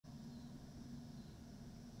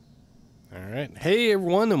Alright, hey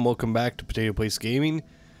everyone, and welcome back to Potato Place Gaming.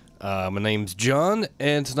 My name's John,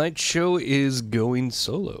 and tonight's show is Going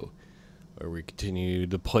Solo, where we continue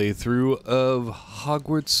the playthrough of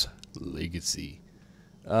Hogwarts Legacy.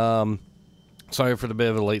 Sorry for the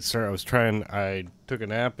bit of a late start. I took a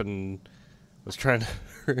nap and was trying to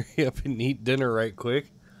hurry up and eat dinner right quick.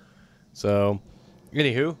 So,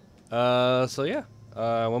 anywho, so yeah,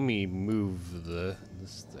 let me move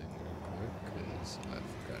this thing real quick, because I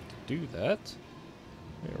forgot to do that.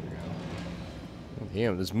 There we go. Oh,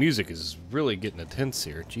 damn, this music is really getting intense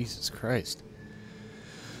here. Jesus Christ.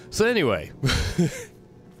 So anyway,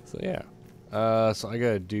 so yeah, so I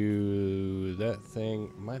gotta do that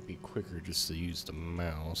thing. Might be quicker just to use the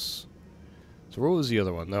mouse. So where was the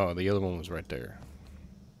other one? No, the other one was right there.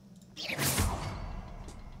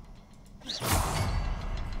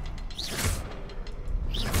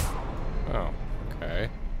 Oh, okay.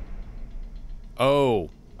 Oh,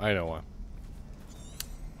 I know one.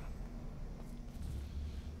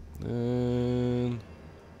 And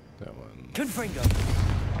that one. Confringo.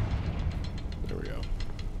 There we go.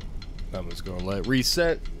 I'm just gonna let it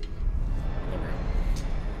reset. There we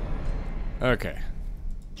go. Okay.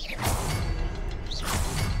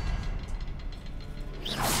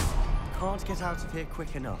 Can't get out of here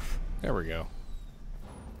quick enough. There we go.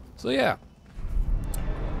 So yeah.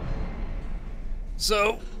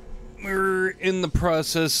 So we're in the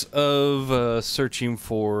process of searching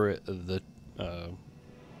for the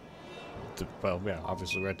well, yeah,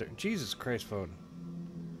 obviously right there. Jesus Christ, phone.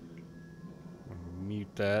 Mute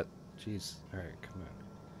that. Jeez. All right, come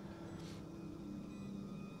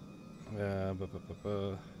on.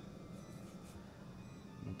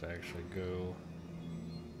 Want to actually go.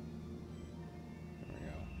 There we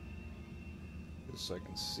go. Just so I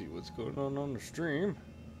can see what's going on the stream.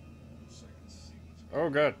 Oh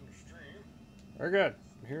god. Oh god.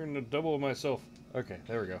 I'm hearing the double of myself. Okay,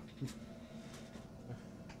 there we go.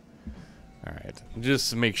 Alright. Just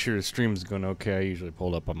to make sure the stream's going okay, I usually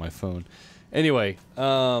pull it up on my phone. Anyway,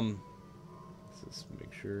 let's just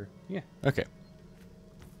make sure. Yeah, okay.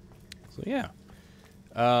 So yeah.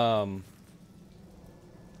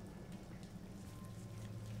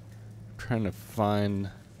 Trying to find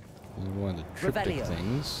one of the triptych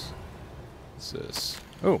things. What's this?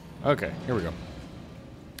 Oh, okay, here we go.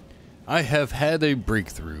 I have had a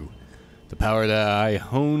breakthrough. The power that I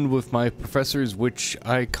honed with my professors, which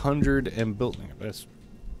I conjured and built. This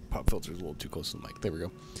pop filter is a little too close to the mic. There we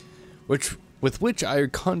go. With which I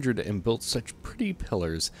conjured and built such pretty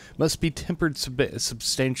pillars, must be tempered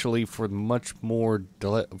substantially for the much more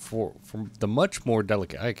delicate.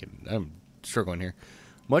 I'm struggling here.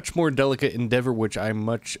 Much more delicate endeavor, which I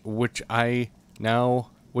now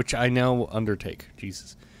undertake.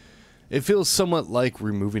 Jesus. It feels somewhat like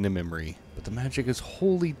removing a memory, but the magic is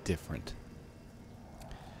wholly different.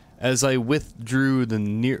 As I withdrew the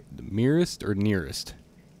nearest? I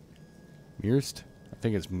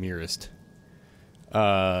think it's nearest.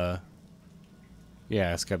 Yeah,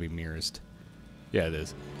 it's gotta be nearest. Yeah, it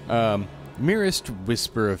is. Merest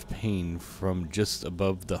whisper of pain from just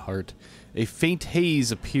above the heart. A faint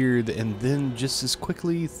haze appeared, and then just as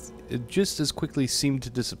quickly seemed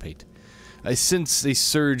to dissipate. I sensed a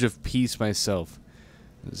surge of peace myself,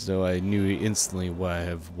 as though I knew instantly what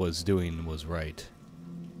I was doing was right.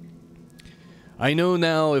 I know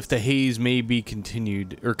now if the haze may be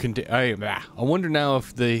continued, or I wonder now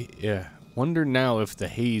if the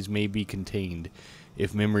haze may be contained.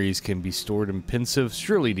 If memories can be stored in pensive,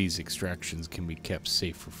 surely these extractions can be kept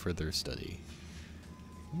safe for further study.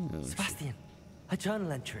 Oh, Sebastian, a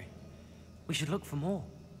journal entry. We should look for more.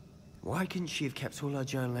 Why couldn't she have kept all her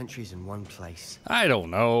journal entries in one place? I don't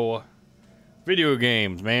know. Video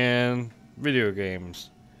games, man. Video games.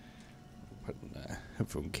 Putting the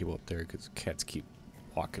headphone cable up there because cats keep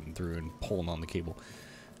walking through and pulling on the cable.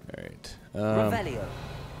 Alright. Revelio.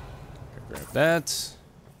 Grab that.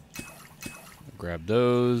 Grab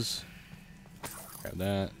those. Grab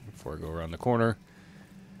that before I go around the corner.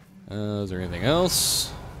 Is there anything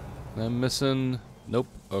else I'm missing? Nope.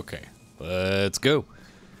 Okay. Let's go.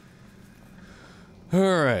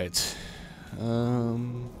 Alright. Oh,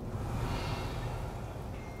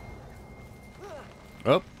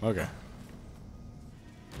 okay.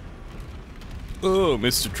 Oh,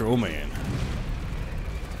 Mr. Trollman.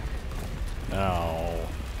 Oh.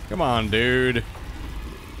 Come on, dude.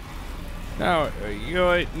 Now, you know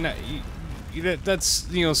what? No, that's,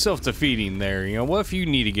 you know, self-defeating there. You know, what if you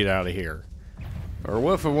need to get out of here? Or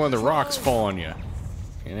what if one of the rocks fall on you?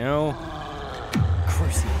 You know?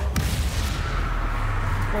 Crucial.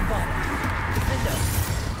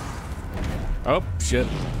 Oh, shit.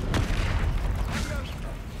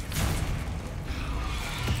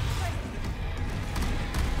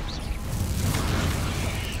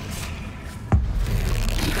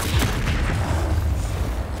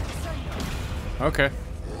 Okay.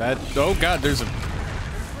 That. Oh god, there's a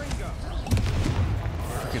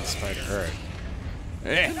freaking spider. All right.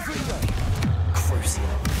 Eh.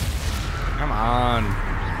 Come on.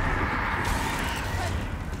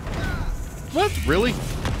 What? Really?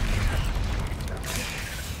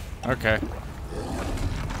 Okay.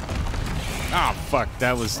 Ah, fuck.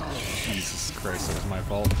 That was... Jesus Christ, that was my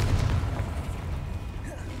fault.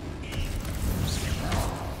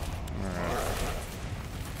 Alright.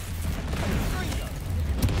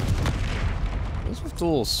 What's with the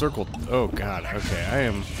little circle? Oh, God. Okay, I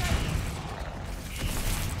am...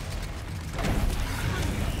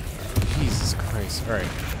 Jesus Christ. Alright.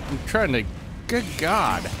 I'm trying to... Good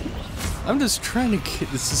God. I'm just trying to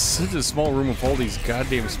get... This is such a small room with all these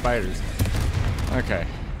goddamn spiders. Okay.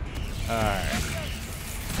 Alright.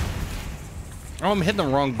 Oh, I'm hitting the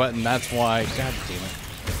wrong button, that's why. God damn it.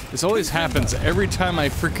 This always happens every time I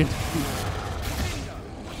freaking...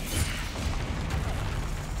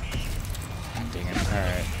 Dang it.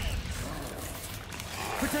 Alright.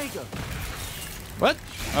 Potato. What?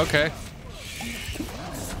 Okay.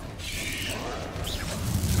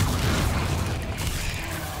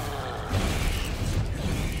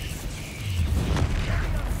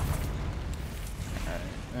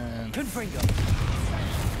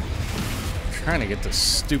 Trying to get the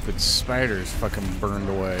stupid spiders fucking burned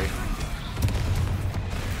away.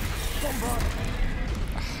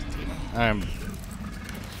 I'm...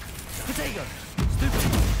 Potato. Stupid.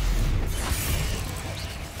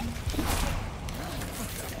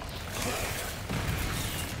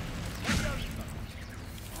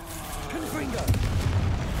 Confringo.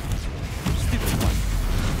 Stupid one.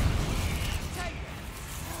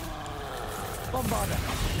 Bombarder.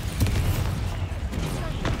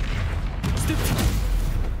 Stupid one.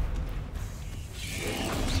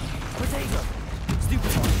 Potato.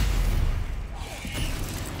 Stupid one.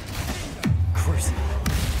 Cruising.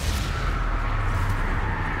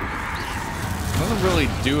 Doesn't really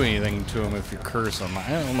do anything to him if you curse him. I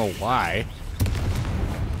don't know why.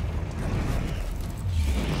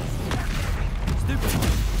 Stupid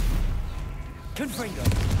one. Confringo.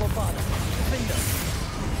 Bombarder. Defender.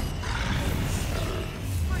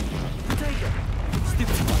 Potato.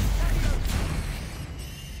 Stupid one.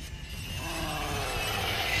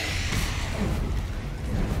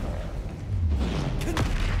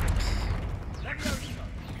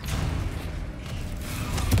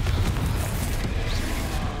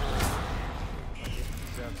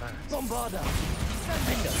 Bombarder.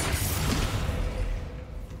 Defender.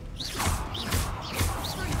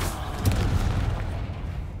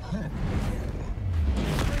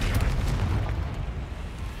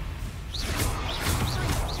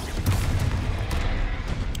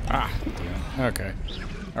 Ah, damn. Okay.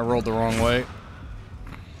 I rolled the wrong way.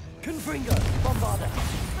 Confringo. Bombarder.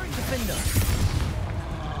 Defender.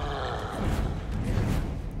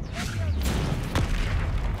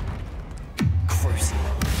 Cruising.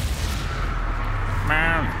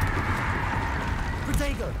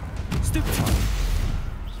 Potato. Stupid one.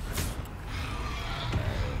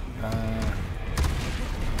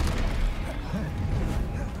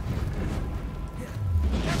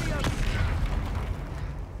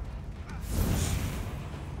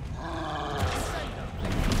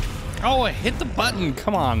 Oh, I hit the button.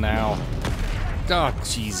 Come on now. Oh,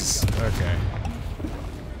 Jesus. Okay.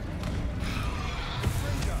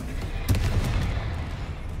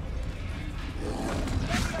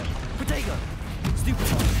 Potato. Stupid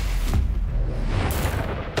one.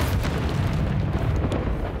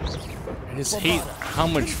 I just hate how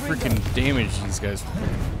much freaking damage these guys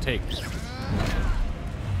take.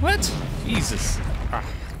 What? Jesus. Ah.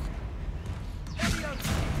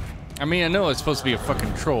 I mean, I know it's supposed to be a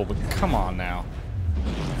fucking troll, but come on now.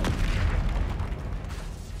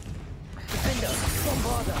 Defender.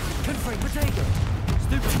 Bombarder. Confring. Potato.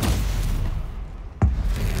 Stupid one.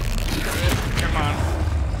 Come on.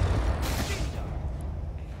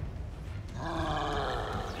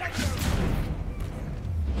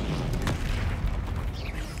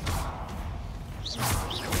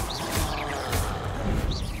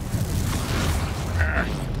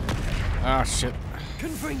 Ah, shit.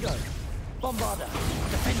 Confringo. Bombarder.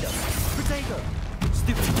 Defender. Potato.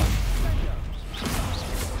 Stupid one.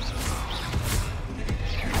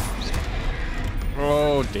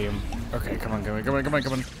 Oh, damn. Okay, come on, come on, come on, come on,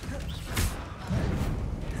 come on.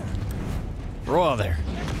 Roll out there.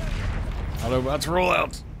 Autobots, roll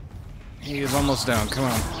out. He is almost down. Come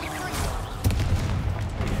on.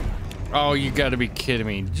 Oh, you gotta be kidding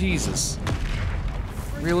me. Jesus.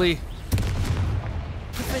 Really?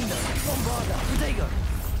 Defender. Bombarder. Potato.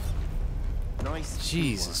 Nice.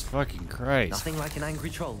 Jesus fucking Christ. Nothing like an angry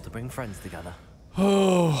troll to bring friends together.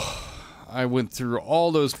 Oh, I went through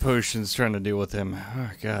all those potions trying to deal with him.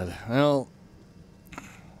 Oh, God. Well,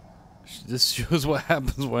 this shows what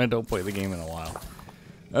happens when I don't play the game in a while.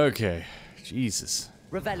 Okay. Jesus.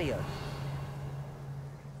 Revelio.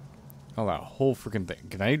 Oh, that whole freaking thing.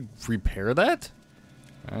 Can I repair that?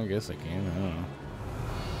 I guess I can. I don't know.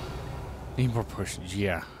 Need more potions.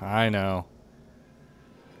 Yeah, I know.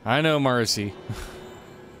 I know, Marcy.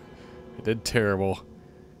 I did terrible.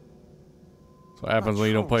 That's what happens when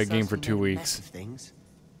you don't play a game for 2 weeks. Things.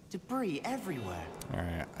 Debris everywhere.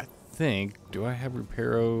 Alright, I think... Do I have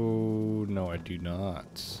Reparo? No, I do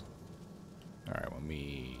not. Alright, let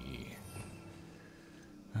me...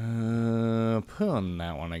 put on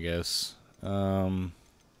that one, I guess. Reparo,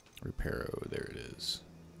 there it is.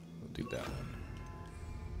 We'll do that one.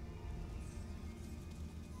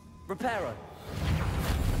 Reparo.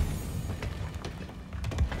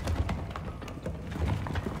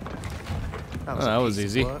 Oh, that was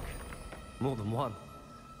easy. Work. More than one.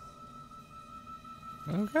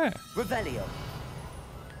 Okay. Revelio.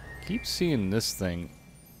 Keep seeing this thing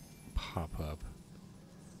pop up.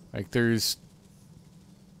 Like there's...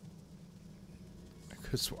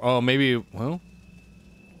 Oh, maybe... Well...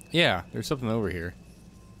 Yeah, there's something over here.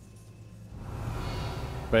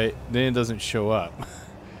 But then it doesn't show up.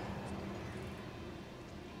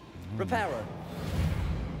 Reparo.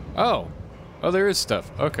 Oh. Oh, there is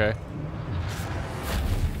stuff. Okay.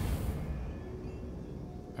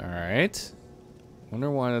 Alright. Wonder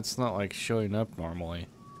why that's not, like, showing up normally.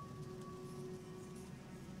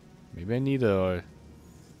 Maybe I need a...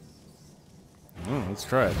 Oh, let's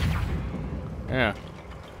try it. Yeah.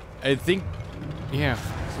 I think... Yeah.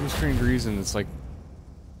 Some strange reason it's like...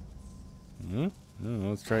 Oh,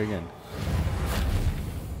 let's try again.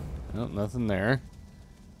 Oh, nothing there.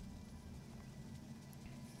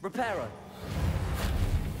 Reparo.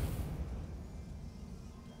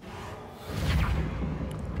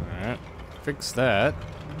 Alright. Fix that.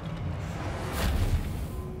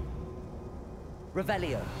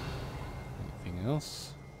 Revelio. Anything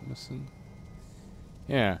else missing?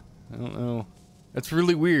 Yeah. I don't know. That's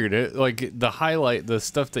really weird. It, like, the highlight, the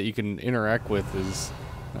stuff that you can interact with is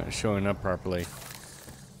not showing up properly.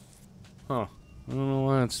 Huh. I don't know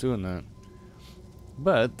why it's doing that.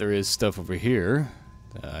 But there is stuff over here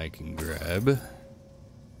that I can grab.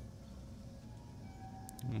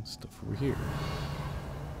 And stuff over here.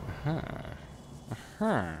 Aha.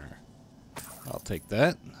 Aha. I'll take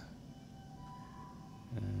that.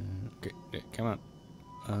 Okay, yeah, come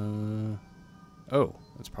on. Oh,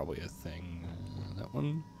 that's probably a thing. That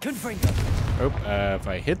one. Confringo. Oh, if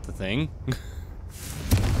I hit the thing.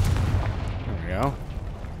 There we go.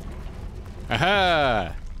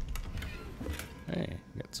 Aha! Hey,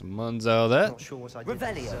 got some muns out of that. Not sure what I did.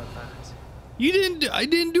 Revelio. You didn't. I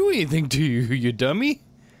didn't do anything to you, you dummy.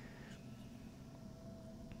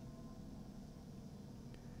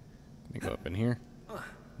 Can I go up in here?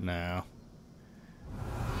 No.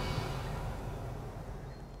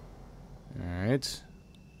 Alright.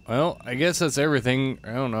 Well, I guess that's everything.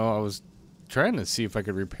 I don't know. I was trying to see if I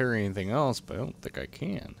could repair anything else, but I don't think I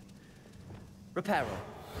can. Reparo.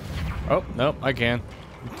 Oh, nope, I can.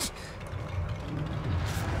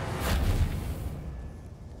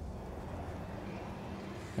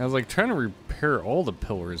 I was like trying to repair all the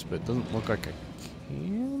pillars, but it doesn't look like I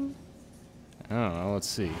can. I don't know. Let's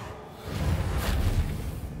see.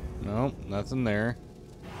 Nope, nothing there.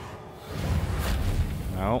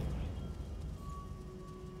 Nope.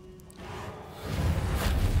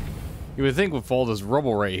 You would think with all this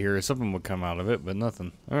rubble right here, something would come out of it, but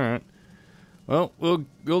nothing. All right. Well,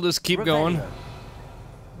 we'll just keep going.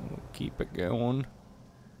 We'll keep it going.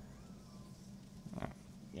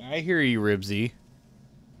 I hear you, Ribsy.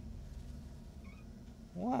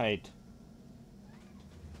 What?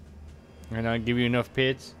 And I give you enough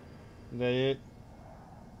pits? Is that it?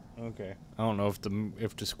 Okay. I don't know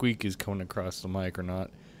if the squeak is coming across the mic or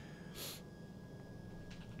not.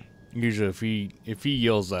 Usually, if he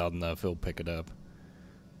yells loud enough, he'll pick it up.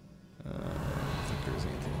 I don't think there's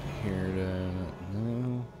anything here to...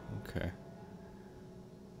 No? Okay.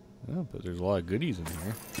 Oh, but there's a lot of goodies in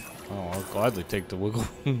here. Oh, I'll gladly take the wiggle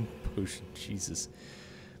potion. Jesus.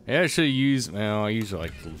 Yeah, I should have used... Well, I usually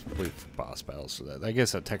like to wait for boss battles for that. I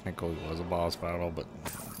guess that technically was a boss battle, but...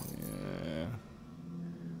 Yeah.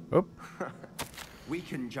 Oh. We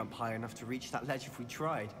couldn't jump high enough to reach that ledge if we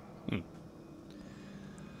tried.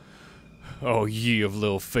 Oh, ye of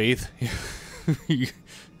little faith.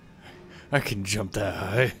 I can jump that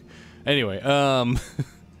high. Anyway,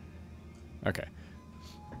 okay.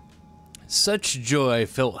 Such joy I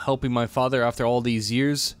felt helping my father after all these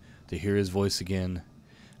years, to hear his voice again.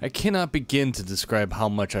 I cannot begin to describe how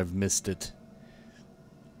much I've missed it.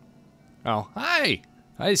 Oh, hi!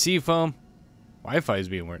 Hi, Seafoam. Wi-Fi's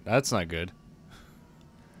being weird. That's not good.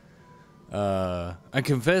 I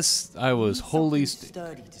confess I was wholly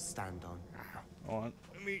sturdy to stand on. Hold on.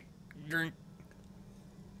 Let me drink.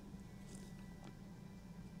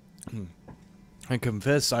 I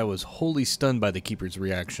confess I was wholly stunned by the Keeper's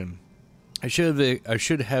reaction. I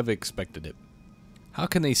should have expected it. How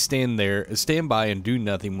can they stand by and do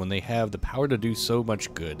nothing when they have the power to do so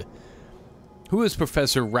much good? Who is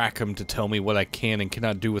Professor Rackham to tell me what I can and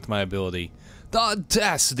cannot do with my ability? The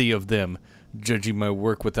audacity of them, judging my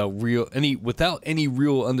work without any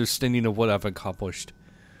real understanding of what I've accomplished.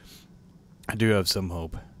 I do have some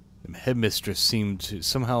hope. The headmistress seemed to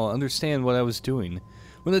somehow understand what I was doing.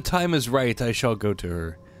 When the time is right, I shall go to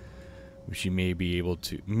her. She may be able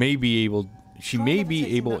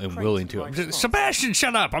and willing to. Sebastian,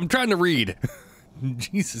 shut up! I'm trying to read.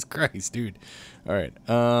 Jesus Christ, dude. All right.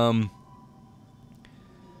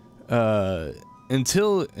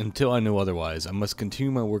 Until I know otherwise, I must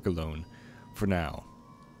continue my work alone, for now.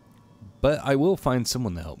 But I will find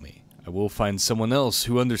someone to help me. I will find someone else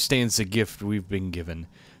who understands the gift we've been given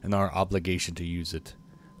and our obligation to use it.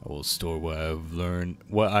 I will store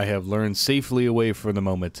what I have learned safely away for the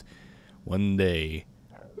moment. One day,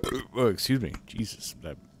 oh, excuse me, Jesus,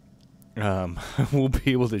 I will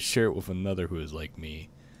be able to share it with another who is like me.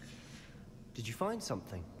 Did you find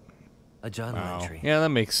something? A journal entry. Yeah, that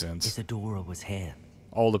makes sense. Isadora was here.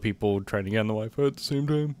 All the people trying to get on the Wi-Fi at the same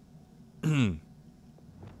time. I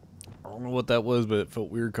don't know what that was, but it felt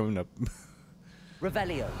weird coming up.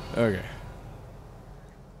 Revelio. Okay.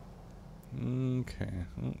 Okay.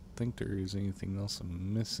 I don't think there is anything else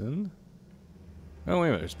I'm missing. Oh, wait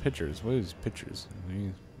a minute. There's pictures. What is pictures?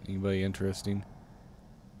 Anybody interesting?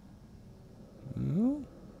 Oh,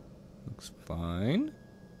 looks fine.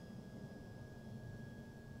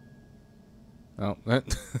 Oh,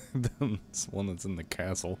 that's one that's in the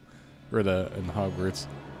castle. Or in Hogwarts.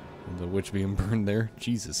 The witch being burned there.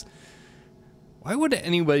 Jesus. Why would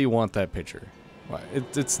anybody want that picture?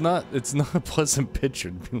 It's not a pleasant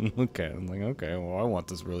picture to look at. I'm like, okay, well, I want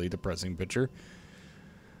this really depressing picture.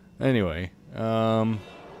 Anyway, oh,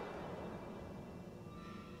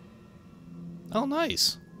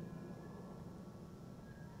 nice.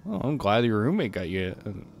 Well, I'm glad your roommate got you.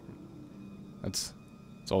 It's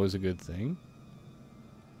always a good thing.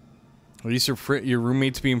 At least your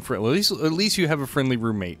roommate's being friendly. At least you have a friendly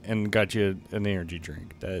roommate and got you an energy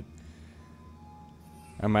drink. That.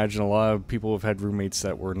 I imagine a lot of people have had roommates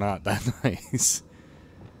that were not that nice.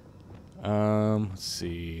 Let's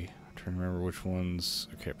see. I'm trying to remember which ones.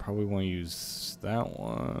 Okay, I probably want to use that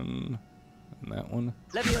one and that one.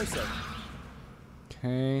 Leviosa.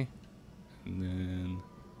 Okay. And then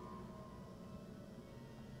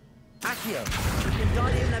Accio.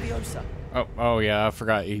 Wingardium Leviosa. Oh yeah, I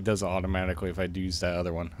forgot he does it automatically if I do use that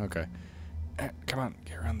other one. Okay. Come on,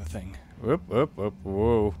 get around the thing. Whoop, whoop, whoop,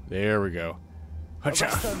 whoa. There we go.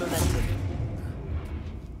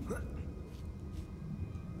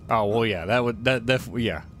 Oh well, yeah, that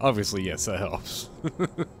yeah, obviously yes, that helps.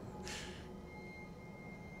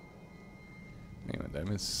 Anyway, that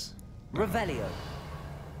miss. Revelio.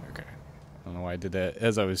 Okay, I don't know why I did that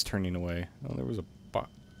as I was turning away. Oh, there was a bot.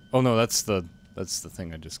 Oh no, that's the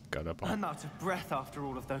thing I just got up on. I'm out of breath after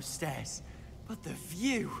all of those stairs, but the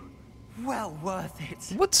view, well worth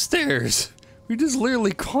it. What stairs? We just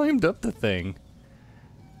literally climbed up the thing.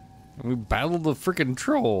 And we battled the freaking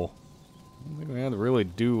troll. I don't think we had to really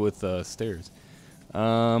do with stairs.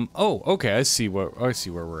 Oh, okay. I see where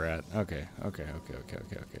we're at. Okay. I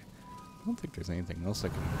don't think there's anything else I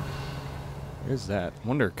can. There's that.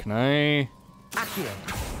 Wonder, can I? Accio.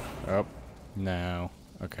 Oh, no.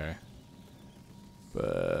 Okay.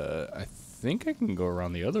 But I think I can go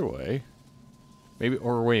around the other way. Maybe,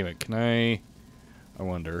 or wait a minute. Can I? I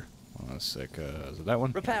wonder. Hold on a sec. Is it that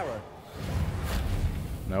one? Reparo.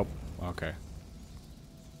 Nope. Okay.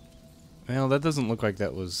 Well, that doesn't look like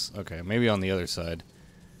that was... Okay, maybe on the other side.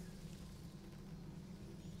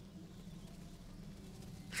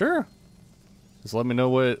 Sure. Just let me know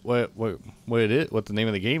what it is, what the name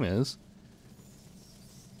of the game is.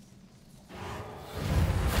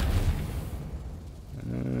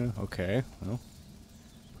 Okay. Well,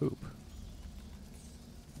 poop.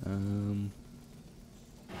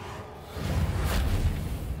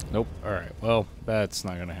 Nope. Alright, well, that's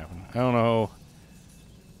not gonna happen. I don't know.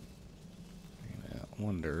 I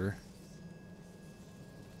wonder.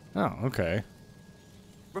 Oh, okay.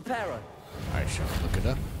 Reparo. I shall look it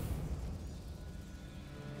up.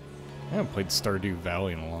 I haven't played Stardew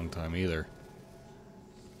Valley in a long time either.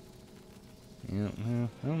 Yeah,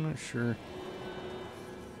 I'm not sure.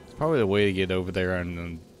 It's probably the way to get over there.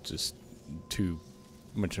 I'm just too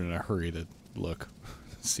much in a hurry to look.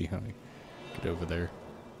 See how I get over there.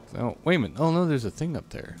 Oh, wait a minute. Oh, no, there's a thing up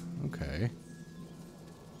there. Okay.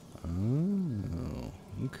 Oh,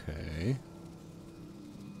 okay.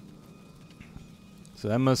 So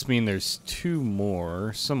that must mean there's 2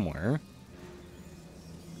 more somewhere.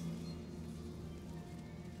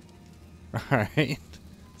 Alright.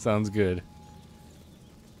 Sounds good.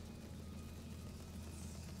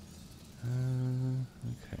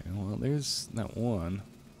 Okay, well, there's that one.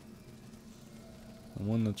 The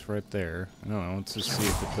one that's right there. I don't know, let's just see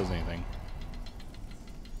if it does anything.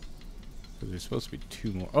 There's supposed to be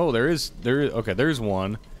 2 more. Oh, there is, okay, there's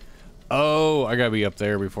one. Oh, I gotta be up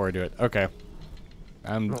there before I do it. Okay.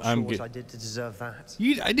 I'm sure what I did to deserve that.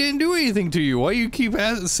 I didn't do anything to you. Why you keep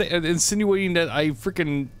insinuating that I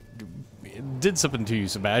freaking did something to you,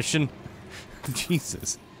 Sebastian?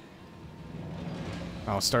 Jesus.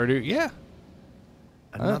 Oh, Stardew, yeah.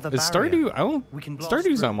 Another is Stardew? I don't.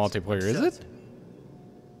 Stardew's not through it. multiplayer, is it?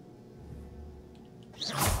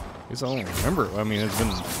 I guess I don't remember. I mean, it's been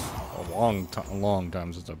a long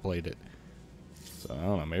time since I played it. So I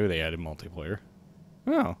don't know. Maybe they added multiplayer.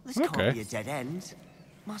 Oh, This okay. can't be a dead end.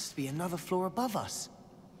 Must be another floor above us.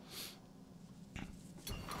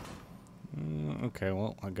 Okay,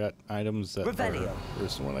 well, I got items that Revelio.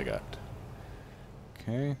 Here's the one I got.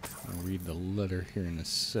 Okay, I'll read the letter here in a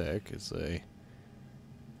sec as I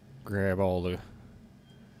grab all the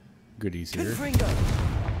goodies here.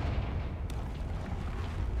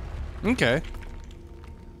 Okay.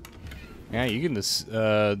 Yeah, you can just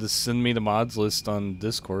send me the mods list on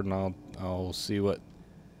Discord, and I'll see what.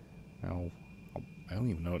 I don't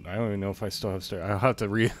even know. I don't even know if I still have I'll have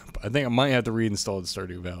to I think I might have to reinstall the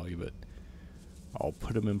Stardew Valley, but I'll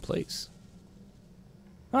put them in place.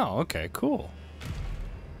 Oh, okay, cool.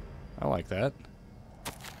 I like that.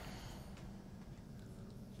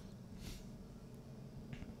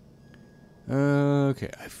 Okay,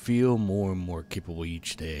 I feel more and more capable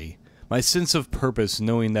each day. My sense of purpose,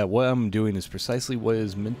 knowing that what I'm doing is precisely what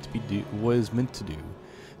is meant to do,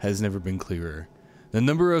 has never been clearer. The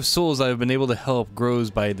number of souls I have been able to help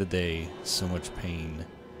grows by the day. So much pain.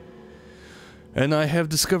 And I have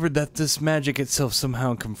discovered that this magic itself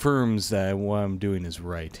somehow confirms that what I'm doing is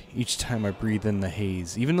right. Each time I breathe in the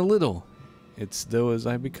haze, even a little, it's though as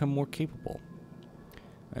I become more capable.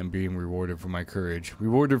 I'm being rewarded for my courage,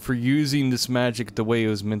 rewarded for using this magic the way it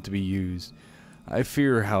was meant to be used. I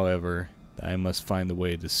fear, however, that I must find the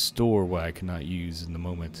way to store what I cannot use in the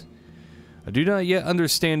moment. I do not yet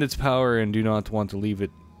understand its power and do not want to leave it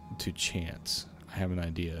to chance. I have an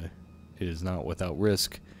idea. It is not without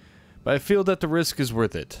risk, but I feel that the risk is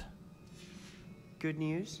worth it. Good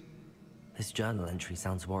news? This journal entry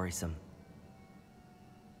sounds worrisome.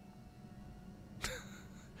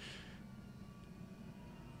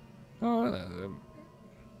 I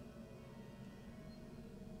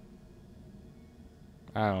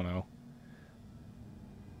don't know.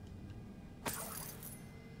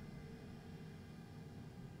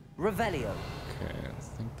 Revelio. Okay, I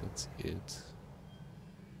think that's it.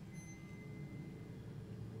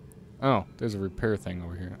 Oh, there's a repair thing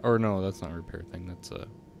over here. Or no, that's not a repair thing. That's a...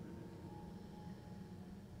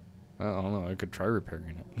 I don't know. I could try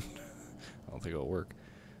repairing it. I don't think it'll work.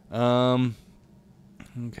 Okay,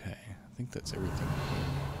 I think that's everything.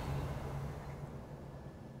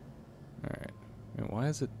 Alright. Why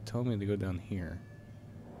is it telling me to go down here?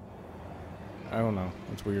 I don't know.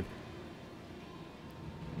 That's weird.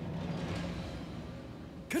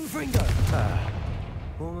 Confringo!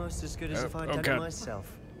 Almost as good as if I'd done it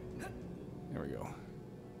myself. There we go.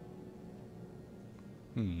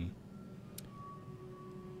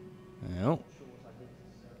 Well.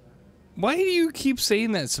 Why do you keep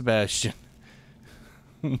saying that, Sebastian?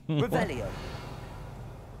 Revelio.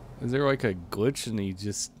 Is there like a glitch and he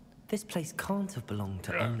just... This place can't have belonged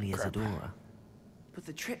to only Isadora. But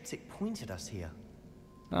the triptych pointed us here.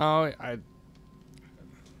 Oh,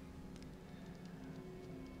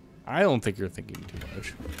 I don't think you're thinking too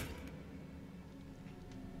much.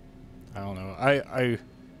 I don't know.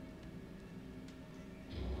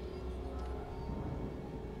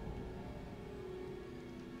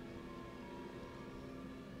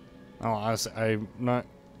 Honestly, I'm not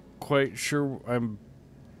quite sure. I'm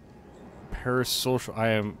parasocial.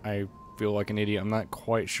 I feel like an idiot. I'm not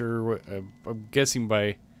quite sure what. I'm guessing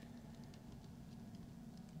by.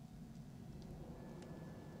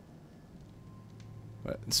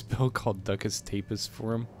 What spell called Duckus Tapus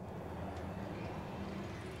for him?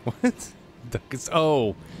 What? Duckus?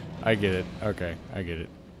 Oh, I get it. Okay, I get it.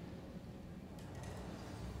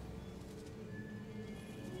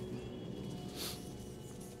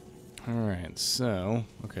 Alright, so...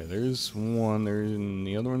 Okay, there's one there, and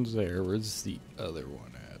the other one's there. Where's the other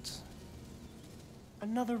one at?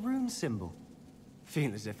 Another rune symbol.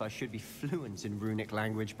 Feel as if I should be fluent in runic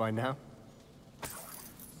language by now.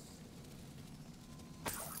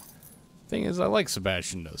 Thing is, I like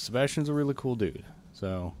Sebastian, though. Sebastian's a really cool dude.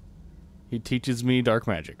 So, he teaches me dark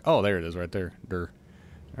magic. Oh, there it is, right there.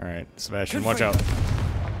 Alright, Sebastian, watch out.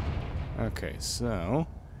 Okay, so...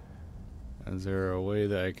 Is there a way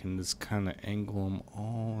that I can just kind of angle them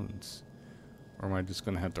all? Or am I just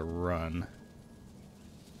going to have to run?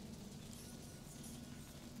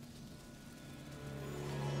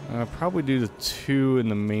 Probably do the 2 in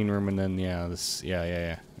the main room and then, yeah, this...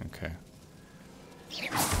 Yeah. Okay.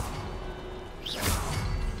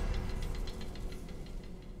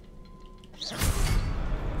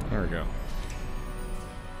 There we go.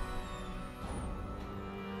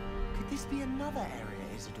 Could this be another area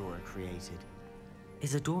Isadora created?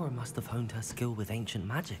 Isadora must have honed her skill with ancient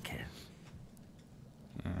magic here.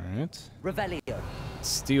 Alright. Revelio.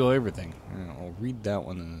 Steal everything. I'll read that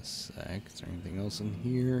one in a sec. Is there anything else in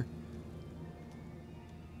here?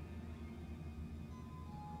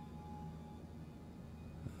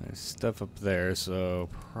 There's stuff up there, so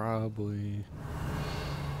probably...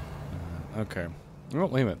 okay. Oh,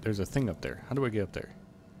 wait a minute. There's a thing up there. How do I get up there?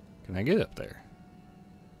 Can I get up there?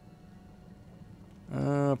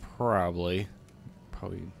 Probably. I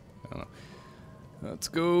don't know. Let's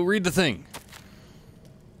go read the thing.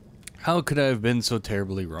 How could I have been so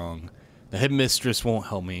terribly wrong? The headmistress won't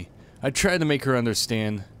help me. I tried to make her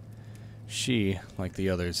understand. She, like the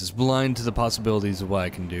others, is blind to the possibilities of what I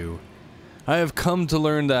can do. I have come to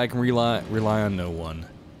learn that I can rely on no one.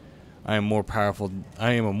 I am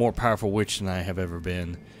a more powerful witch than I have ever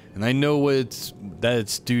been, and I know that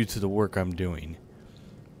it's due to the work I'm doing.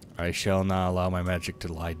 I shall not allow my magic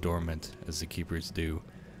to lie dormant, as the keepers do.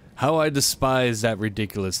 How I despise that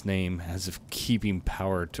ridiculous name, as if keeping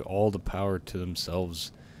all the power to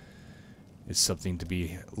themselves is something to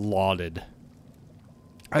be lauded.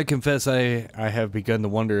 I confess I have begun to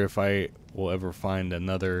wonder if I will ever find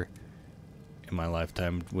another in my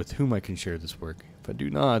lifetime with whom I can share this work. If I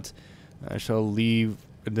do not, I shall leave.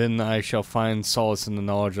 Then I shall find solace in the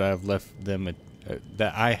knowledge that I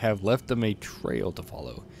have left them a trail to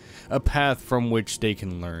follow, a path from which they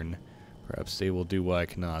can learn. Perhaps they will do what I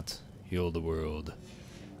cannot: heal the world.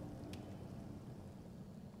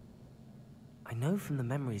 I know from the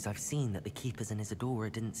memories I've seen that the Keepers and Isadora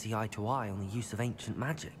didn't see eye to eye on the use of ancient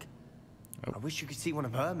magic. I wish you could see one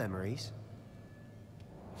of her memories.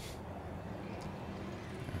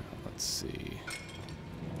 Let's see.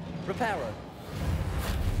 Reparo.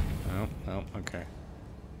 Oh, okay.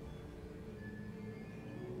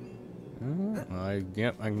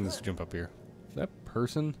 Yep, I can just jump up here. Is that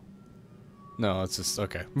person? No, it's just,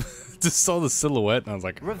 okay. Just saw the silhouette and I was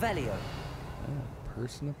like... Revelio.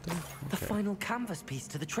 Person up there? The Okay. final canvas piece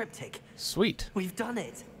to the triptych. Sweet. We've done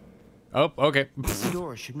it. Oh, okay.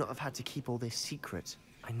 Isadora should not have had to keep all this secret.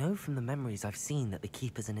 I know from the memories I've seen that the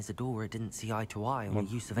Keepers and Isadora didn't see eye to eye on the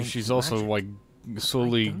use of ancient She's also, magic. like, I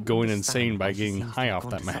slowly don't going understand insane by why she getting seems to high have off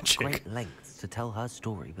gone that to such magic. great lengths to tell her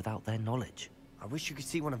story without their knowledge. I wish you could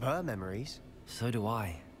see one of her memories. So do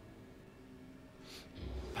I.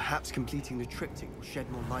 Perhaps completing the triptych will shed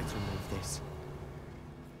more light on all of this.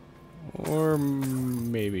 Or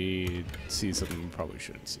maybe see something you probably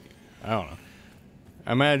shouldn't see. I don't know.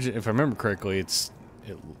 I imagine, if I remember correctly, it's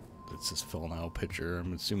this filling out picture,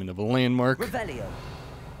 I'm assuming, of a landmark. Revelio.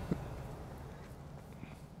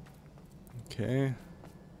 Okay.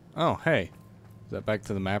 Oh, hey. Is that back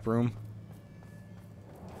to the map room?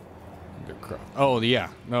 Oh, yeah.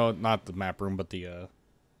 No, not the map room, but the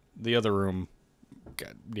other room.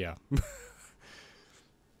 God, yeah.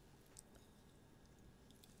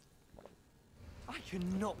 I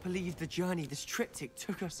cannot believe the journey this triptych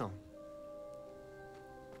took us on.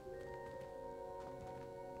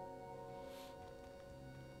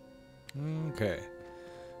 Okay.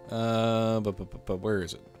 But where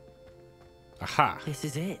is it? Aha. This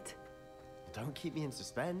is it. Don't keep me in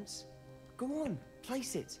suspense. Go on,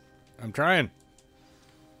 place it. I'm trying.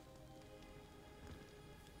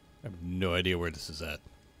 I have no idea where this is at.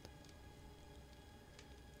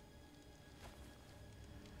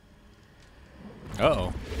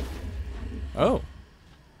 Uh-oh. Oh.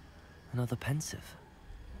 Another pensive.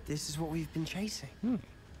 This is what we've been chasing.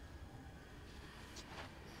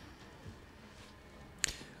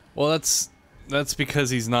 Well, that's because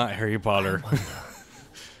he's not Harry Potter.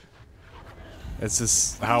 It's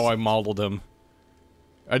just how I modeled him.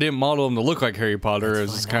 I didn't model him to look like Harry Potter. It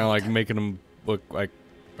was just kind of like making him look like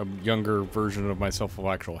a younger version of myself with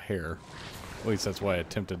actual hair. At least that's what I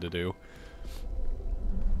attempted to do.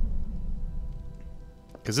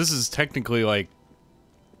 Because this is technically like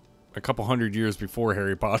a couple hundred years before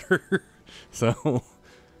Harry Potter. So...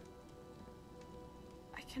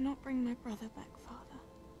 I cannot bring my brother back, Father.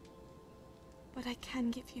 But I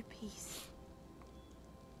can give you peace.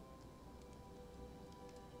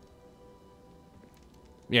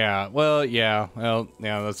 Yeah, well, yeah. Well,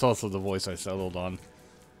 yeah, that's also the voice I settled on.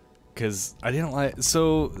 Because I didn't like...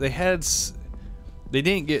 So, they had... They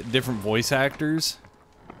didn't get different voice actors.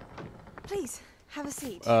 Please, have a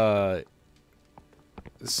seat.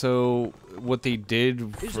 So, what they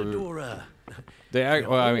did for... Isadora.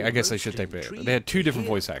 Well, I mean, I guess I should take it. They had two different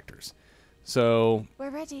voice actors. So... We're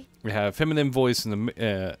ready. We have a feminine voice and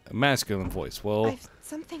a masculine voice. Well... I've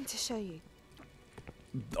something to show you.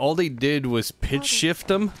 All they did was pitch shift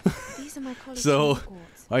them. These are my colleagues So, from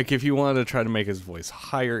Hogwarts. like, if you wanted to try to make his voice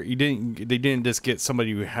higher, they didn't just get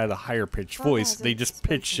somebody who had a higher pitched Father voice. They hasn't just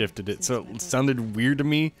pitch spoken shifted it, since so my it birth. sounded weird to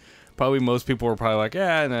me. Probably most people were probably like,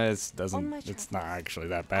 "Yeah, no, it's not travels, actually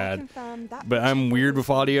that I bad." confirm that But I'm which weird was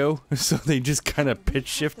with audio, so they just kind of we pitch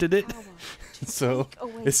have shifted the it. power to So take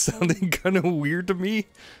away it sounded pain. kind of weird to me.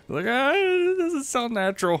 Like, it doesn't sound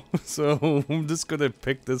natural. So I'm just gonna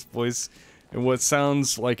pick this voice and what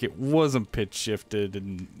sounds like it wasn't pitch shifted,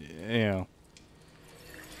 and you know.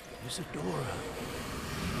 Isadora.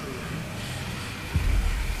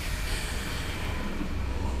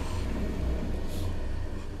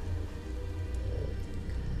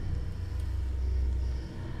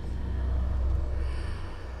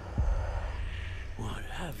 What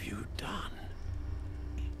have you done?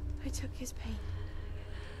 I took his pain.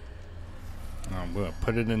 I'm gonna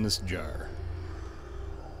put it in this jar.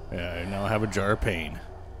 Yeah, I now have a jar of pain.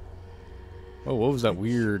 Oh, what was that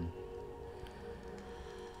weird?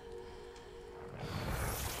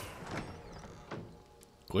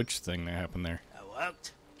 Glitch thing that happened there. That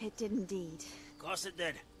worked. It did indeed. Of course it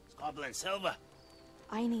did. It's copper and silver.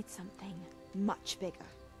 I need something much bigger.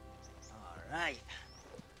 All right.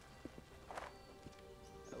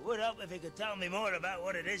 It would help if you could tell me more about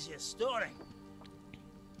what it is you're storing.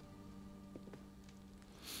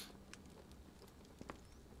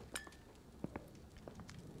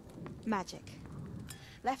 Magic.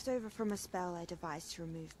 Left over from a spell I devised to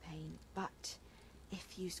remove pain, but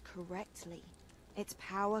if used correctly, its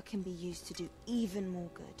power can be used to do even more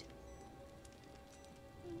good.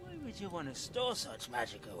 Why would you want to store such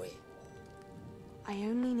magic away? I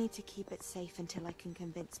only need to keep it safe until I can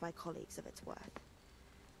convince my colleagues of its worth.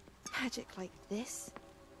 Magic like this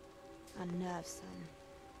unnerves them.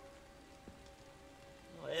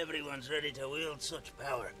 Not everyone's ready to wield such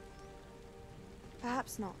power.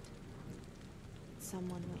 Perhaps not.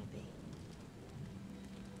 Someone will be.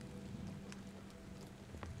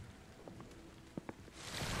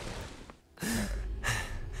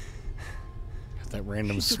 That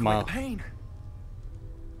random She took away smile. the pain.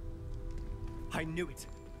 I knew it.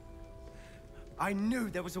 I knew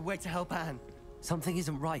there was a way to help Anne. Something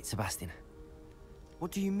isn't right, Sebastian.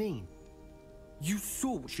 What do you mean? You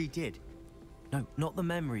saw what she did. No, not the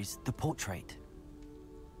memories, the portrait.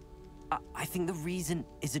 I think the reason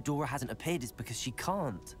Isadora hasn't appeared is because she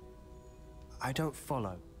can't. I don't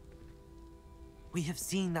follow. We have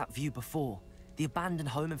seen that view before. The abandoned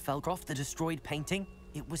home in Feldcroft, the destroyed painting,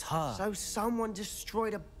 it was her. So someone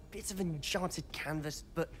destroyed a bit of enchanted canvas,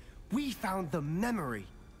 but we found the memory.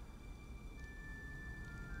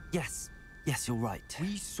 Yes, you're right.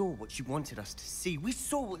 We saw what she wanted us to see. We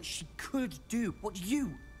saw what she could do, what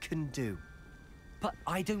you can do. But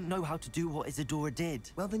I don't know how to do what Isadora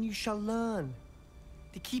did. Well, then you shall learn.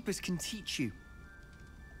 The Keepers can teach you.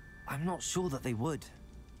 I'm not sure that they would.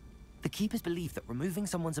 The Keepers believe that removing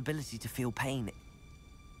someone's ability to feel pain,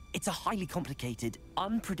 it's a highly complicated,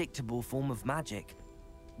 unpredictable form of magic.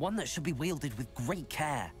 One that should be wielded with great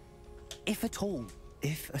care. If at all.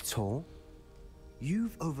 If at all,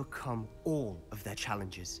 you've overcome all of their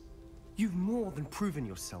challenges. You've more than proven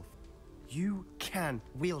yourself. You can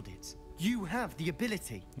wield it. You have the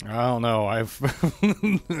ability. I don't know.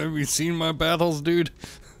 Have you seen my battles, dude?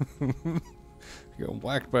 Got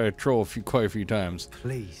whacked by a troll quite a few times.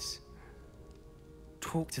 Please,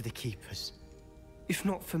 talk to the Keepers. If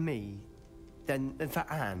not for me, then for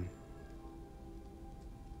Anne.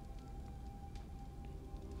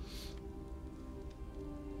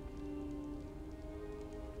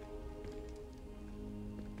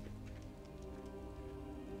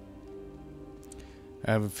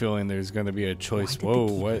 I have a feeling there's going to be a choice. Why did Whoa,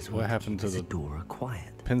 the Keepers what want to happened to keep the Isadora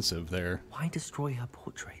quiet? pensive there? Why destroy her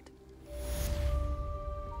portrait?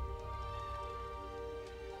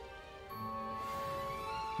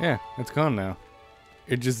 Yeah, it's gone now.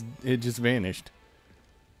 It just vanished.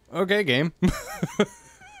 Okay, game.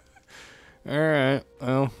 All right.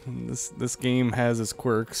 Well, this game has its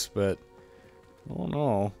quirks, but all in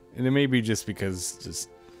all, and it may be just because just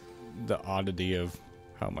the oddity of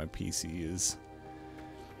how my PC is.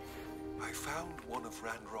 I found one of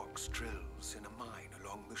Ranrock's drills in a mine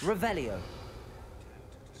along the Revelio.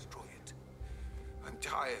 to destroy it. I'm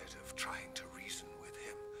tired of trying to reason with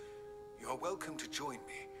him. You're welcome to join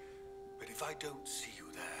me, but if I don't see you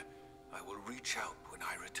there, I will reach out when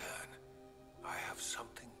I return. I have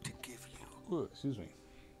something to give you. Ooh, excuse me.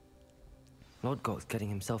 Lodgok's getting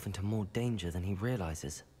himself into more danger than he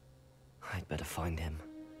realizes. I'd better find him.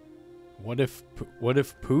 What if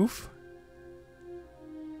Poof?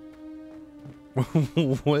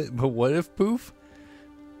 what if Poof?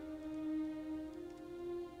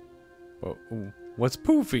 What's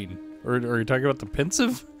poofing? Or are you talking about the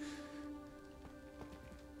pensive?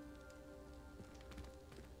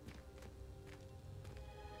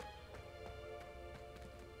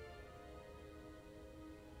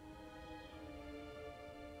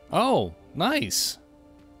 Oh, nice.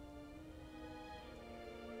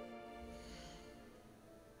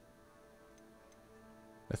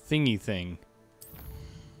 A thingy thing.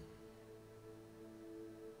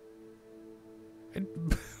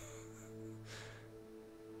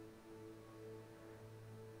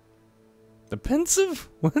 The pensive?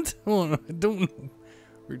 What? Oh, I don't.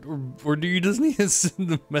 Or do you just need to send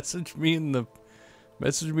the message me in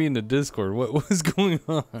the Discord? What was going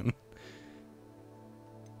on?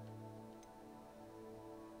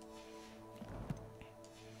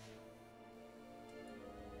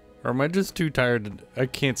 Or am I just too tired to, I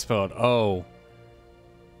can't spell it. Oh.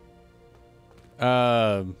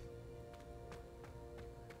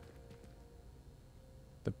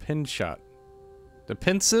 The pin shot. The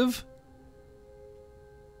pensive?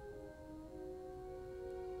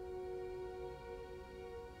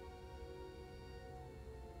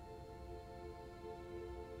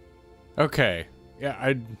 Okay. Yeah,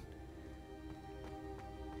 I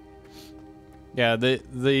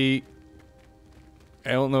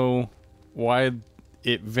don't know why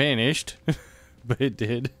it vanished, but it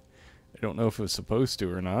did. I don't know if it was supposed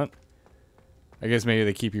to or not. I guess maybe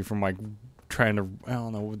they keep you from like trying to, I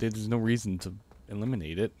don't know, there's no reason to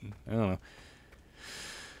eliminate it. I don't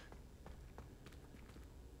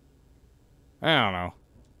know.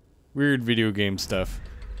 Weird video game stuff.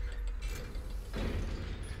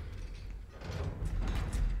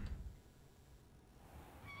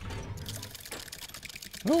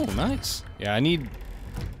 Oh, nice. Yeah,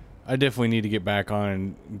 I definitely need to get back on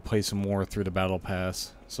and play some more through the battle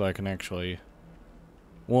pass so I can actually,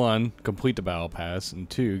 one, complete the battle pass, and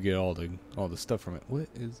two, get all the stuff from it. What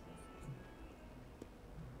is?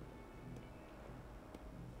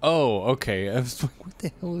 Oh, okay. I was like, what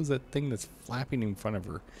the hell is that thing that's flapping in front of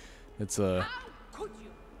her? It's a. How could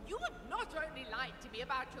you? You have not only lied to me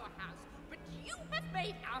about your house, but you have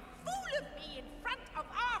made a fool of me in front of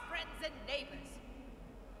our friends and neighbors.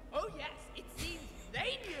 Oh yes, it seems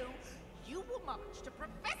they knew. You will march to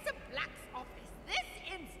Professor Black's office this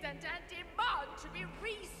instant and demand to be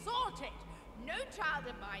resorted. No child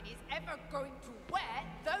of mine is ever going to wear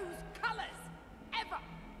those colors. Ever.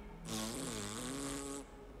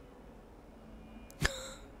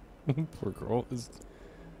 Poor girl. It's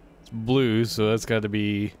blue, so that's got to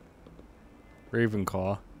be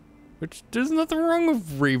Ravenclaw. Which, there's nothing wrong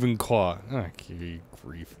with Ravenclaw. Ah,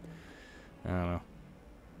 grief. I don't know.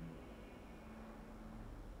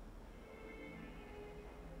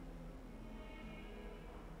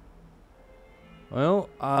 Well,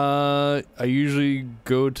 I usually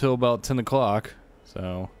go till about 10 o'clock,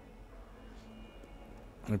 so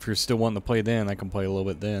if you're still wanting to play then, I can play a little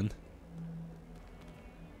bit then.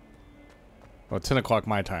 Well, 10 o'clock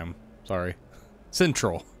my time. Sorry.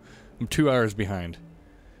 Central. I'm 2 hours behind.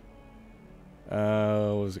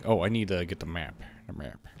 Oh, I need to get the map.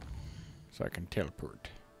 So I can teleport.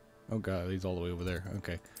 Oh god, he's all the way over there.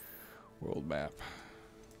 Okay. World map.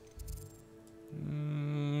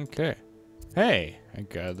 Okay. Hey, I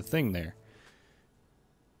got the thing there.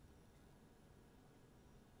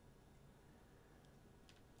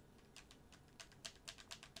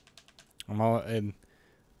 I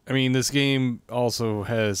mean, this game also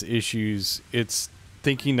has issues. It's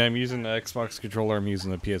thinking I'm using the Xbox controller, I'm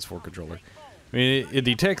using the PS4 controller. I mean, it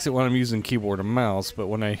detects it when I'm using keyboard and mouse, but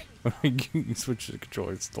when I switch to the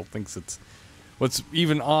controller, it still thinks it's... What's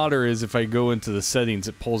even odder is if I go into the settings,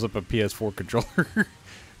 it pulls up a PS4 controller.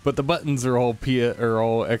 But the buttons are all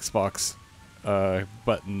Xbox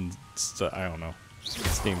buttons. So I don't know.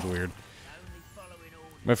 This game's weird. Only following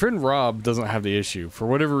My friend Rob doesn't have the issue. For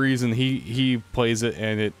whatever reason, he plays it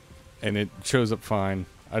and it shows up fine.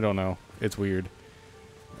 I don't know. It's weird.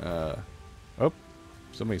 Oh,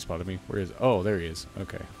 somebody spotted me. Where is it? Oh, there he is.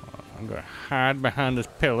 Okay, hold on. I'm gonna hide behind this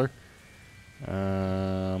pillar.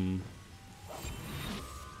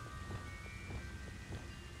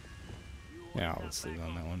 Yeah, let's leave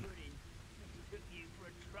on that one.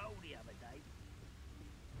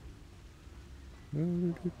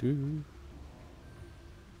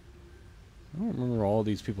 I don't remember all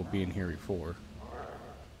these people being here before.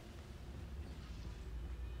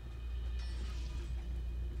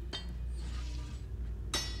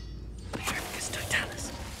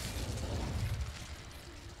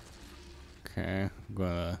 Okay, I'm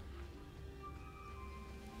gonna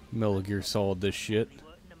Metal Gear Solid this shit.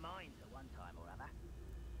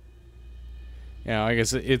 Yeah, I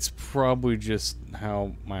guess it's probably just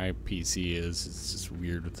how my PC is. It's just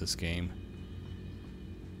weird with this game.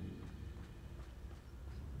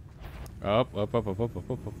 Up.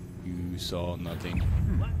 You saw nothing.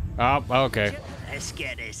 Up, okay. Let's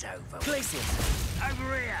get this over. Places.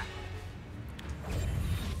 Over here.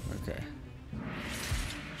 Okay.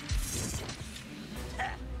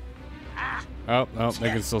 Oh, they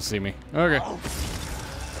can still see me. Okay.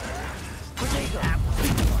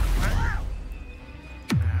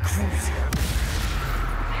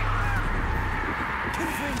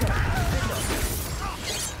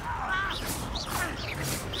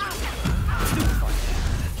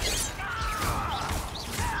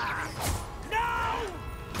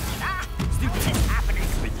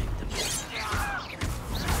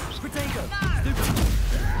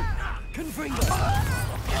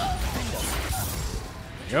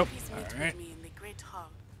 Yep. All right. Me in the great hall.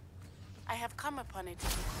 I have come upon it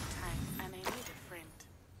at a good time, and I need a friend.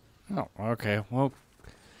 Oh, okay. Well,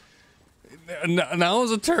 now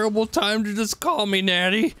is a terrible time to just call me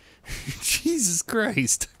Natty. Jesus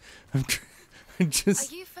Christ. I'm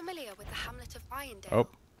just... Are you familiar with the hamlet of Irondale? Oh.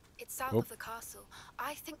 It's south of the castle.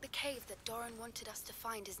 I think the cave that Doran wanted us to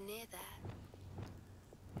find is near there.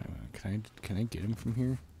 Can I get him from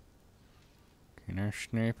here? Can I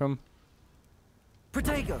snipe him?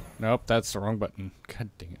 Protego. Nope, that's the wrong button. God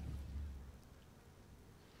dang it.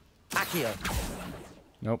 Accio.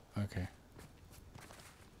 Nope. Okay.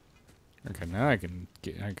 Okay, now I can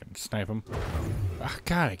snipe him. Oh,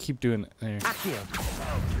 God, I keep doing it. There. Accio.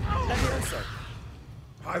 Levioso.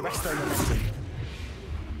 Arresto momentum.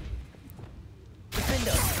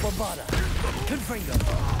 Defendo. Bombarda. Confringo.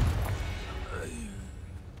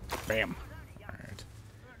 Bam. All right.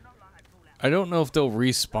 I don't know if they'll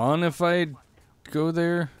respawn if I go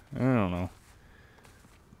there. I don't know.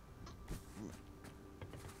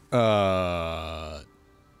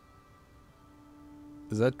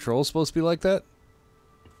 Is that troll supposed to be like that?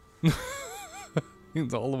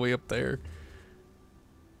 He's all the way up there.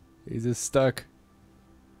 He's just stuck.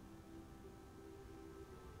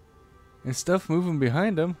 There's stuff moving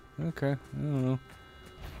behind him. Okay, I don't know.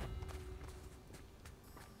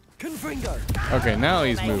 Confringo. Okay, now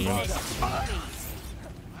he's moving.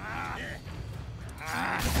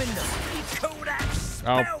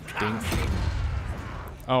 Oh, ding.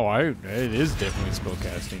 Oh, it is definitely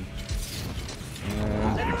spellcasting.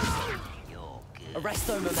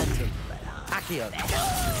 Arresto momentum. Accio.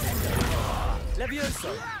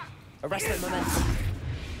 Levioso. Arresto momentum.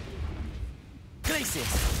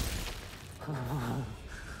 Glacius.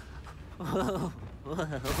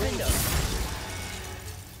 Window.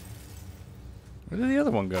 Where did the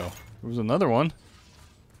other one go? There was another one.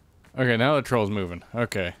 Okay, now the troll's moving.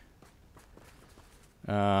 Okay.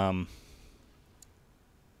 Oh,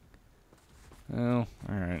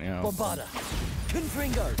 alright, yeah. Bombarda.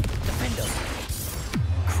 Confringo. Defendo.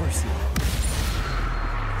 Crucio.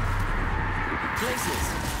 Glacius.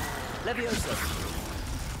 Levioso.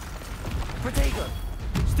 Protego.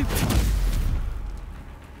 Stupefy.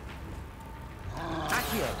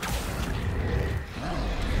 Accio.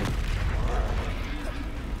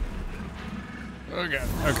 Oh god,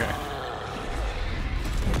 okay.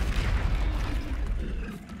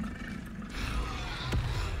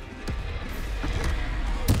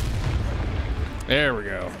 There we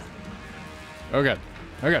go. Oh god.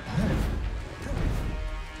 Oh god.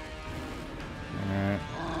 Alright.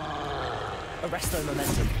 Arresto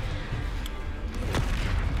momentum.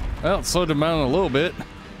 Well, it slowed him down a little bit.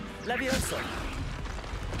 Levioso.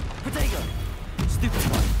 Protego.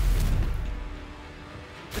 Stupefy.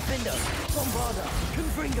 Defendo. Bombarda.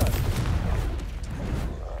 Confringo.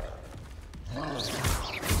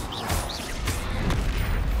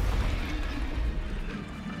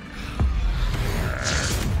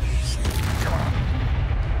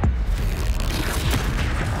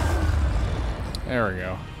 There we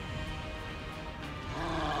go.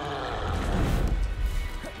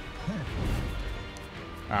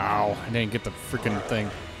 Ow, I didn't get the freaking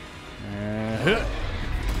thing.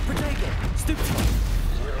 Protego, stupid.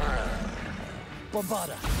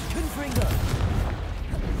 Bombarda, Confringo.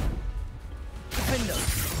 Defender.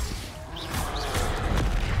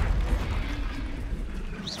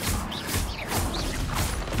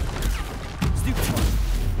 Stupid one.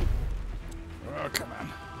 Oh, come on.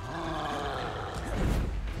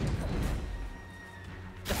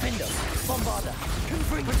 Defender, Bombarda,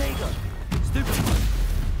 Confringo. Protego, stupid one.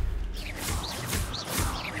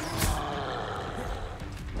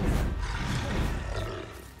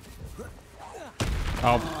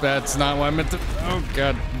 Oh, that's not what I meant to. Oh,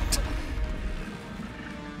 God.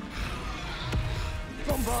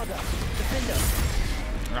 Bombarda, Defender.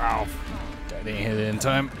 Oh, that didn't hit it in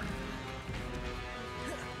time.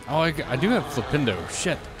 Oh, I do have Flipindo.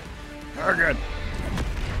 Shit. Oh, good.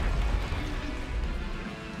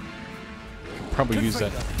 Probably use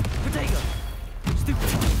that. Protego, stupid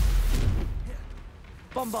one.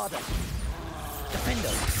 Bombarda,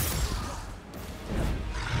 Defender.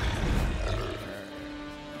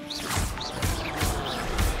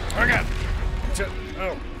 Oh, God.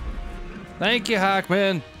 Oh. Thank you,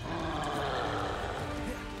 Hawkman.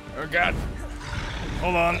 Oh, God.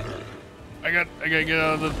 Hold on. I gotta get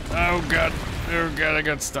out of the. Oh, God. Oh, God. I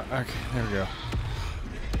got stuck. Okay, there we go.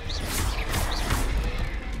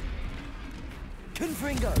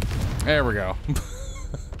 Confringo. There we go.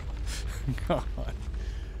 God.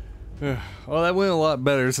 Well, that went a lot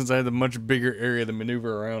better since I had a much bigger area to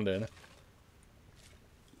maneuver around in.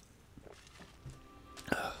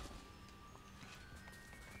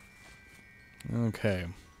 Okay.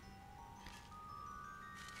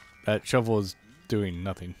 That shovel is doing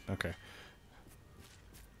nothing. Okay.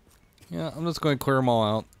 Yeah, I'm just going to clear them all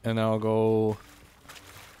out, and I'll go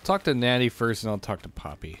talk to Natty first, and I'll talk to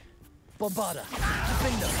Poppy. Bombarda,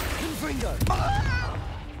 Defender, Confringo.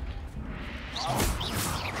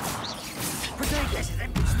 Protego,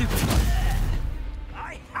 stupid.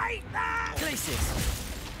 I hate that! Glacis.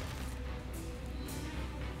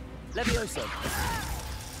 Levioso.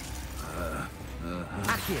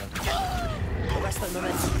 Accio. Arresto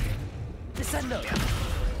momentum. Descendo.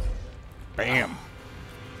 Bam.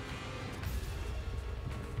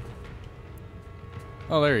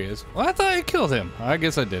 Oh, there he is. Well, I thought I killed him. I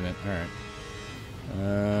guess I didn't. All right.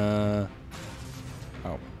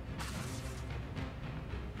 Oh.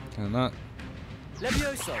 Can I not?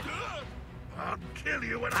 Levioso. I'll kill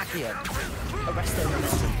you when Accio. Arresto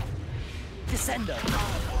momentum. Descendo.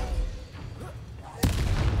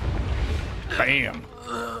 Bam.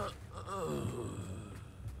 Oh,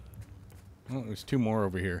 there's two more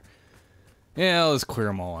over here. Yeah, let's clear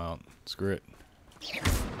them all out. Screw it.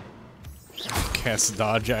 Cast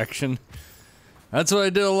dodge action. That's what I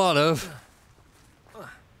did a lot of.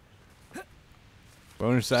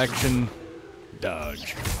 Bonus action,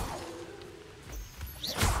 dodge.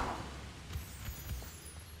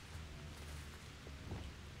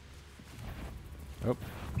 Oh.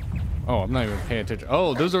 Oh, I'm not even paying attention.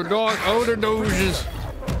 Oh, those are dog. Oh, they're doges.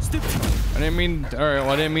 I didn't mean. All right. Well,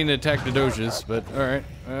 I didn't mean to attack the doges, but all right.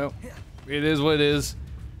 Well, it is what it is.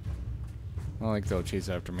 I don't think they'll chase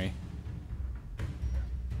after me.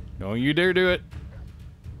 Don't you dare do it.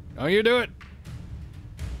 Don't you do it.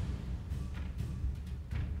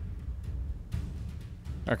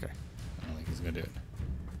 Okay. I don't think he's gonna do it.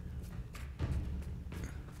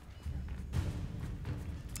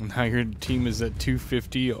 Now your team is at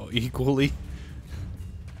 250 equally.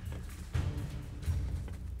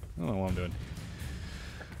 I don't know what I'm doing.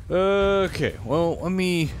 Okay, well, let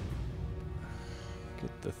me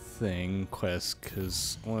get the thing quest,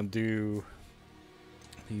 because I want to do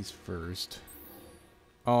these first.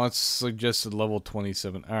 Oh, it's suggested level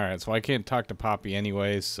 27. Alright, so I can't talk to Poppy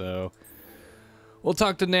anyway, so we'll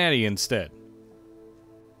talk to Natty instead.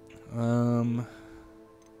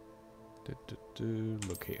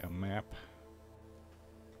 Locate a map.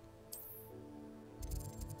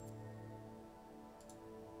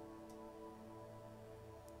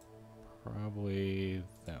 Probably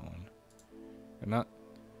that one. Or not.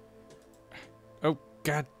 Oh,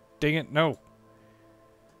 God dang it, no.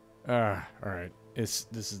 Alright. This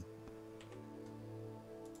is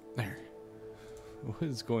there. What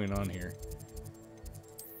is going on here?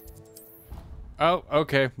 Oh,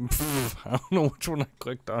 okay. I don't know which one I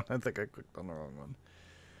clicked on. I think I clicked on the wrong one.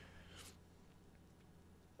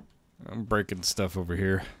 I'm breaking stuff over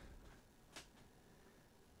here.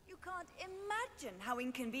 You can't can't imagine how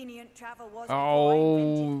inconvenient travel was.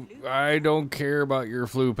 Oh, I don't care about your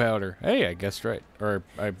flu powder. Hey, I guessed right. Or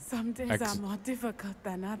Some days are more difficult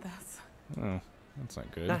than others. Oh, that's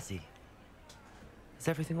not good. Natty, is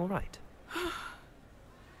everything all right?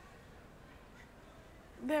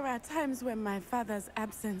 There are times when my father's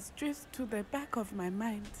absence drifts to the back of my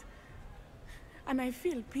mind. And I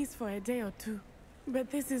feel peace for a day or two.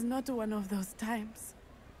 But this is not one of those times.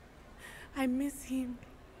 I miss him.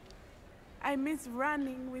 I miss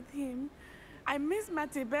running with him. I miss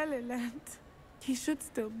Matibeleland. He should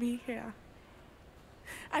still be here.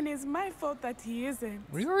 And it's my fault that he isn't.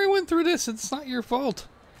 We already went through this. It's not your fault.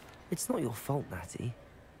 It's not your fault, Natty.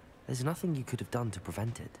 There's nothing you could have done to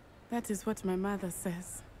prevent it. That is what my mother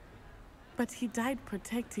says. But he died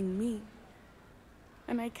protecting me.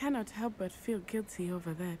 And I cannot help but feel guilty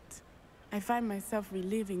over that. I find myself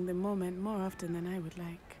reliving the moment more often than I would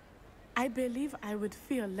like. I believe I would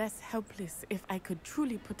feel less helpless if I could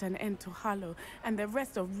truly put an end to Harlow and the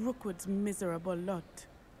rest of Rookwood's miserable lot.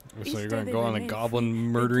 So you're going to go on a goblin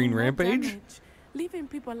murdering rampage? Damage, leaving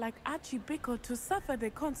people like Archie Bickle to suffer the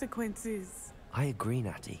consequences. I agree,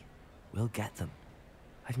 Natty. We'll get them.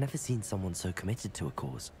 I've never seen someone so committed to a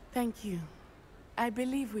cause. Thank you. I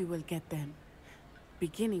believe we will get them.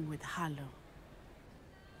 Beginning with Harlow.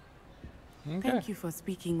 Okay. Thank you for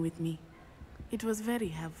speaking with me. It was very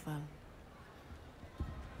helpful.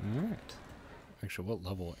 Alright. Actually, what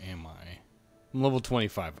level am I? I'm level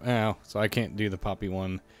 25. Oh, so I can't do the Poppy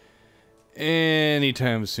one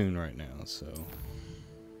anytime soon right now, so.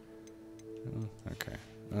 Okay.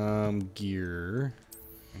 Gear.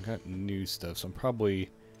 I got new stuff, so I'm probably.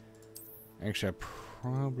 Actually,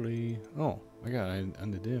 oh, I got an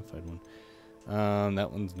unidentified one.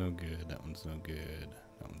 That one's no good. That one's no good.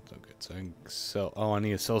 That one's no good. So I can sell. Oh, I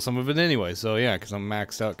need to sell some of it anyway. So yeah, because I'm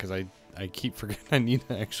maxed out. Because I keep forgetting I need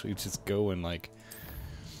to actually just go and like.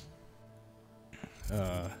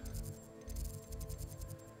 I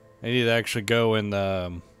need to actually go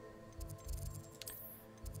and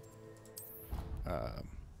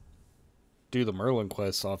do the Merlin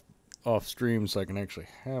quests off stream so I can actually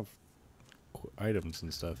have items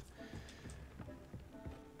and stuff.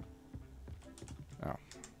 Oh.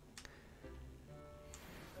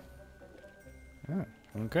 Yeah,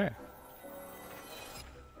 okay.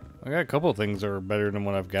 I got a couple of things that are better than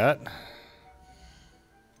what I've got.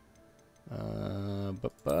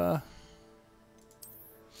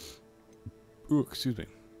 Ooh, excuse me.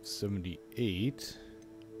 78.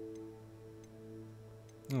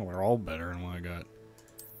 Oh, we're all better than what I got.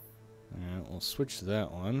 Alright, we'll switch to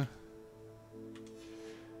that one.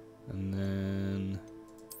 And then...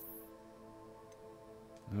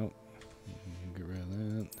 Nope. Get rid of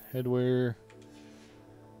that. Headwear.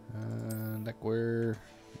 Neckwear.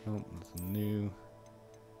 Nope, nothing new.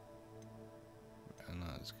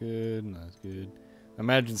 Not as good, not as good.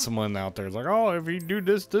 Imagine someone out there is like, oh, if you do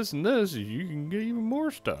this, this, and this, you can get even more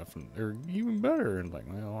stuff, or even better. And like,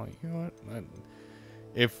 well, you know what?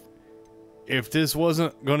 If this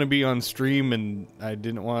wasn't going to be on stream and I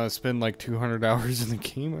didn't want to spend like 200 hours in the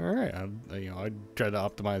game, all right, I'd try to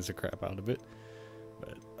optimize the crap out of it.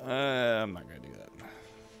 But I'm not going to do that.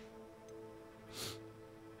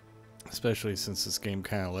 Especially since this game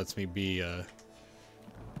kind of lets me be a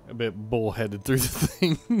bit bullheaded through the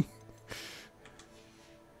thing.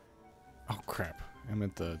 Oh crap, I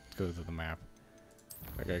meant to go to the map.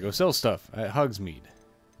 I gotta go sell stuff at Hogsmeade.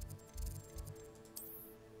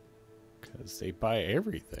 Because they buy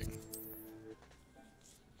everything.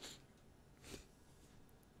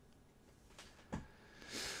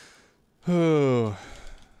 Oh.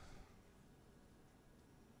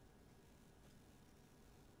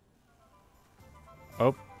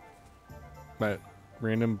 Oh. That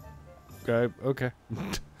random guy. Okay.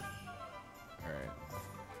 Alright.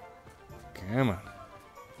 Come on.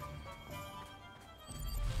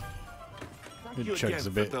 It chugs a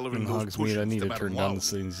bit in Hogsmeade. I need to turn down the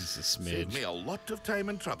things just a smidge. Saved me a lot of time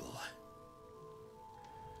and trouble.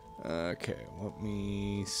 Okay, let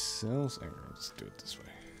me sell. Let's do it this way.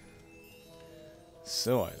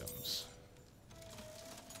 Sell items.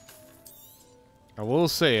 I will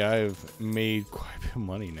say I've made quite a bit of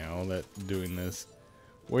money now that doing this.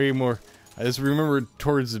 Way more. I just remember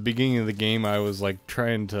towards the beginning of the game I was like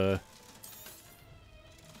trying to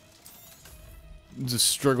just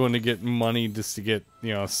struggling to get money just to get,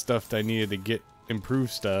 you know, stuff that I needed to get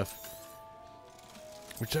improved stuff.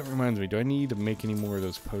 Which that reminds me, do I need to make any more of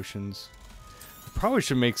those potions? I probably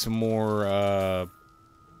should make some more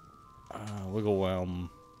Wiggle Whelm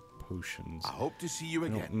potions. I hope to see you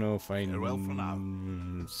again. I don't know if I Farewell for now.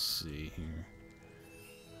 Let's see here.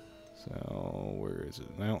 So, where is it?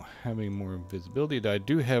 I don't have any more invisibility. I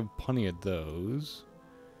do have plenty of those.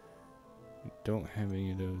 I don't have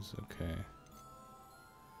any of those. Okay.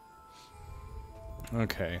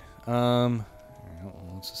 Okay. Well,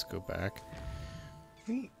 let's just go back.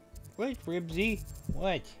 What, Ribsy?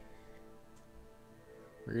 What?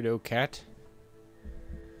 Weirdo cat.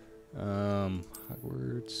 Hogwarts.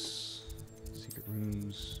 Secret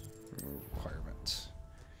rooms. Requirements.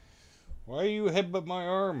 Why you headbutt my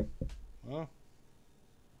arm? Huh?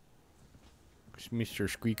 Mr.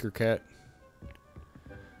 Squeaker Cat.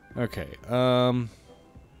 Okay, I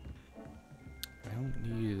don't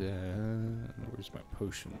need, where's my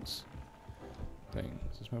potions thing?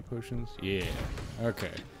 Is this my potions? Yeah.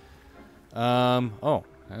 Okay. Oh,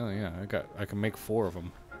 hell yeah, I can make 4 of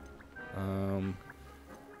them.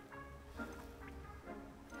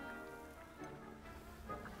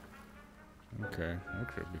 Okay,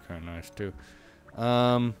 that could be kind of nice too.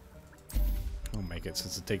 I'll make it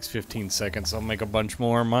since it takes 15 seconds. I'll make a bunch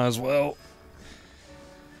more. Might as well.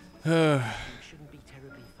 Shouldn't be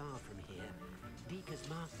terribly far from here. Deke has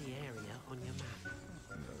marked the area on your map.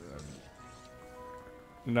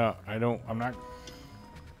 No, I don't. I'm not.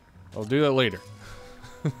 I'll do that later.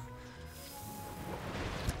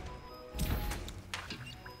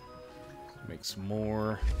 Make some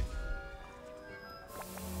more.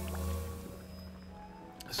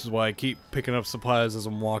 This is why I keep picking up supplies as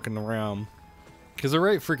I'm walking around. Because they're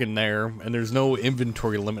right freaking there, and there's no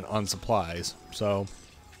inventory limit on supplies. So,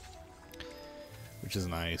 which is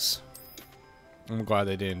nice. I'm glad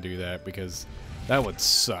they didn't do that, because that would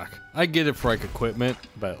suck. I get it for, like, equipment,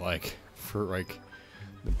 but, like, for, like,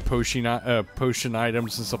 the potion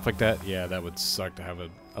items and stuff like that, yeah, that would suck to have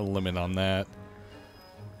a limit on that.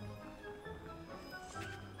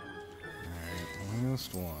 Alright,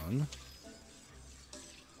 last one.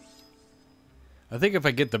 I think if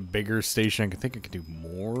I get the bigger station, I think I can do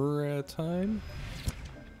more at a time.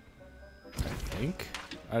 I think.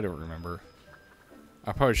 I don't remember.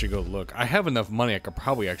 I probably should go look. I have enough money, I could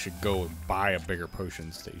probably actually go and buy a bigger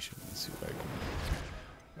potion station. Let's see if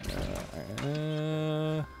I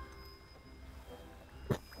can.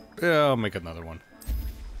 Yeah, I'll make another one.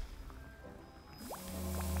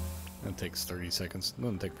 That takes 30 seconds.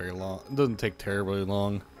 Doesn't take very long. It doesn't take terribly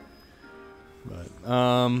long. But,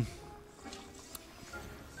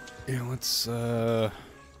 yeah, let's go.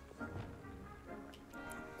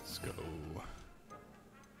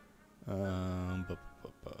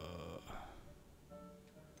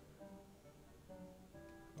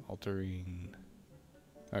 Altering.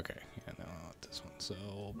 Okay, yeah, no, not this one. So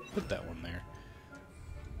I'll put that one there.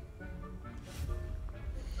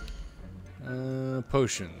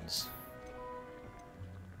 Potions.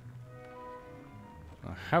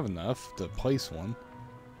 I have enough to place one.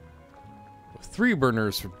 3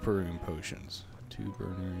 burners for brewing potions. 2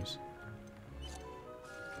 burners.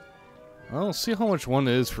 I'll see how much one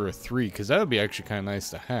is for a 3, because that would be actually kind of nice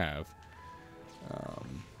to have.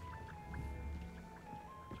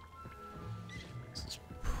 This is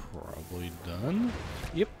probably done.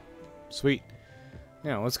 Yep. Sweet.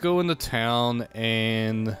 Now, let's go into town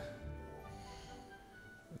and...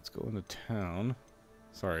 Let's go into town.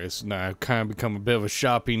 Sorry, it's now kind of become a bit of a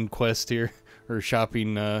shopping quest here. Or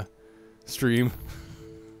shopping, stream.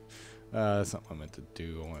 That's not what I meant to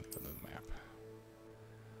do. I want to put the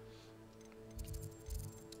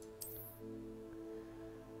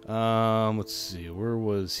map. Let's see. Where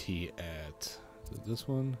was he at? Is it this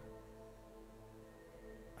one?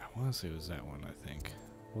 I want to say it was that one, I think.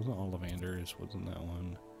 Wasn't Ollivander's? Wasn't that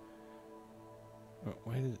one? Oh,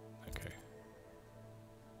 why did... Okay.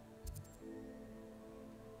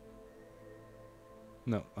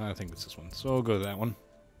 No, I think it's this one. So I'll go to that one.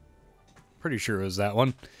 Pretty sure it was that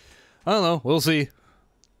one. I don't know. We'll see.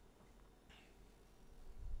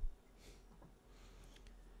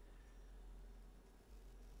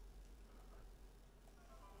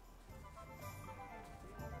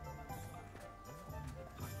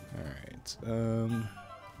 Alright.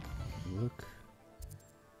 Look.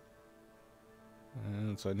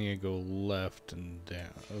 And so I need to go left and down.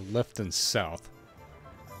 Left and south.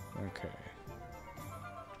 Okay.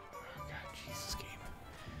 Jesus, game.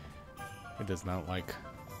 It does not like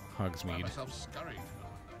Hogsmeade.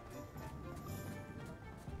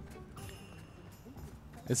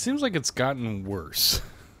 It seems like it's gotten worse.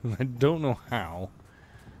 I don't know how.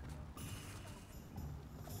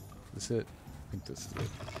 Is this it? I think this is it.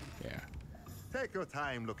 Yeah. Take your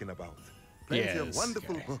time looking about. Plenty of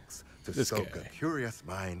wonderful books to stoke a curious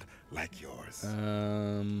mind like yours.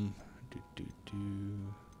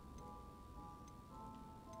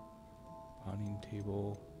 Potting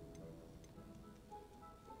table.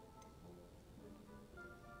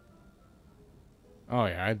 Oh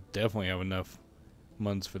yeah, I definitely have enough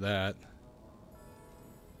months for that.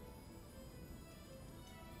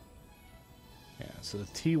 Yeah, so the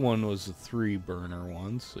T1 was the 3 burner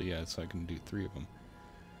one, so yeah, so I can do 3 of them.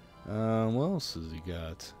 What else has he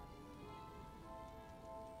got?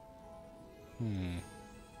 I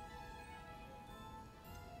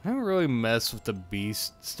haven't really messed with the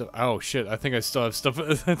beast stuff. Oh shit, I think I still have stuff.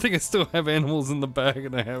 I think I still have animals in the bag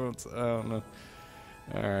and I haven't. I don't know.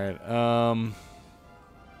 Alright,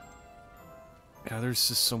 yeah, there's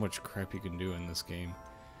just so much crap you can do in this game.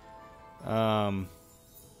 Yeah, I'll do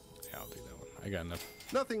that one. I got enough.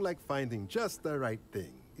 Nothing like finding just the right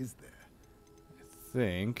thing, is there? I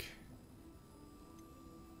think.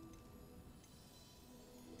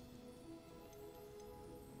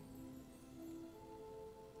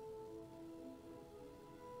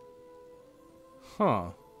 Huh.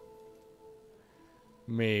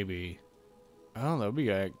 Maybe. I don't know. It'd be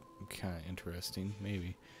kind of interesting.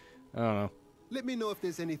 Maybe. I don't know. Let me know if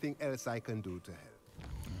there's anything else I can do to help.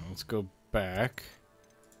 Let's go back.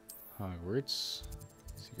 Hogwarts.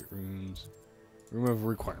 Secret rooms. Room of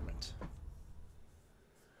requirement.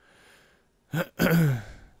 Alright,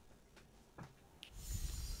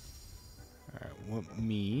 want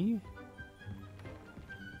me?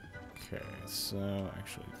 Okay, so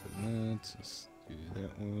actually for that, let's do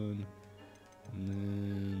that one. And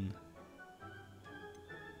then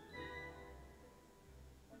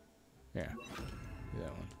yeah, do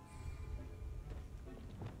that one.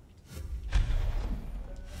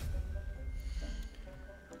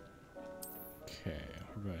 Okay,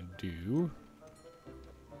 we're gonna do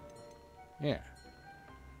yeah.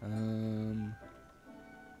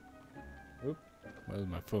 Oop, why is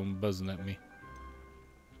my phone buzzing at me?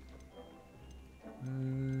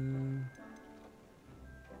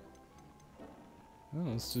 Oh,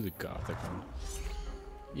 let's do the gothic one.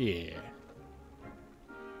 Yeah.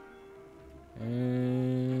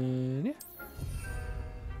 And yeah.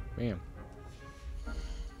 Bam.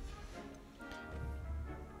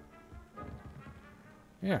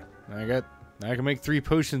 Yeah, I can make 3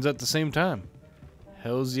 potions at the same time.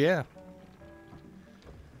 Hells yeah.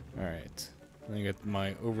 Alright. I got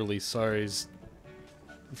my overly sized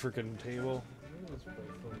freaking table. What's my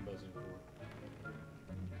phone buzzing for?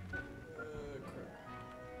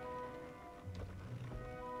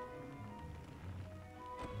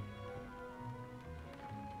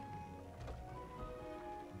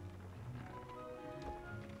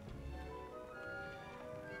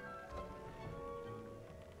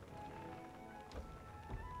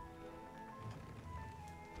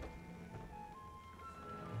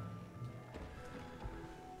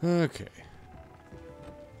 Okay.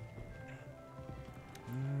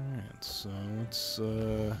 Alright, so let's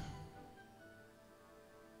yeah,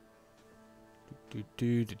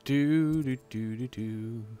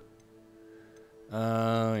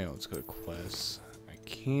 let's go to quests. I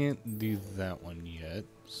can't do that one yet,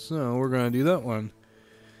 so we're gonna do that one.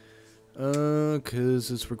 Cause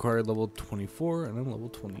it's required level 24 and I'm level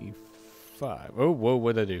 25. Oh, whoa,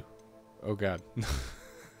 what'd I do? Oh god.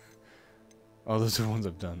 Oh, those are the ones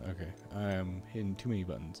I've done. Okay. I am hitting too many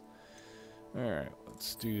buttons. Alright,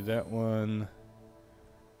 let's do that one.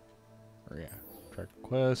 Or yeah, track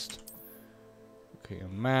quest. Okay, a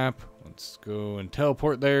map. Let's go and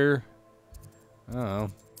teleport there. I don't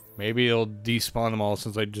know. Maybe it'll despawn them all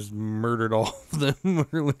since I just murdered all of them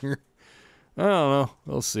earlier. I don't know.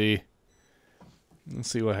 We'll see.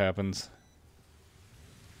 Let's see what happens.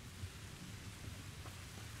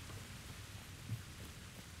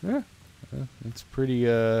 Yeah. It's pretty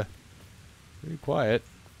quiet.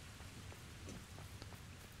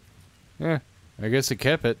 Yeah, I guess it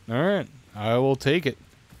kept it. Alright, I will take it.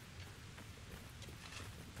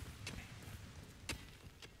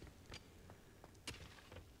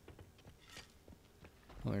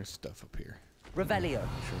 Well, there's stuff up here. Revelio.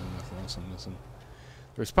 I'm sure nothing else I'm missing.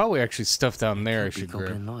 There's probably actually stuff down there I should grab.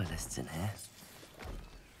 Goblin loyalists in here.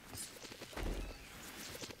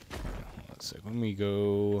 Let's see. Let me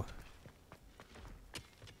go.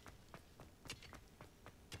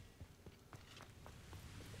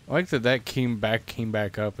 I like that came back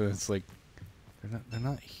up, and it's like they're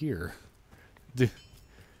not here.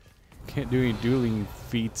 Can't do any dueling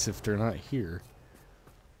feats if they're not here.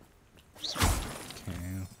 Okay,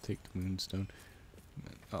 I'll take the moonstone.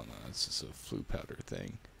 Oh no, it's just a flue powder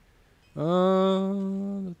thing.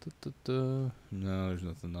 No, there's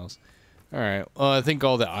nothing else. Alright, well, I think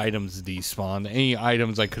all the items despawned. Any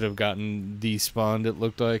items I could have gotten despawned, it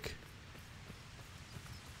looked like.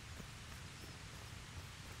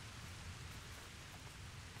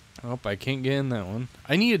 Oh, I can't get in that one.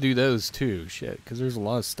 I need to do those too, shit, because there's a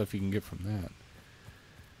lot of stuff you can get from that.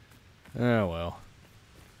 Oh well.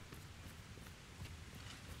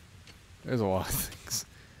 There's a lot of things.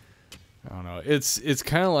 I don't know. It's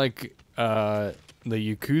kind of like the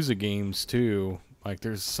Yakuza games too. Like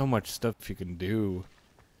there's so much stuff you can do.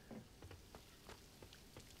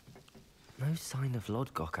 No sign of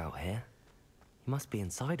Lodgok out here. He must be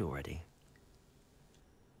inside already.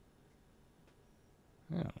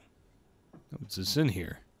 Oh. What's this in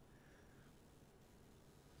here?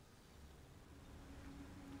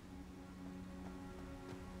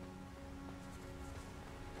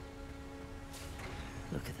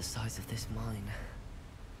 Look at the size of this mine.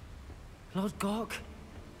 Lodgok,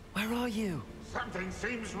 where are you? Something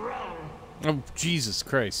seems wrong. Oh, Jesus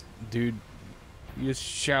Christ, dude. You just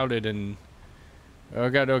shouted and... Oh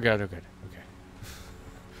god, oh god, oh god. Okay.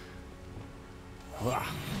 Wow.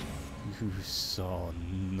 You saw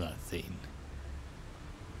nothing.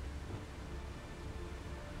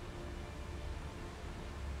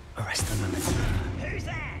 Arrest the moment. Who's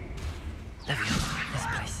that? Levion, this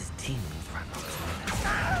place is teeming with ramrods.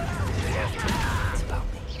 It's about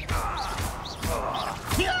me.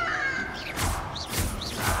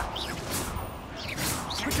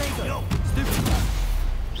 Potato! Stupid!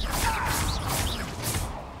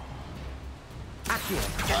 Accio!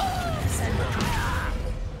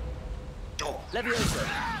 Leviosa!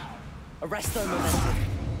 Arresto momentum!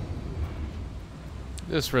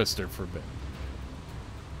 Just rest her for a bit.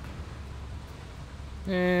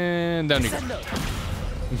 And down you go.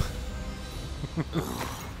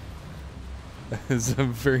 That is a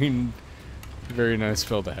very, very nice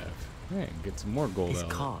spell to have. Hey, get some more gold His out.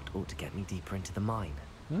 cart ought to get me deeper into the mine.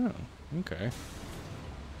 Oh, okay.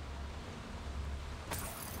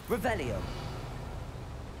 Revelio.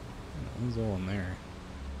 What's all in there?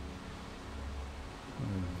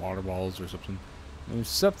 Water balls or something. There's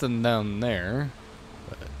something down there,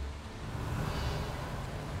 but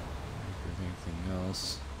anything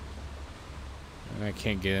else? I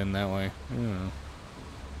can't get in that way. I don't know.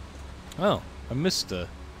 Oh, I missed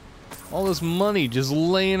all this money just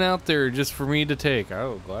laying out there just for me to take. I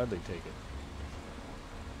will gladly take it.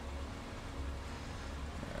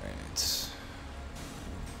 Alright.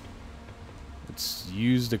 Let's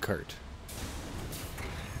use the cart.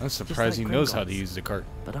 I'm surprised he knows how to use the cart.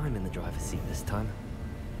 But I'm in the driver's seat this time.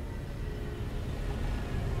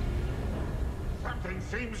 Something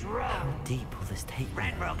seems wrong. How deep will this take me?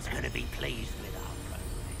 Ranrock's gonna be pleased with our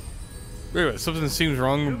progress. Wait a minute, something seems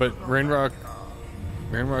wrong, but Ranrock's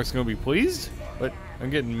gonna be pleased? But I'm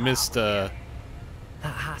getting missed, That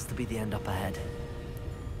has to be the end up ahead.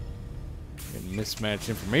 getting mismatched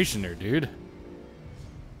information there, dude.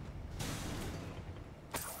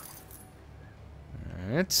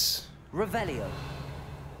 Alright. Revelio.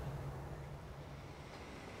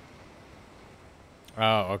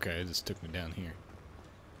 Oh, okay, it just took me down here.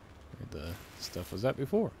 Where the stuff was at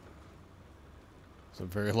before. It's a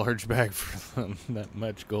very large bag for that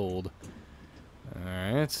much gold.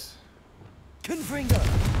 Alright. Confringo.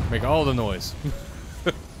 Make all the noise.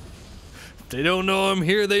 They don't know I'm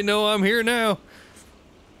here, they know I'm here now.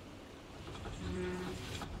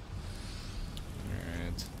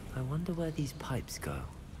 Alright. I wonder where these pipes go.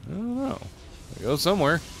 I don't know. They go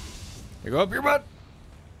somewhere. They go up your butt.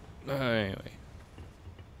 Anyway.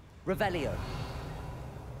 Revelio.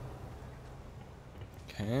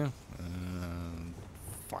 Okay.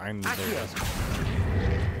 Find the...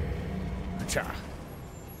 Cha.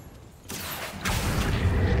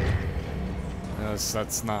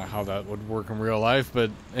 That's not how that would work in real life, but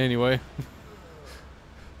anyway.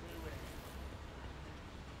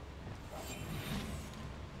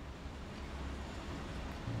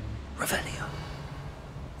 Revelio.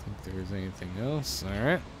 I think there's anything else.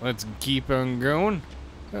 Alright, let's keep on going.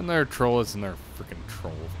 Another troll. It's another freaking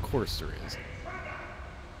troll. Of course there is.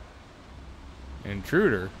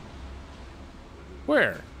 Intruder?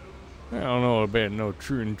 Where? I don't know about no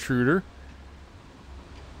true intruder.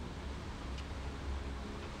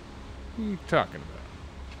 What are you talking about?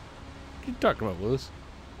 What are you talking about, Willis?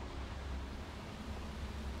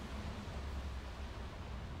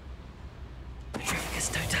 Petrificus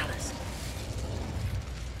totalis.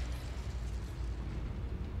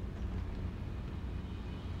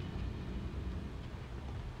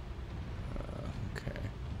 Okay.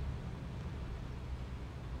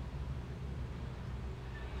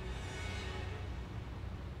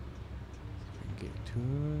 Get to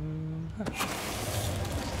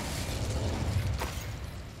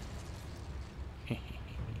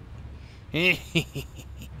I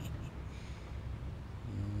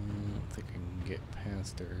don't think I can get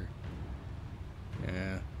past her.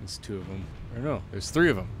 Yeah, there's two of them. Or no, there's three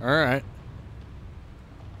of them. All right.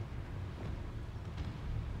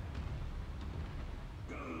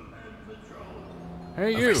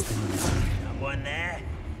 Hey, you. One there.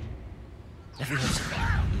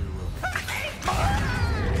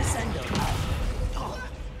 Descendo.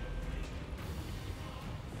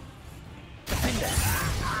 Defender.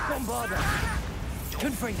 Bombarda.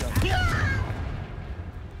 Confringo.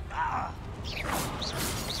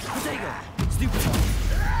 Protego. Stupid.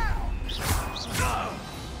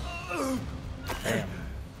 Damn.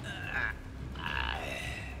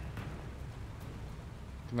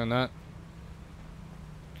 Can I not?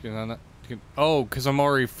 Can I not? Oh, because I'm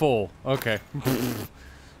already full. Okay.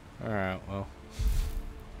 Alright, well.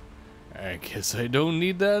 I guess I don't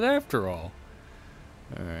need that after all.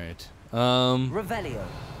 Alright. Revelio. Oh,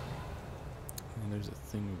 there's a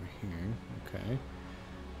thing over here. Okay.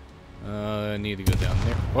 I need to go down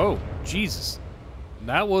there. Whoa, Jesus.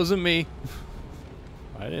 That wasn't me.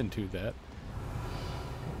 I didn't do that.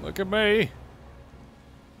 Look at me.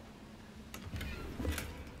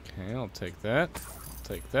 Okay, I'll take that. I'll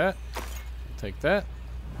take that. I'll take that.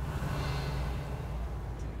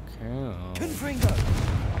 Okay, I'll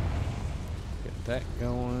get that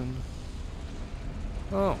going.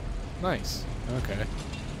 Oh, nice. Okay.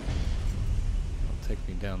 I'll take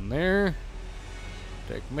me down there.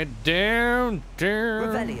 Take me down, down.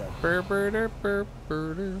 Revelio.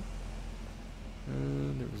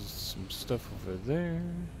 There was some stuff over there.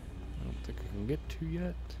 I don't think I can get to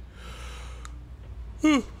yet.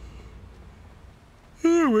 Oh,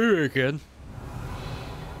 maybe I can.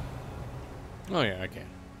 Oh yeah, I can.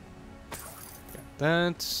 Got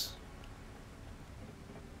that.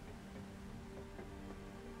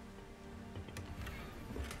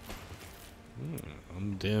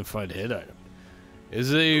 Unidentified head item.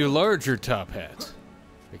 Is a larger top hat.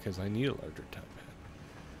 Because I need a larger top hat.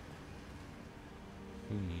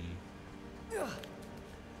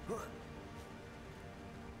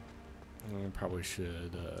 I probably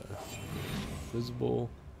should, visible.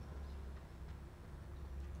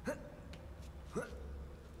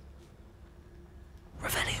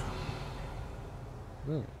 Revelio.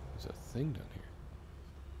 Oh, there's a thing down here.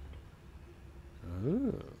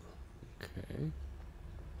 Oh, okay.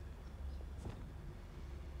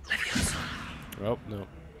 Oh, no.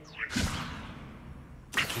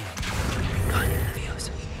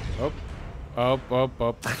 Up, up, up,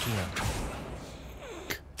 up.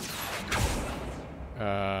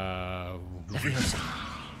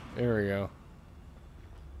 There we go.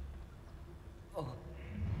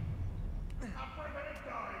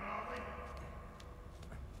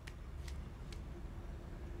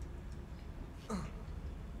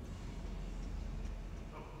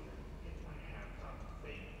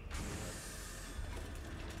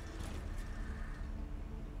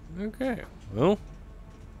 Okay, well.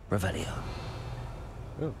 Revelio.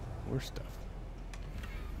 Oh, more stuff.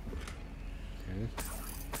 Okay.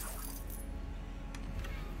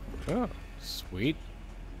 Oh, sweet.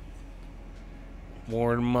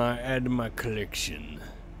 More to add to my collection.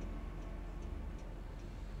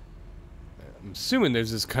 I'm assuming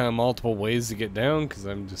there's just kind of multiple ways to get down, because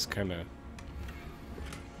I'm just kind of...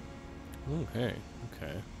 Oh, hey,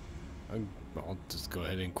 okay. I'll just go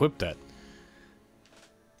ahead and equip that.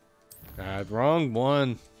 Wrong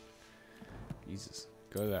one. Jesus,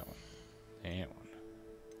 go to that one. That one.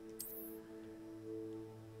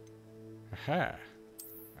 Aha.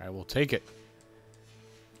 I will take it.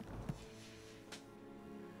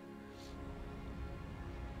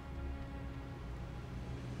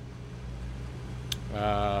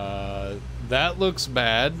 That looks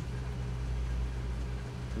bad.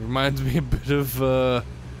 Reminds me a bit of,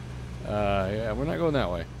 yeah, we're not going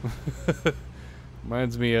that way.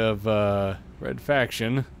 Reminds me of, Red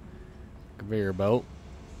Faction. Conveyor belt.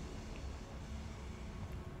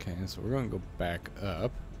 Okay, so we're going to go back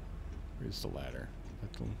up. Where's the ladder?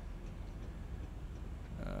 That one.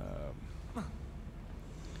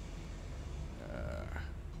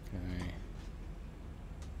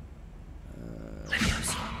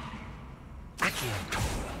 Okay.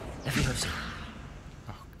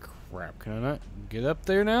 Oh, crap. Can I not get up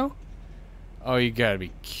there now? Oh, you gotta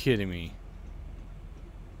be kidding me.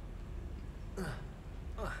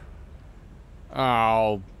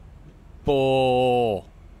 Oh, bull.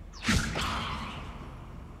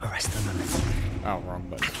 Arrest them. Oh, wrong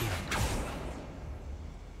button.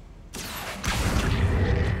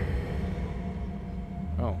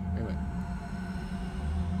 Oh, wait a minute.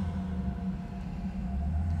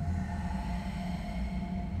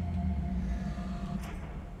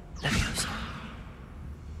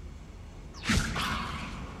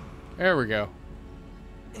 There we go.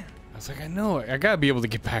 I was like, I know it. I gotta be able to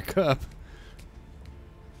get back up.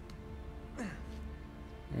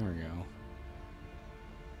 There we go.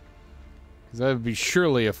 Because that would be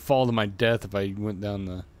surely a fall to my death if I went down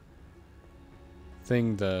the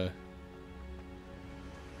thing to...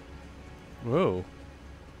 Whoa.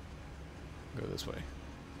 Go this way.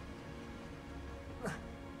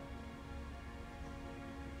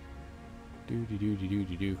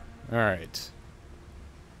 Do. Alright.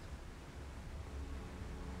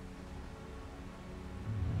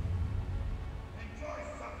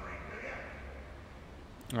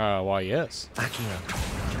 Why, yes.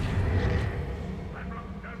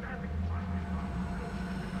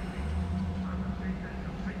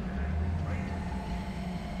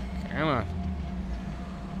 Come on.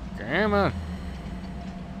 Come on.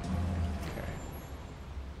 Okay.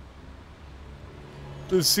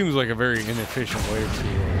 This seems like a very inefficient way to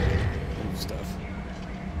move stuff.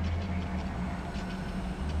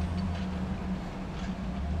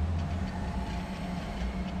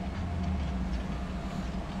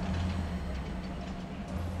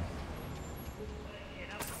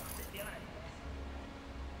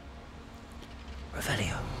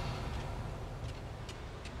 Revelio.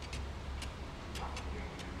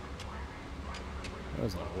 That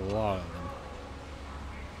was a lot of them.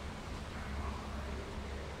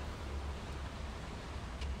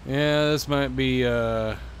 Yeah, this might be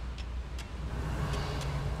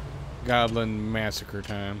Goblin Massacre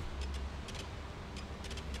time.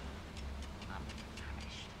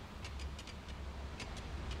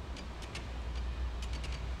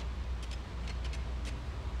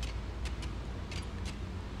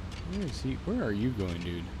 Where is he? Where are you going,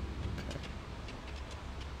 dude?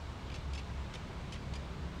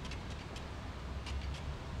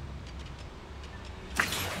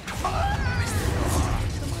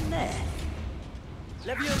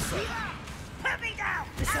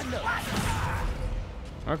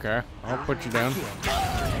 Okay, I'll put you down.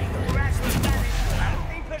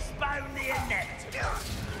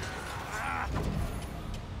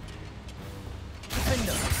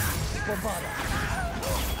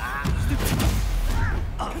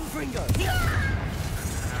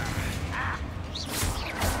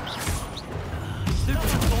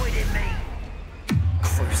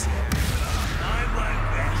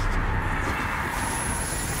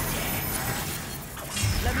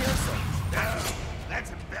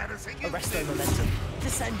 Arresto momentum.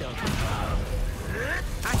 Descendo.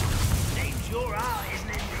 Name's your art, isn't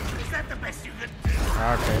it? Is that the best you can do?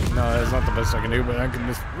 Okay, no, that's not the best I can do, but I can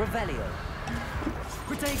just Revelio.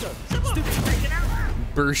 Protego.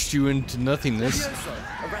 burst you into nothingness.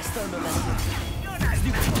 Arresto momentum. You're not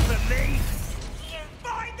stupid for me. You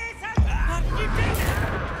find this out. How did you do that?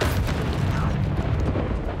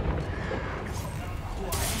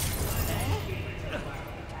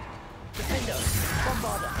 Defendo.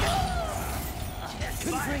 Bombarder.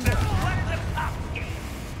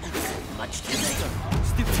 Much too late.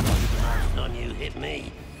 Stupid one. On you hit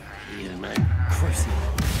me. Human. Crucial.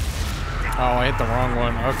 Oh, I hit the wrong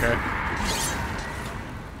one. Okay.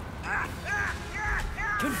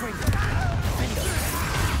 Confringo. Defendo.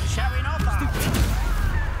 Showing off.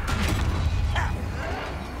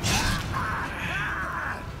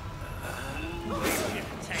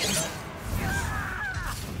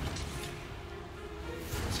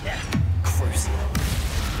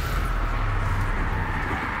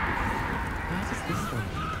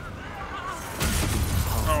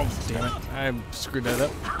 Oh, damn it. I screwed that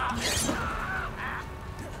up.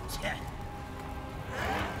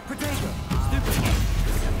 Protego. Stupid.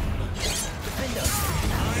 Defendo.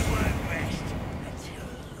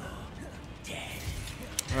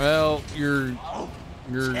 Well, you're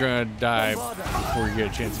gonna die before you get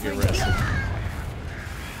a chance to get rested. I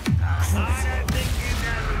don't think you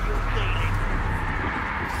know who you're dealing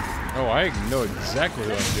with. Oh, I know exactly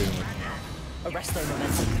what I'm dealing with. Arresto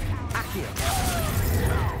momentum. Accio.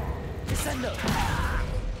 Descendo.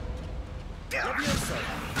 Levioso.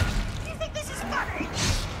 You think this is funny?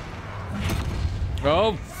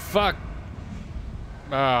 Oh, fuck.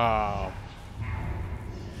 Oh.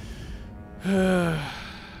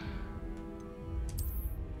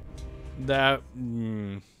 That.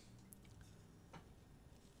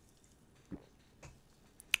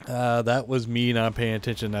 That was me not paying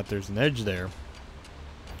attention that there's an edge there.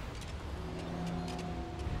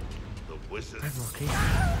 The wizard. I'm lucky.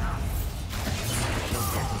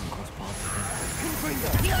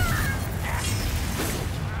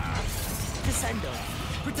 Descendo.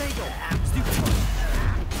 Protego. Stupid.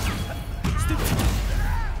 Stupid.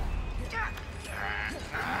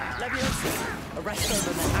 Levioso. Arresto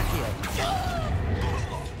momentum. Accio.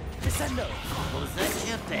 Descendo. Was that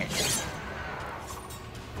your best?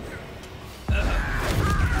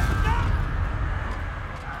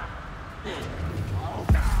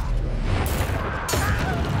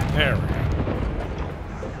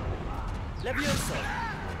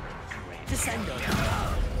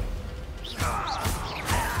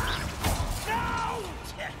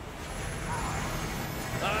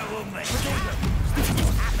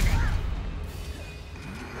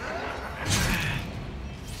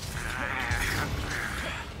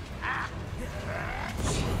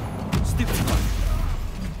 Stupid one.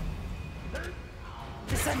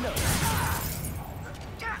 Descendo.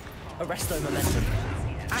 Arresto momentum.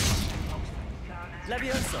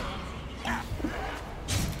 Levioso.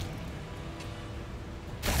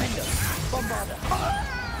 Defendo. Bombarda.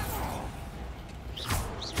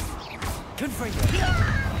 Confringo.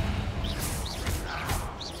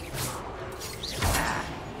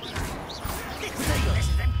 This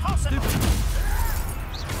is impossible.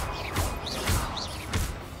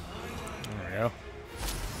 There we go.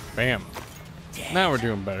 Bam. Now we're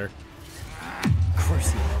doing better.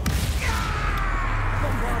 Crucio.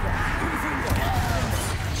 Bombarda. Confringo.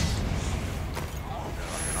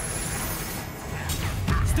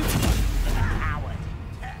 Stupid. Coward.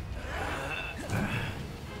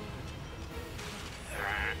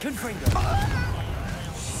 Confringo.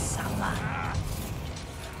 Summer.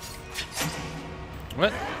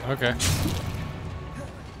 What? Okay.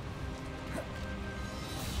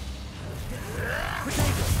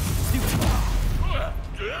 Potato. Stupid.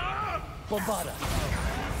 Bombarda.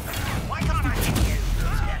 Why can't I hit you?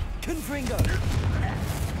 Confringo.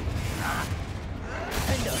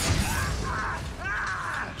 Fendo.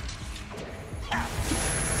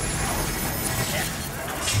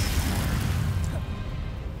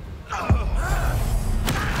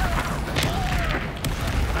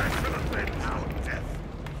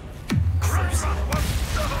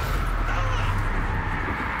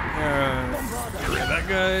 Yeah, that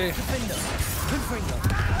guy. Defendo. Confringo.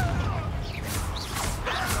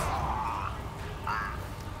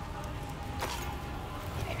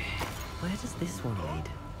 Where does this one lead?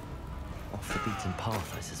 Off the beaten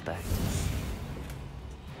path, I suspect.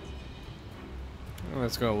 Well,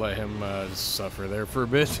 that's gonna let him suffer there for a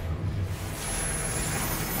bit.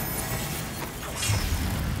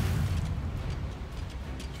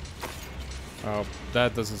 Oh,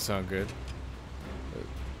 that doesn't sound good.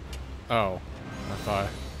 Oh, I thought.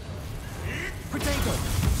 Potato.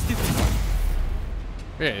 Stupid one.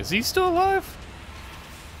 Yeah, is he still alive?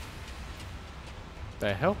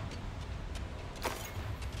 The hell?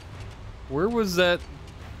 Where was that?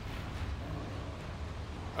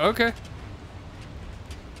 Okay.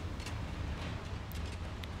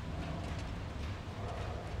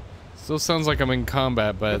 Still sounds like I'm in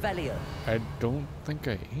combat, but Revelio. I don't think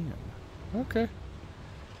I am. Okay.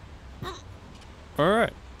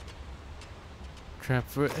 Alright.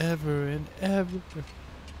 Trapped forever and ever.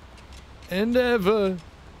 And ever.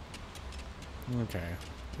 Okay.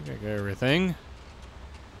 I think I got everything.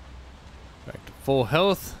 Back to full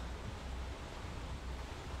health.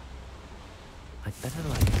 I'd better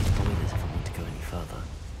like avoid this if I want to go any further.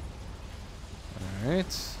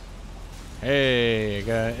 Alright. Hey, I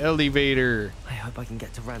got an elevator. I hope I can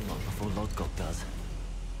get to Ranrock before Lodgok does.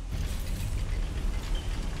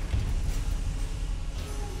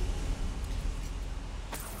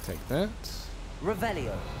 Take that.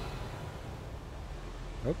 Revelio.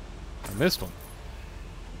 Oh, I missed one.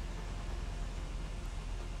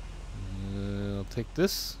 I'll take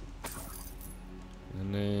this.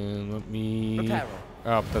 And then let me... Reparo.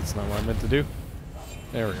 Oh, that's not what I meant to do.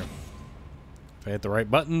 There we go. If I hit the right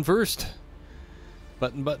button first.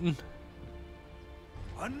 Button.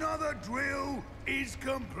 Another drill is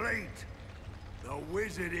complete. The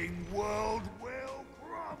wizarding world will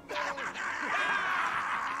crumble.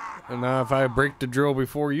 And now if I break the drill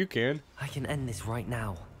before you can. I can end this right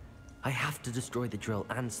now. I have to destroy the drill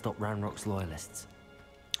and stop Ranrock's loyalists.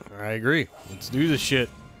 I agree. Let's do this shit.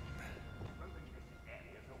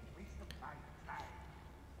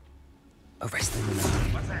 Arrest them.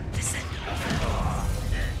 Descend.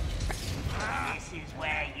 This is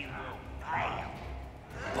where you will fail.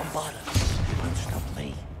 Bombarda. You won't stop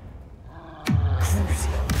me.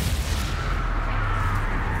 Crucio.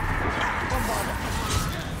 Bombarda.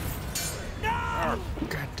 Oh,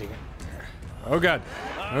 God damn it. Oh, God.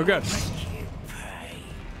 Oh, God.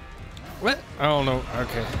 What? I don't know.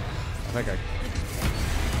 Okay. I think I...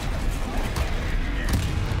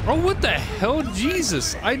 Oh, what the hell?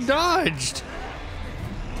 Jesus. I dodged.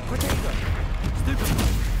 Potato. Stupid.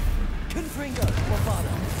 Confringo.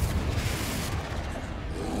 Bombarda.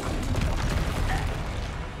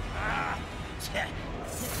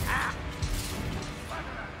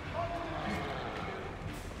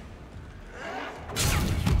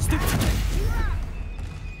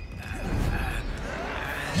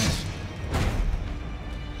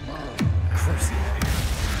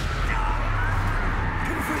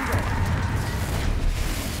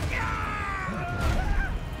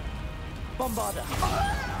 Bombarda.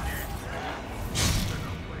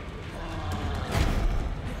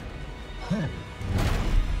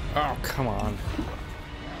 Oh, come on.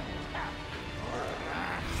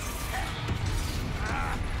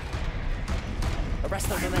 Arrest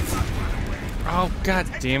the momentum. Oh, god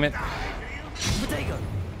damn it. Potato.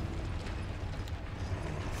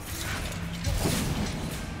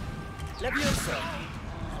 Leviosa.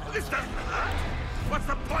 This doesn't hurt. What's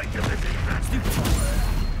the point of this investment?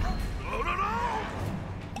 No, no, no!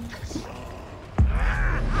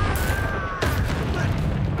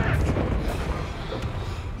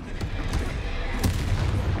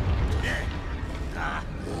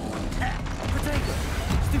 Potato.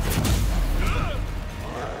 Stupid.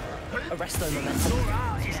 Arrest the momentum.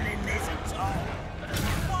 Isn't in this at all.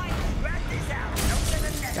 Why rat this out?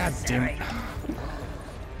 Not God damn it.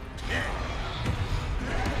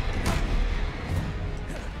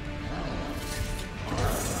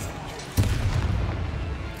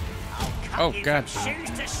 Oh god. Choose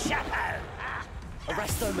to shadow.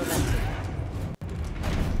 Arrest the momentum.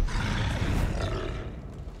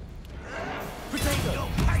 Potato.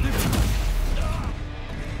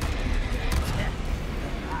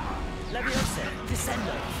 Leviosa.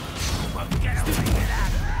 Descendo. Won't get away with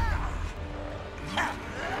that.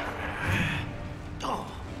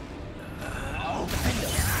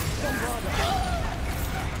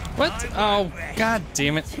 What? Oh, god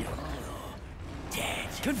damn it. Dead.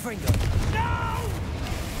 Confringo.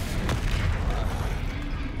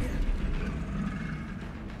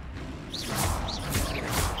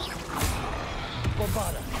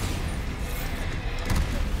 Bombarda.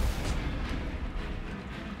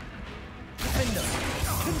 Defendo.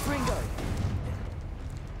 Confringo.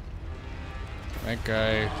 That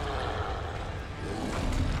guy.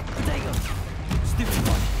 Potato. Stupid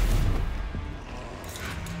one.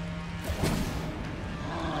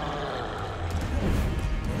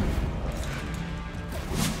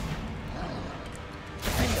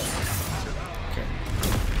 Okay.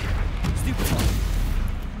 Stupid one.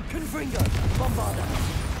 Confringo. Bombarda.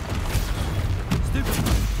 Stupid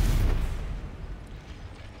one.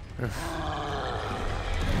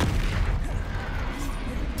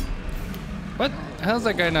 What? How's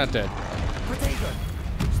that guy not dead? Potato.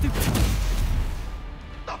 Stupid one.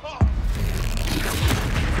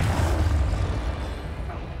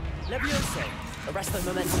 Leviosa. Arrest the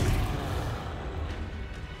momentum.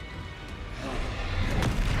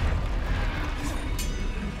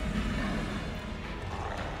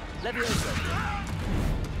 Leviosa.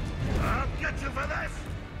 I'll get you for this!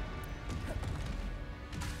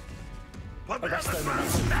 Put the Arrest other the through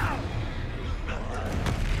momentum. now!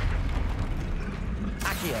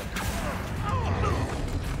 Accio.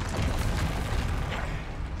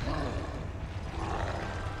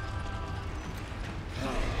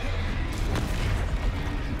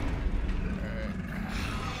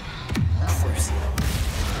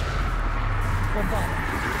 Bombarda.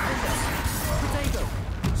 Potato.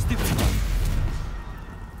 Stupid one.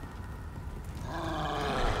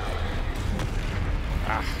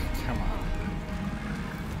 Ah, come on.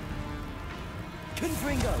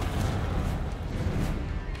 Confringo.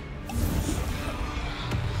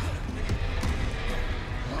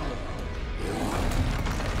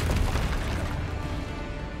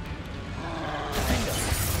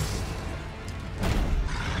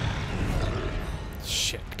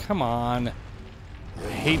 Shit, come on. I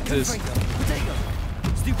hate this. Potato.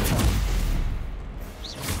 Stupid one.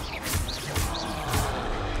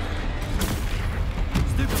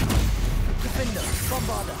 Stupid one. Defender.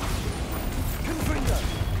 Bombarda. Confringo.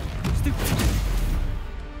 Stupid one.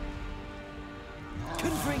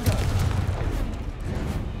 Confringo.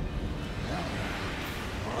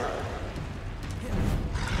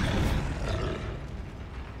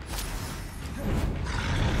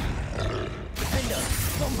 Defender.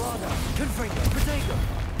 Bombarda. Confringo. Potato.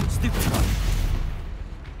 Stupid one.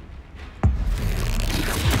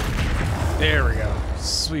 There we go.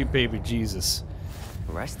 Sweet baby Jesus.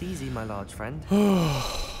 Rest easy, my large friend.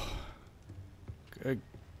 Good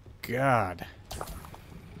God.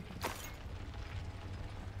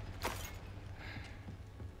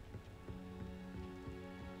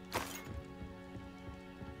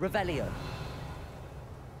 Revelio.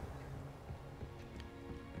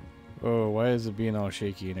 Oh, why is it being all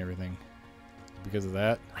shaky and everything? Because of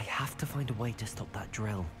that? I have to find a way to stop that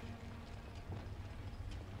drill.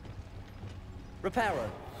 Reparo.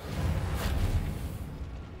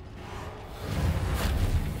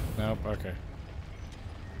 Nope, okay.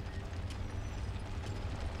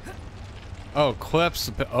 Oh, collapse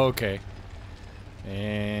the okay.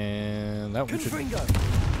 And that one should... Confringo.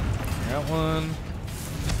 That one.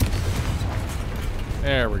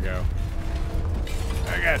 There we go.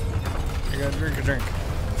 I got to drink a drink.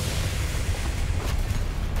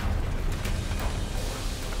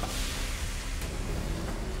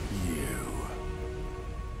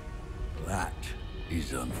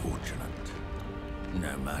 is unfortunate.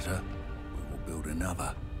 No matter, we will build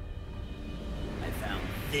another. I found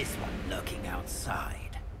this one lurking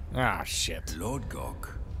outside. Ah, shit. Lord Gok,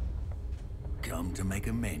 come to make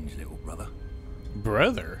amends, little brother.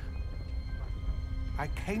 Brother? I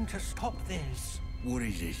came to stop this. What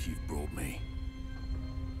is this you've brought me?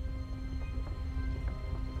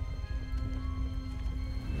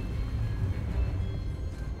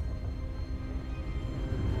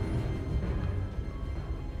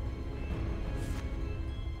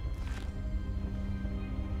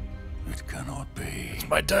 It cannot be. It's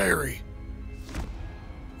my diary.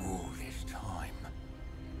 All this time,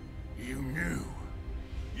 you knew.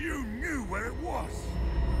 You knew where it was.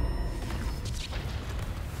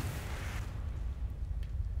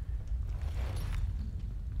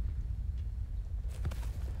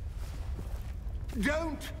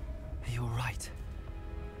 Don't! You're right.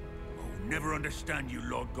 I'll never understand you,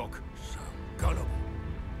 Lord Gok. So gullible.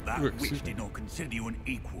 That witch did not consider you an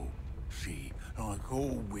equal. She, like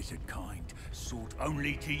all wizard kind, sought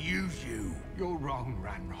only to use you. You're wrong,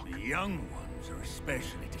 Ranrock. The young ones are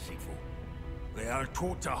especially deceitful. They are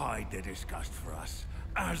taught to hide their disgust for us,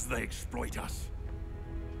 as they exploit us.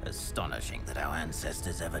 Astonishing that our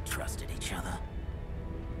ancestors ever trusted each other.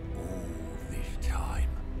 All this time,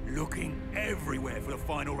 looking everywhere for the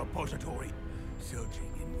final repository,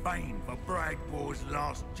 searching in vain for Bragbor's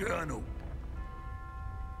last journal.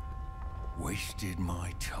 Wasted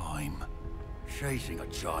my time chasing a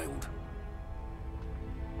child.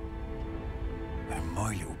 And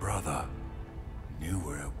my little brother knew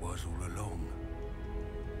where it was all along.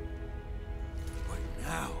 But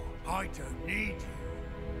now, I don't need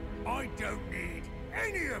you. I don't need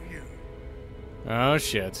any of you. Oh,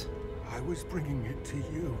 shit. I was bringing it to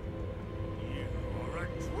you. You are a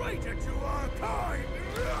traitor to our kind!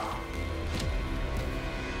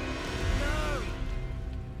 No!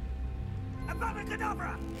 Above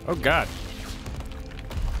Oh, God.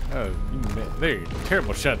 Oh, there,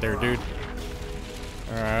 terrible shot there, dude.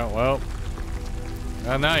 Alright, well.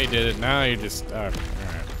 Oh, now you did it. Now you just... alright.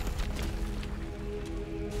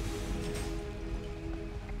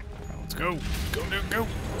 Let's go. Go, dude, go.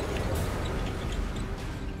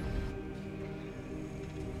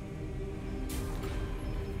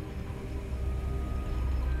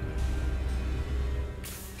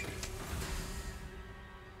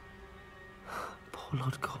 Poor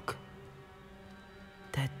Lord Gok.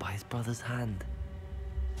 Dead by his brother's hand.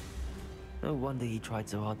 No wonder he tried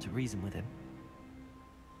so hard to reason with him.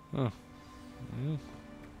 Huh.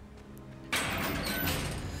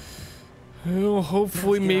 Well,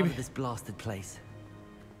 hopefully, Let's get maybe out of this blasted place.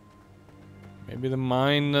 Maybe the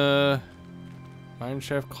mine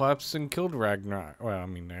shaft collapsed and killed Ragnar. Well, I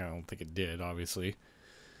mean, I don't think it did, obviously.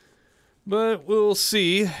 But we'll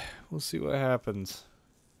see. We'll see what happens.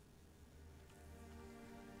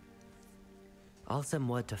 I'll send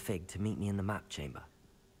word to Fig to meet me in the map chamber.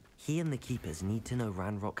 He and the Keepers need to know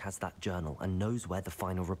Ranrock has that journal and knows where the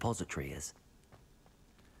final repository is.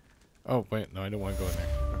 Oh, wait, no, I don't want to go in there.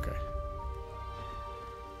 Okay.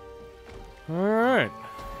 Alright.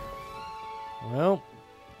 Well,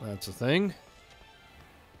 that's a thing.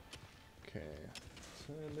 Okay.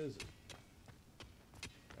 So when is it?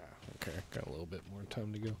 Ah, okay, got a little bit more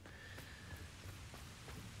time to go.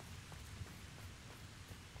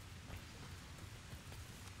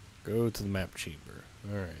 Go to the map chamber.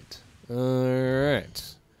 Alright.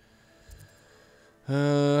 Alright.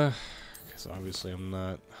 Because obviously I'm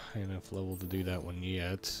not high enough level to do that one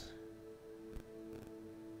yet.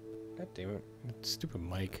 God damn it. Stupid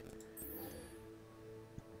mic.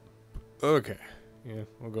 Okay. Yeah,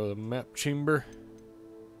 we'll go to the map chamber.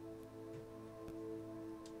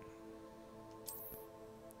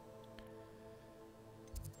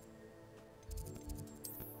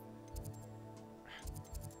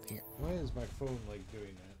 Dang it. Why is my phone like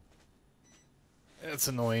doing that? That's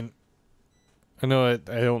annoying. I know it.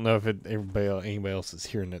 I don't know if anybody else is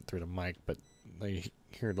hearing it through the mic, but I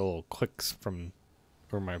hear the little clicks from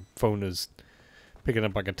where my phone is picking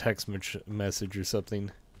up like a text message or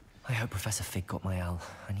something. I hope Professor Fig got my owl.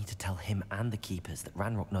 I need to tell him and the Keepers that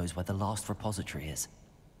Ranrock knows where the last repository is.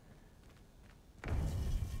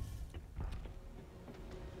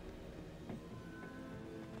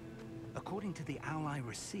 According to the owl I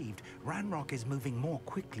received, Ranrock is moving more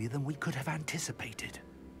quickly than we could have anticipated.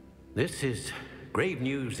 This is grave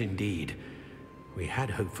news indeed. We had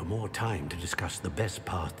hoped for more time to discuss the best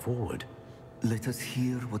path forward. Let us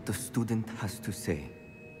hear what the student has to say.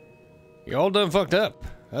 You all done fucked up.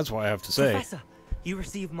 That's what I have to say. Professor, you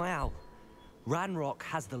received my owl. Ranrock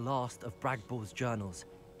has the last of Bragbor's journals.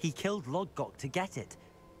 He killed Lord Gok to get it.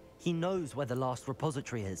 He knows where the last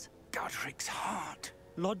repository is. Godric's heart.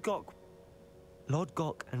 Lodgok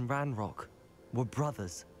and Ranrock were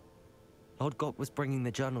brothers. Lodgok was bringing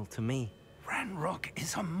the journal to me. Ranrock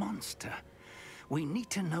is a monster. We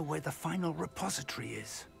need to know where the final repository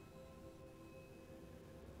is.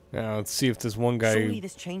 Now let's see if this one guy Surely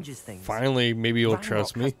this changes things. finally maybe he'll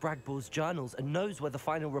trust me. Has Bragbor's journals and knows where the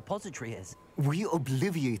final repository is. We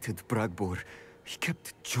obliviated Bragbor. He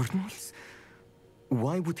kept journals?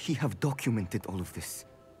 Why would he have documented all of this?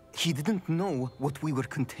 He didn't know what we were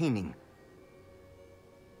containing.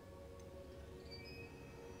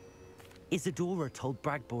 Isadora told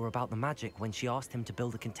Bragbor about the magic when she asked him to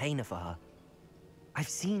build a container for her. I've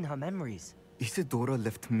seen her memories. Isadora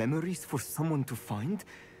left memories for someone to find?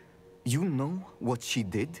 You know what she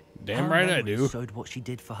did? Damn Her right I memories do. showed what she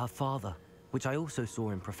did for her father, which I also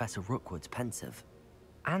saw in Professor Rookwood's pensive.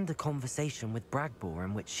 And a conversation with Bragbor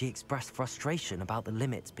in which she expressed frustration about the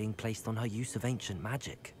limits being placed on her use of ancient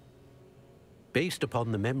magic. Based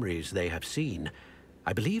upon the memories they have seen,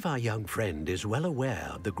 I believe our young friend is well aware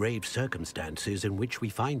of the grave circumstances in which we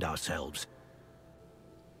find ourselves.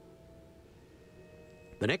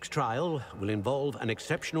 The next trial will involve an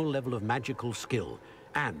exceptional level of magical skill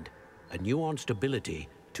and a nuanced ability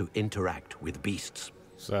to interact with beasts.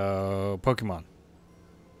 So, Pokemon.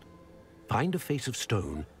 Find a face of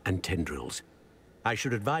stone and tendrils. I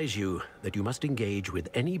should advise you that you must engage with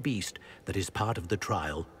any beast that is part of the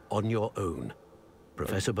trial on your own.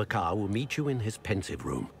 Professor Bakar will meet you in his pensive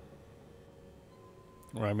room.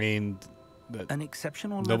 Well, I mean, an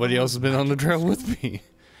exceptional nobody else has been on the trail with me.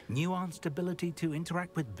 Nuanced ability to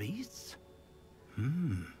interact with beasts?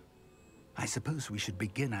 I suppose we should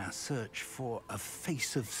begin our search for a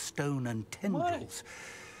face of stone and tendrils.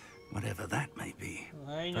 Whatever that may be.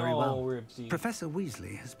 I know, Very well. Ripsy. Professor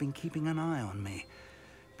Weasley has been keeping an eye on me.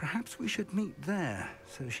 Perhaps we should meet there,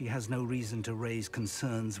 so she has no reason to raise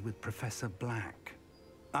concerns with Professor Black.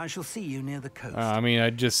 I shall see you near the coast. I mean, I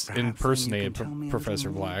just Perhaps impersonated then you can tell me a Professor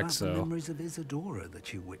little more Black, about so... the memories of Isadora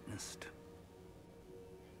that you witnessed.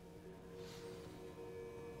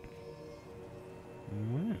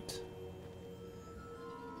 Alright.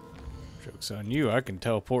 Joke's on you, I can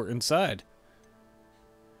teleport inside.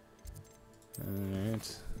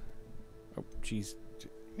 Alright. Oh, jeez.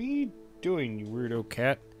 What are you doing, you weirdo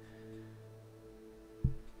cat?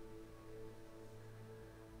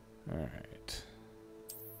 Alright.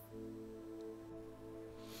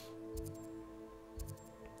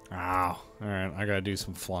 Ow. Alright, I gotta do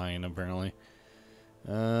some flying, apparently.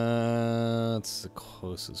 That's the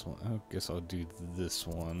closest one. I guess I'll do this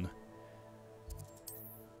one.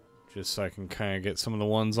 Just so I can kind of get some of the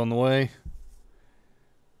ones on the way.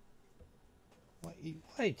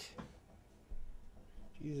 What?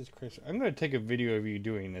 Jesus Christ. I'm going to take a video of you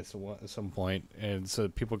doing this at some point, and so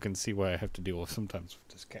that people can see what I have to deal with sometimes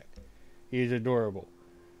with this cat. He's adorable.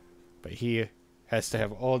 But he has to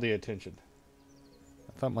have all the attention.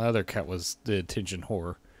 I thought my other cat was the attention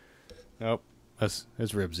whore. Nope. That's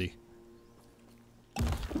Ribsy.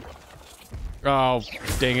 Oh,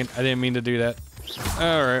 dang it. I didn't mean to do that.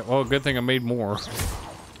 Alright, well, good thing I made more.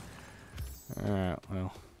 Alright,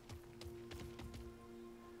 well.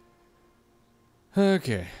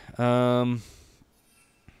 Okay. I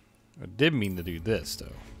did mean to do this, though.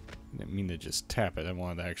 I didn't mean to just tap it. I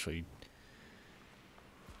wanted to actually...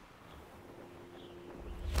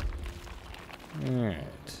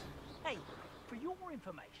 Alright. Hey, for your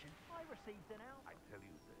information, I received an out. I tell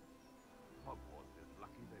you this, Hogwarts is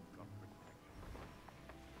lucky they've got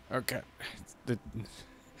protection. Okay.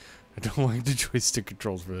 I don't like the joystick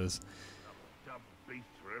controls for this. Dumb beast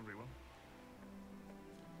for everyone.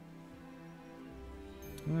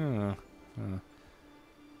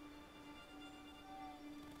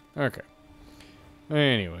 Okay.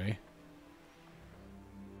 Anyway.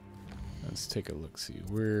 Let's take a look, see.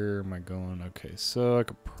 Where am I going? Okay, so I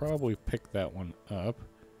could probably pick that one up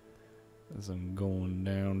as I'm going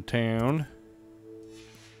downtown.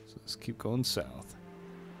 So let's keep going south.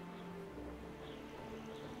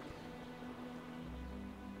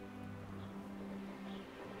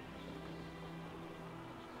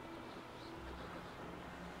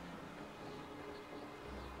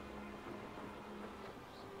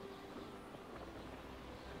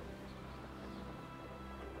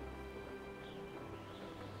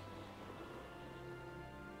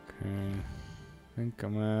 Okay, I think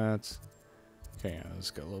I'm at... Okay, I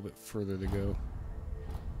just got a little bit further to go.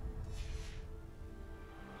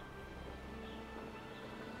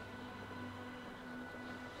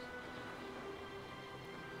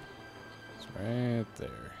 It's right there.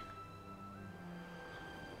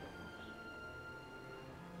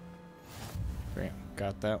 Bam,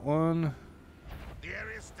 got that one. The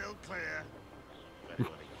area's still clear. If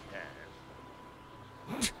anybody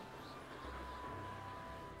cares.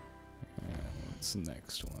 What's the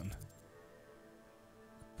next one?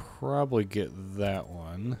 Probably get that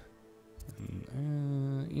one.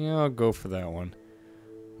 Yeah, I'll go for that one.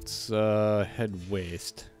 Let's head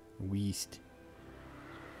west. West.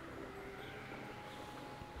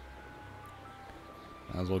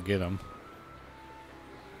 Might as well get them.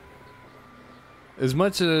 As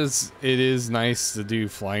much as it is nice to do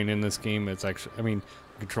flying in this game, it's actually, I mean,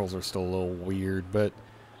 the controls are still a little weird, but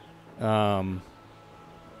I was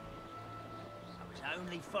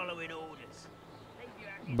only following orders.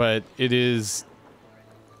 but it is,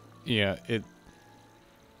 yeah,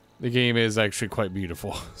 the game is actually quite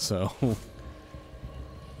beautiful, so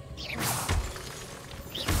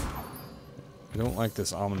I don't like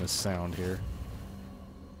this ominous sound here.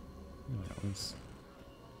 That was...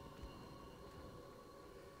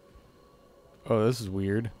 Oh, this is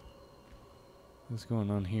weird. What's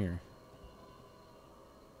going on here?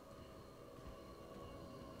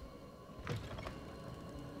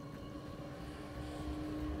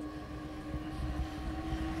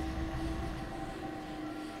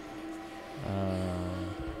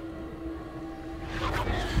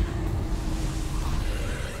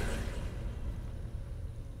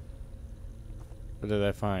 What did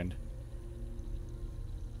I find?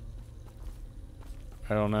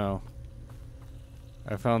 I don't know.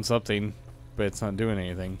 I found something, but it's not doing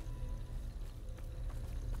anything.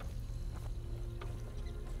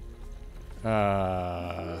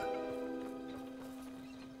 Well,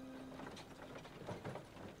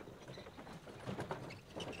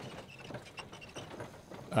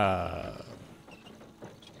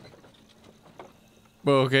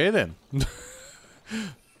 okay then.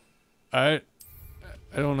 I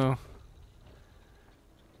don't know.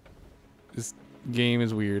 This game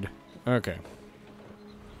is weird. Okay.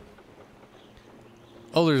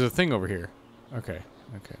 Oh, there's a thing over here. Okay.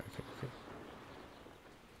 Okay.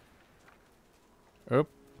 Oh.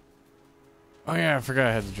 Oh yeah, I forgot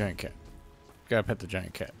I had the giant cat. Gotta pet the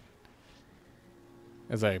giant cat.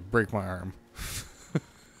 As I break my arm.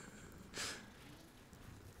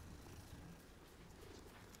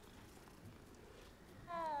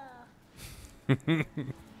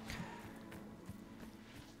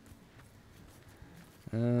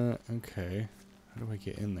 Okay. How do I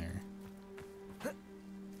get in there?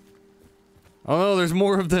 Oh no, there's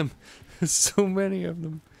more of them. There's so many of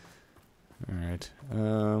them. Alright.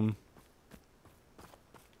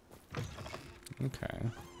 Okay.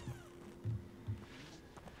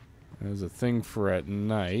 There's a thing for at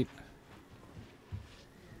night.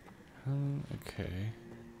 Okay.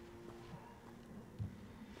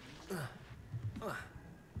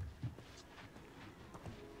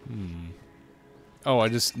 Oh, I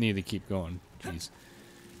just need to keep going. Jeez.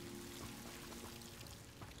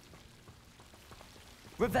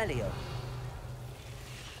 Revelio.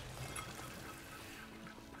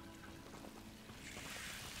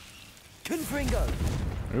 Confringo.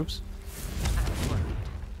 Oops. Anne's worried.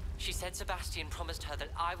 She said Sebastian promised her that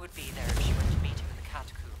I would be there if she went to meet him in the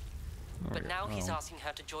catacomb. But now he's asking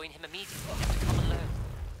her to join him immediately and to come alone.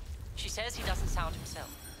 She says he doesn't sound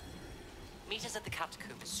himself. Meet us at the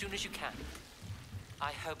catacomb as soon as you can.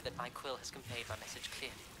 I hope that my quill has conveyed my message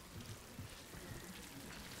clearly.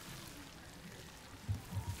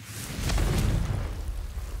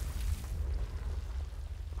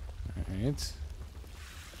 Alright.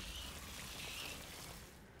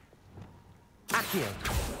 Accio.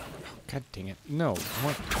 God dang it. No.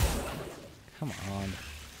 What? Come on.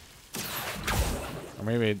 Or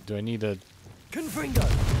maybe, do I need to... Confringo.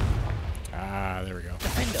 Ah, there we go.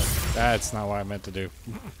 Defendo. That's not what I meant to do.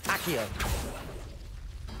 Accio.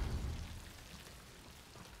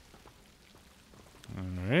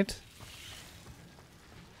 Alright.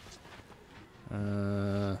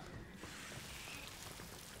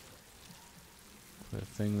 That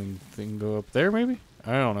thing go up there, maybe?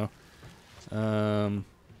 I don't know.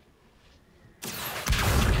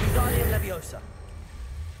 Guardian Leviosa.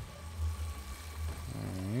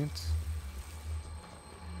 Alright.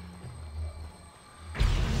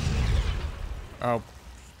 Oh,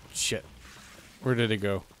 shit. Where did it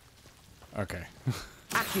go? Okay.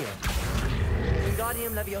 Accio.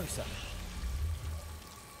 Guardian Leviosa.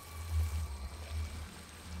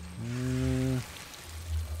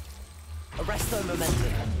 Arresto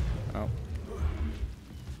Momentum. Oh.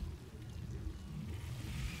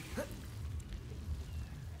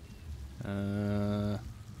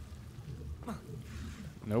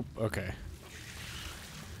 Nope. Okay.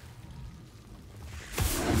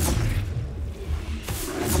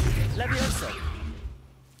 Leviosa.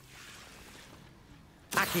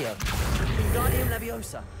 Accio. Wingardium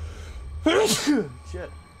Leviosa. Shit.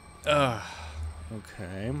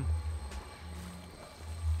 Okay.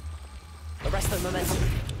 Arresto Momentum.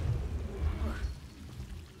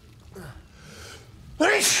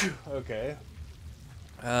 Okay.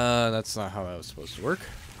 That's not how that was supposed to work.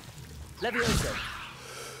 Leviosa.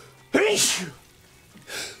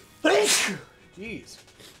 Jeez.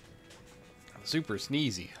 Super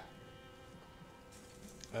sneezy.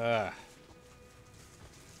 Ah,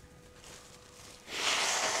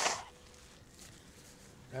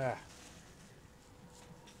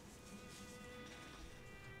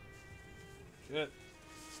 shit.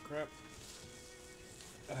 Crap.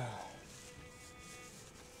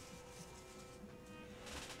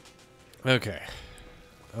 Okay.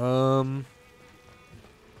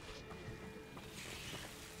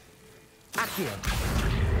 Accio.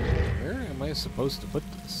 Where am I supposed to put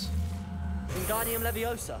this? Wingardium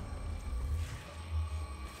Leviosa.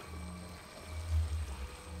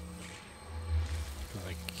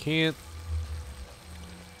 I can't.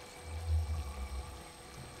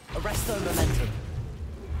 Arresto Momentum.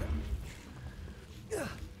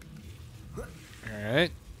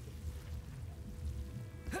 Alright.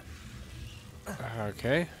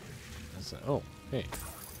 Okay. That's oh, hey.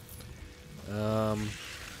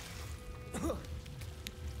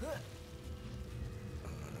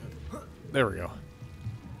 There we go.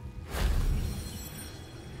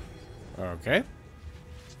 Okay.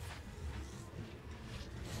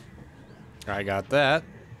 I got that.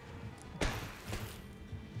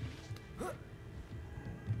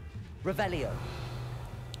 Revelio.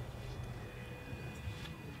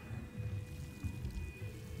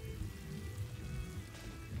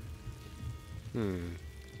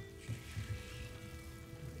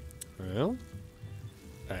 Well,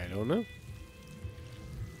 I don't know.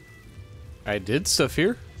 I did stuff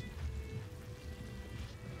here.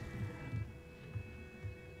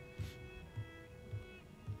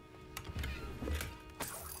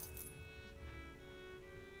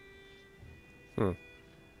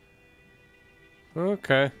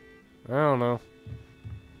 Okay. I don't know.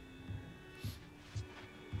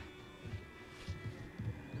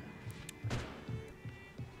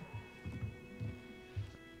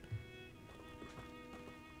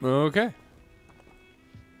 Okay.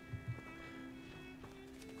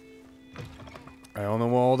 I don't know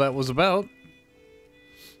what all that was about.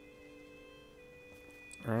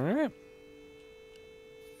 Alright.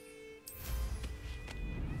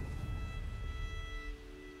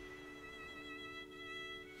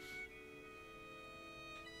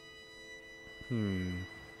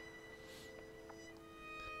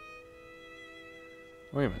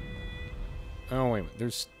 Wait a minute. Oh, wait a minute.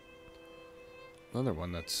 There's another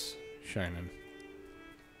one that's shining.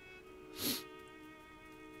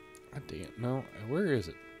 God damn. No, where is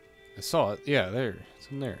it? I saw it. Yeah, there. It's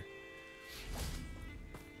in there.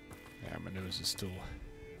 Yeah, my nose is still...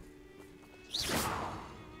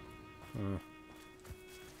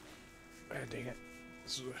 God dang it.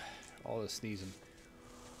 All this sneezing.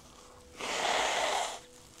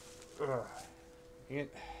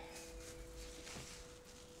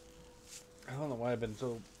 I don't know why I've been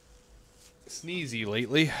so sneezy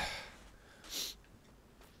lately.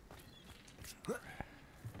 Okay.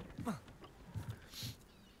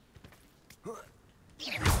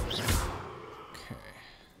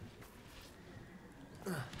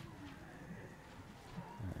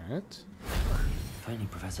 Alright. If only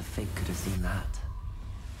Professor Fig could have seen that.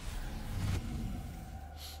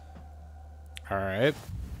 Alright.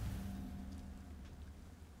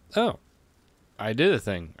 Oh. I did a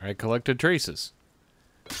thing. I collected traces.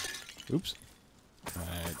 Oops.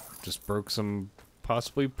 I just broke some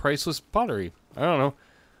possibly priceless pottery. I don't know.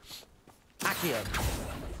 Accio.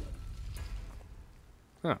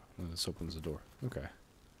 Oh, this opens the door. Okay.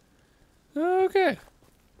 Okay.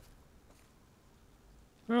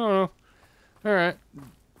 I don't know. Alright.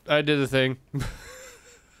 I did a thing.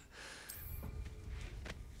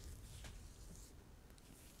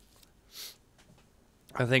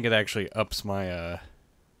 I think it actually ups my, Oh,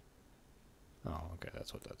 okay,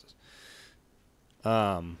 that's what that is.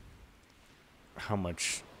 How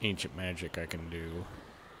much ancient magic I can do.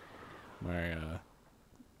 My,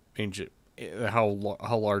 ancient... How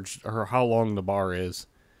large, or how long the bar is.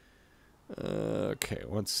 Okay,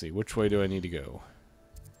 let's see. Which way do I need to go?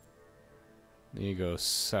 I need to go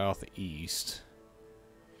southeast.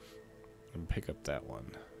 And pick up that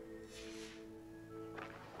one.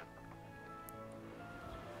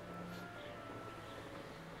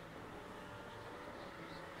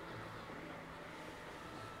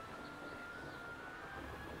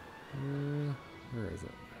 Where is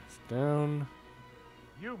it? It's down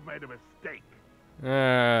You've made a mistake.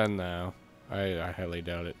 No. I highly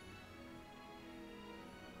doubt it.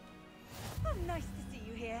 Oh, nice to see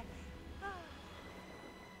you here.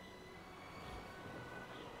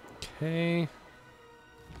 Okay.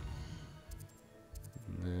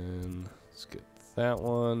 And then let's get that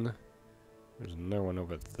one. There's another one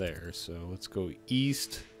over there, so let's go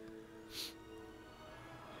east.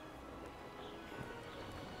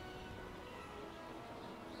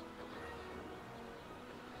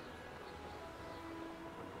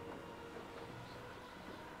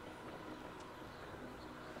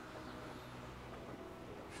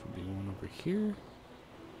 Should be one over here.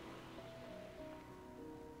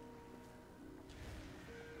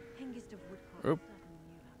 Oh.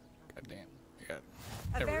 God damn.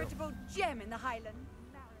 A veritable gem in the Highland.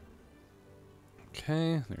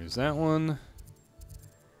 Okay, there's that one.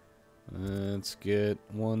 Let's get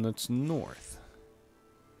one that's north.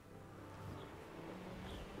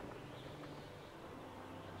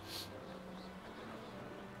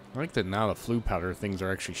 I like that now the flu powder things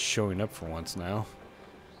are actually showing up for once now.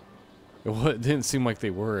 It didn't seem like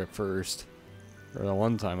they were at first. Or the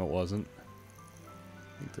one time it wasn't.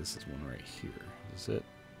 I think this is one right here. Is it?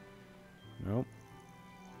 Nope.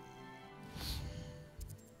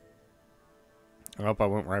 Oh, I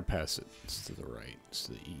went right past it. It's to the right. It's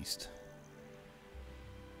to the east.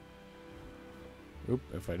 Oop,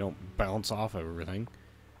 if I don't bounce off of everything.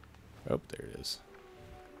 Oh, there it is.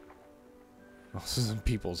 Oh, this is in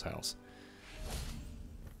people's house.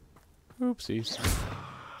 Oopsies.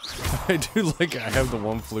 I do like I have the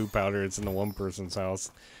one flu powder. It's in the one person's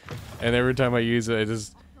house. And every time I use it, I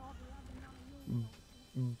just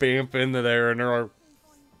bamp into there and they're like,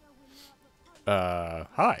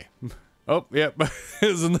 hi. Oh, yep.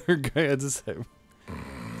 There's another guy I just said. Is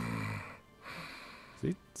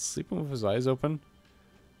he sleeping with his eyes open?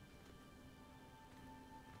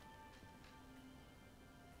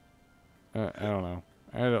 I don't know.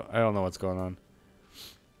 I don't know what's going on.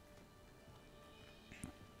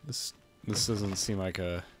 This doesn't seem like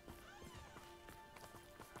a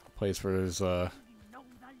place where there's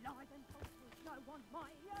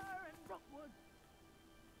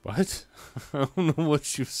What? I don't know what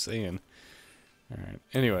she was saying. Alright,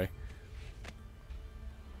 anyway.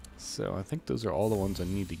 So, I think those are all the ones I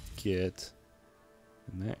need to get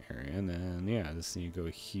in that area. And then, yeah, I just need to go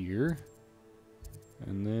here.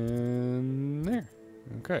 And then there.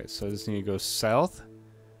 Okay, so I just need to go south.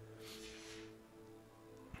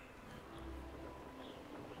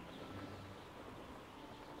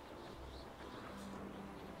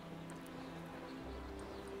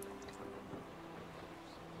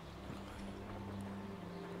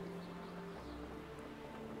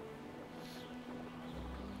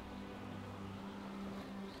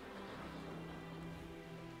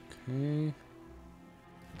 Okay.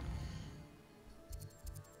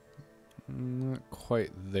 Not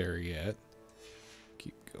quite there yet.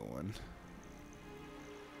 Keep going.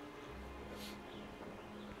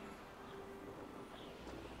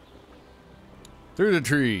 Through the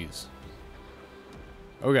trees.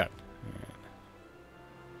 Oh god.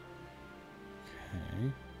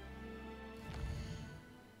 Okay.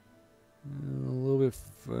 A little bit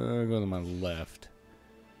go to my left.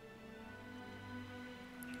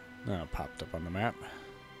 Oh, it popped up on the map.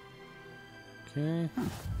 Okay.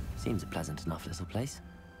 Seems a pleasant enough little place.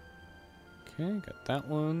 Okay, got that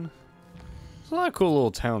one. There's a lot of cool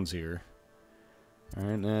little towns here.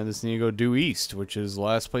 Alright, now I just need to go due east, which is the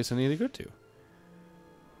last place I need to go to. Go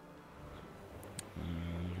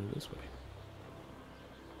this way.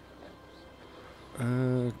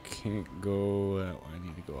 Can't go that way. I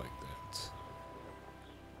need to go like that.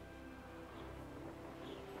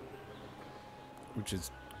 Which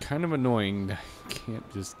is kind of annoying. I can't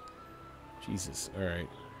just... Jesus, alright.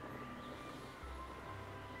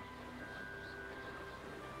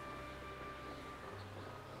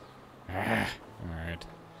 Alright.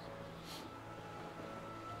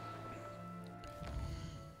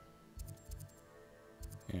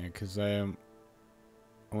 Yeah, because I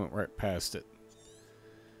went right past it.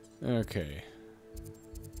 Okay.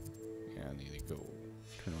 Yeah, I need to go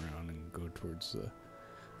turn around and go towards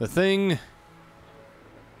the thing.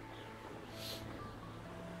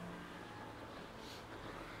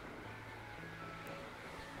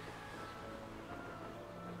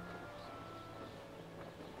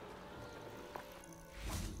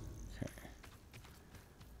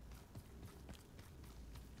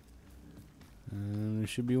 There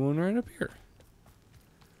should be one right up here.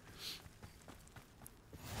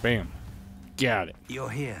 Bam. Got it. You're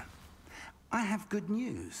here. I have good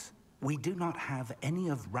news. We do not have any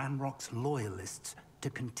of Ranrock's loyalists to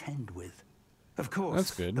contend with. Of course.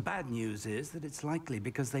 That's good. The bad news is that it's likely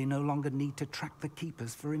because they no longer need to track the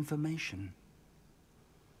keepers for information.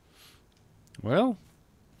 Well,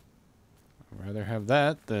 I'd rather have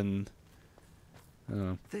that than...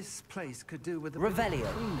 This place could do with a Revelio.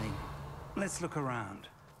 Pruning. Let's look around.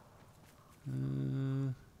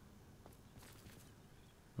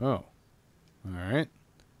 Oh. Alright.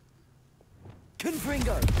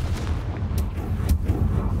 Confringo!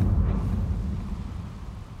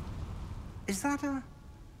 Is that a...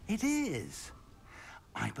 It is.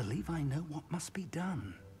 I believe I know what must be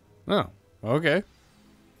done. Oh, okay.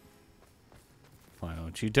 Why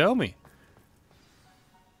don't you tell me?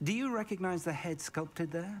 Do you recognize the head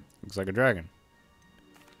sculpted there? Looks like a dragon.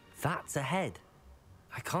 That's a head.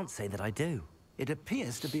 I can't say that I do. It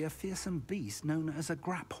appears to be a fearsome beast known as a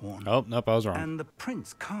graphorn. Oh, nope, I was wrong. And the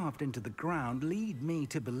prints carved into the ground lead me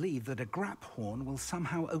to believe that a graphorn will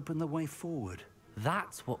somehow open the way forward.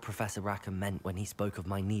 That's what Professor Rackham meant when he spoke of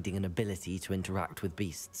my needing an ability to interact with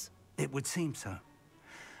beasts. It would seem so.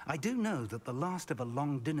 I do know that the last of a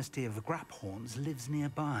long dynasty of graphorns lives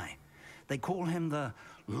nearby. They call him the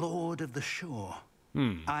Lord of the Shore.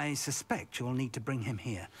 I suspect you'll need to bring him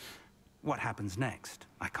here. What happens next,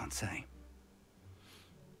 I can't say.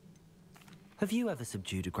 Have you ever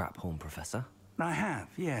subdued a graphorn, Professor? I have,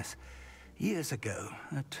 yes. Years ago,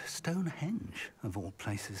 at Stonehenge, of all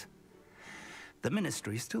places. The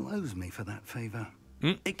Ministry still owes me for that favor.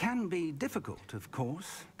 It can be difficult, of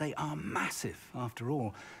course. They are massive, after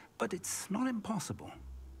all, but it's not impossible.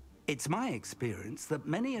 It's my experience that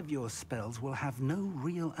many of your spells will have no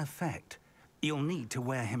real effect. You'll need to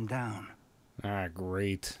wear him down. Ah,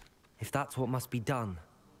 great. If that's what must be done,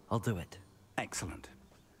 I'll do it. Excellent.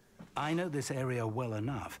 I know this area well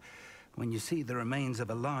enough. When you see the remains of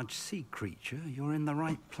a large sea creature, you're in the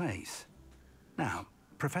right place. Now,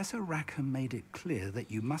 Professor Rackham made it clear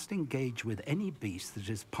that you must engage with any beast that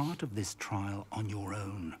is part of this trial on your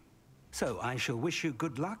own. So I shall wish you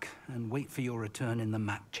good luck and wait for your return in the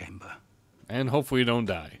map chamber. And hopefully you don't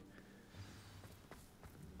die.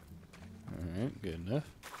 Alright, good enough.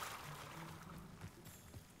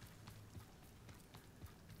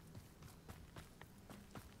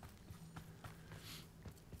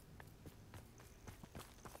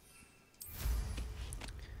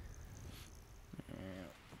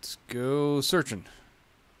 Let's go searching.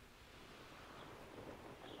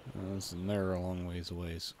 This is there a long ways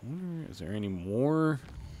away. So, is there any more?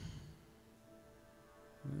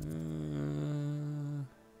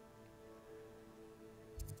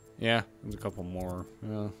 Yeah, there's a couple more.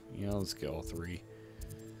 Well, yeah, let's get all three.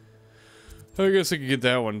 I guess I could get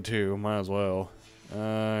that one too. Might as well.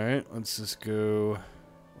 Alright, let's just go.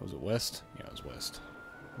 Was it west? Yeah, it was west.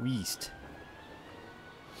 West.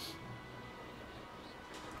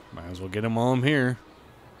 Might as well get them all here.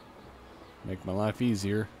 Make my life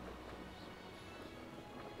easier.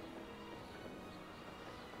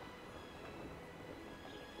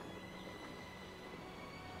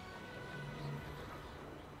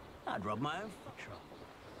 I'd rub my own foot.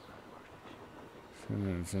 So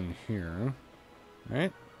it's in here.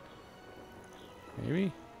 Right?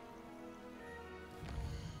 Maybe?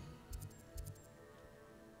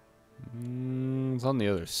 It's on the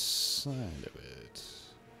other side of it.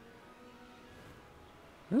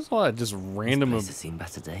 There's a lot of just random... This place has seen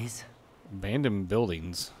better days. Abandoned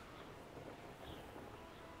buildings.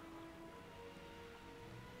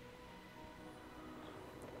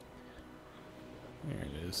 There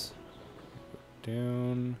it is.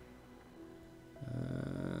 Down.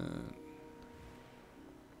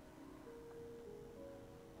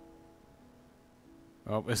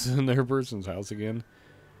 Oh, it's in their person's house again.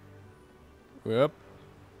 Whoop.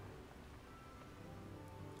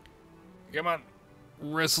 Come on.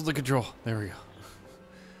 Wrestle the control. There we go.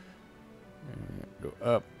 Go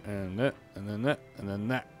up and that, and then that, and then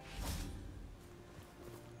that.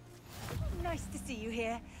 Nice to see you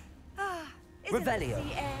here. Ah, isn't the sea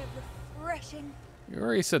air refreshing? You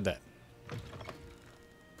already said that.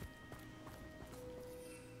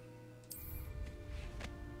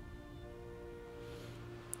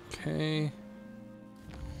 Okay.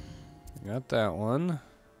 Got that one.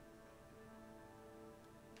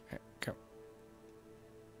 Okay, come.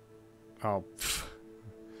 Oh, pff.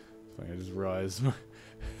 I just realized.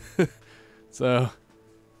 So.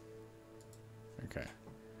 Okay.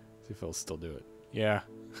 See if I'll still do it. Yeah.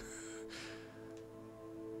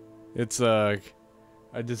 It's, I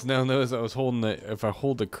just now noticed I was holding it. If I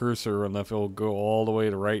hold the cursor enough, it'll go all the way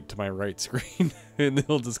to right to my right screen. And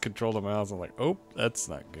it'll just control the mouse. I'm like, oh, that's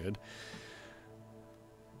not good.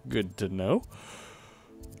 Good to know.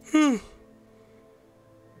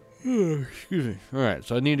 Excuse me. Alright,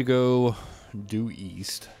 so I need to go due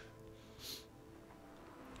east.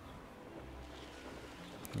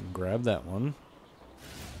 And grab that one.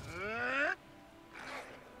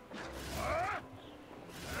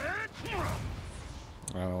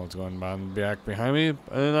 I don't know what's going on back behind me,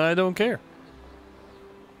 and I don't care.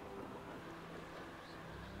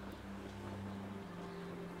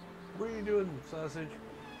 What are you doing, sausage?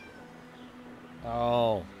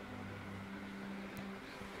 Oh.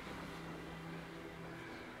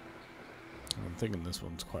 I'm thinking this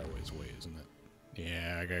one's quite a ways away, isn't it?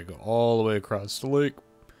 Yeah, I gotta go all the way across the lake.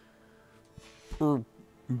 Or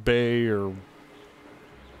bay, or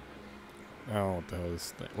I don't know what the hell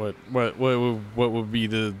is that. What would be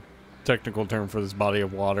the technical term for this body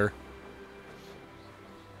of water?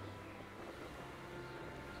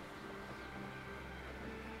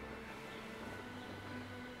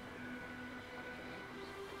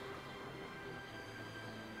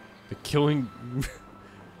 The killing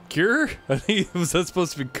cure? I think, was that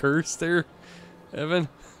supposed to be cursed there, Evan?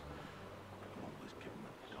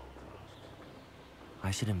 I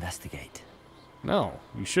should investigate. No,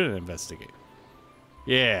 you shouldn't investigate.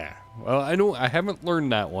 Yeah. Well, I haven't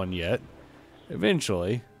learned that one yet.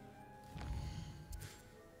 Eventually.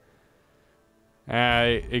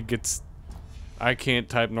 I can't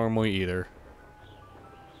type normally either.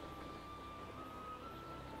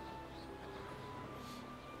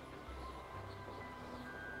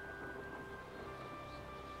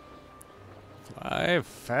 Fly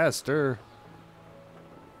faster.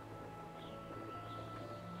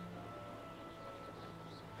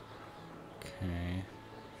 Okay.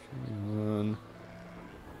 One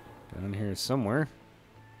down here somewhere.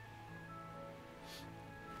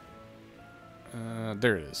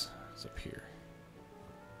 There it is. It's up here.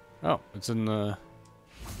 Oh, it's in the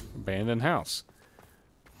abandoned house.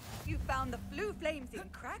 You found the blue flames in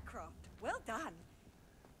Crackcroft. Well done.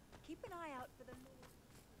 Keep an eye out for them.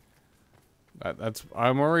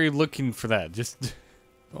 I'm already looking for that. Just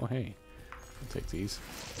oh hey, I'll take these.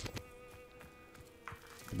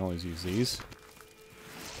 Can always use these.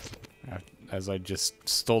 As I just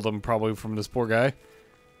stole them probably from this poor guy.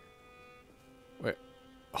 Wait,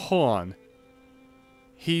 hold on.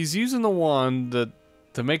 He's using the wand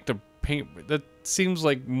to make the paint. That seems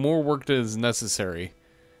like more work than is necessary.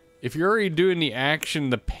 If you're already doing the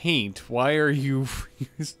action to paint, why are you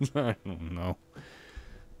using? I don't know.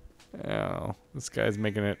 Oh, this guy's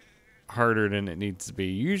making it harder than it needs to be.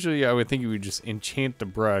 Usually I would think you would just enchant the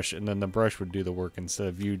brush and then the brush would do the work instead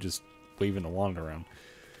of you just waving the wand around.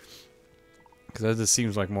 Because that just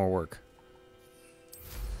seems like more work.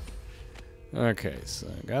 Okay, so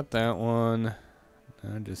I got that one.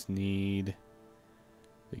 I just need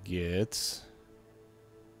to get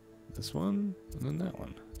this one and then that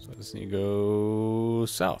one. So I just need to go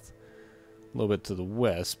south. A little bit to the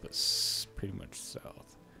west, but pretty much south.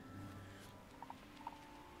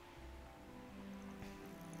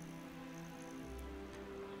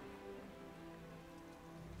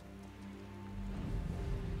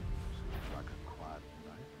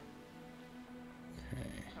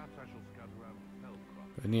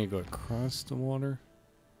 I need to go across the water.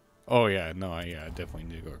 Oh yeah, no, yeah, I definitely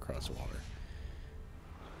need to go across the water.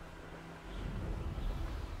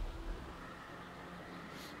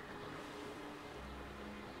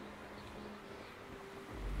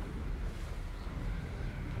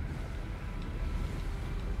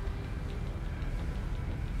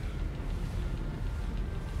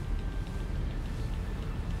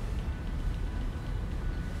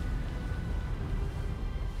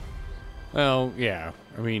 Well, yeah.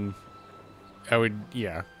 I mean, I'd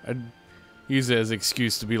use it as an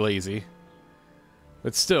excuse to be lazy.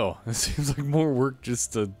 But still, it seems like more work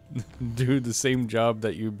just to do the same job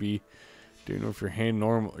that you'd be doing with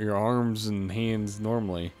your arms and hands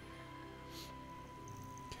normally.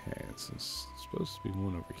 Okay, so it's supposed to be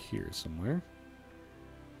one over here somewhere.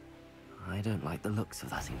 I don't like the looks of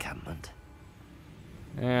that encampment.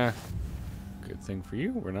 Yeah. Good thing for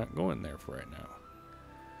you, we're not going there for right now.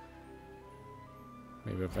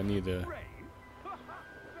 Maybe if I need to...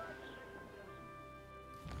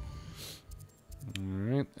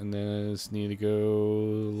 Alright, and then I just need to go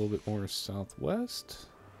a little bit more southwest.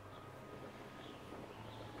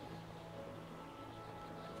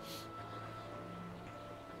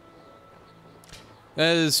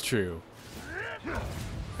 That is true.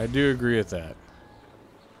 I do agree with that.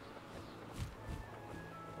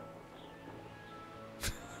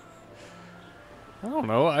 I don't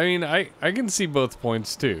know. I mean, I can see both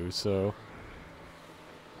points too, so.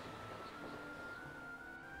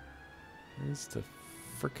 Where's the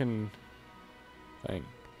frickin' thing?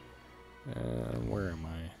 Where am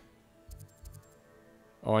I?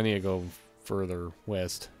 Oh, I need to go further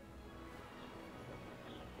west.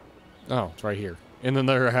 Oh, it's right here. In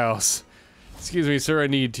another house. Excuse me, sir, I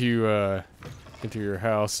need to enter your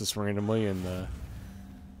house just randomly and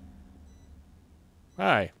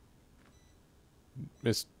Hi.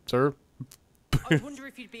 Miss sir? I wonder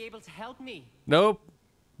if you'd be able to help me. Nope.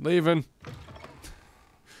 Leaving.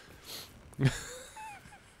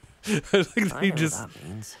 I think he just what that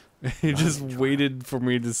means. he just waited for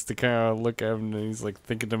me just to kind of look at him, and he's like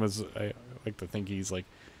thinking to him as I like to think he's like,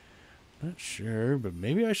 not sure, but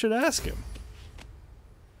maybe I should ask him.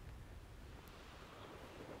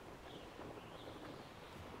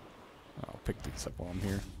 I'll pick these up while I'm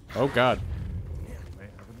here. Oh God.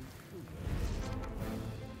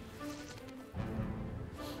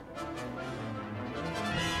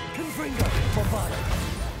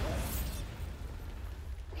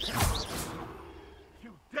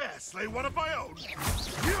 You dare slay one of my own? You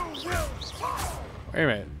will fall! Wait a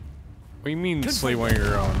minute. What do you mean slay one of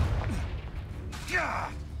your own?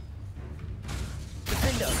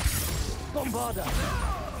 Defender! Bombarder!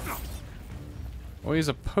 Well, he's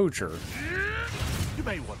a poacher. You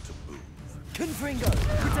may want to move. Confringo!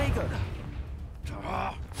 Protego!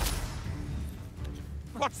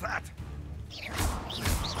 What's that?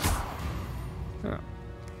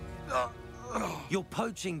 Huh. Your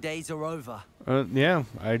poaching days are over. Yeah,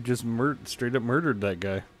 I just straight up murdered that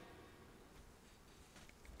guy.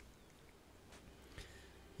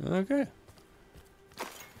 Okay.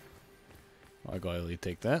 I'll gladly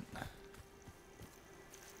take that.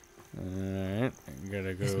 Alright, I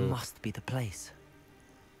gotta go. This must be the place.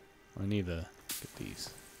 I need to get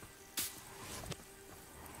these. Is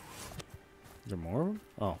there more of them?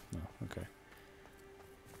 Oh, no, okay.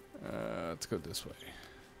 Let's go this way.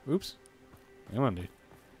 Oops. Come on, dude.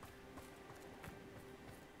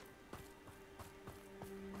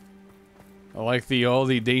 I like all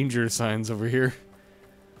the danger signs over here.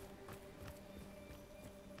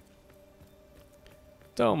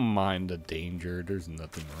 Don't mind the danger. There's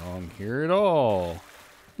nothing wrong here at all.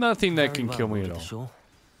 Nothing that can kill me at all. Sure.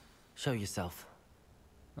 Show yourself.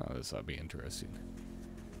 Oh, this ought to be interesting.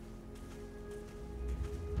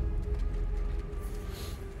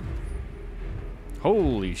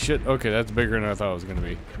 Holy shit. Okay, that's bigger than I thought it was going to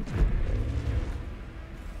be.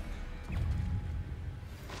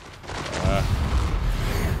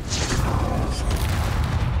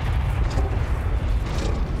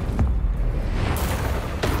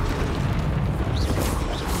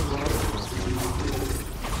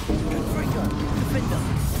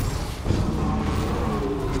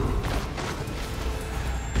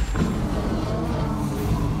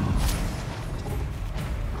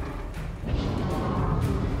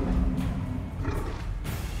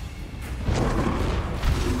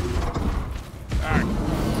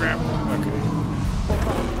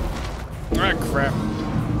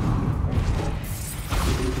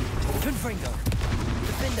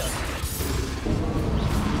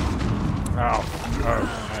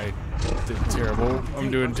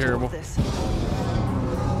 Terrible.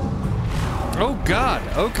 Oh God,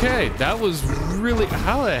 okay, that was really,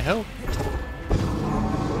 how the hell?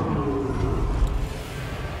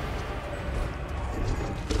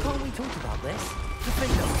 Can't we talk about this?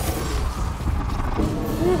 Defender.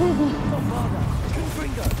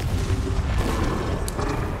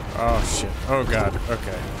 Oh shit, oh God,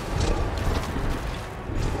 okay.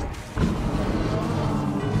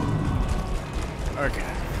 Okay.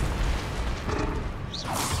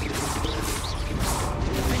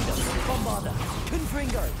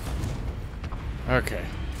 Okay.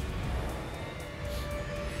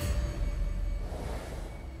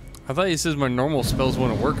 I thought he says my normal spells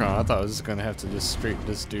wouldn't work on it. I thought I was just gonna have to just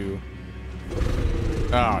do.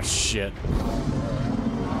 Oh shit.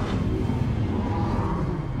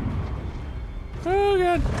 Oh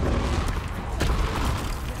God.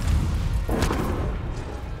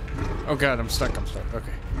 Oh God, I'm stuck.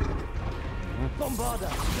 Okay. Bombarder,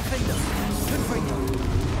 defender, Confringo.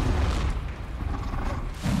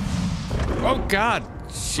 Oh God,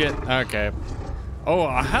 shit. Okay. Oh,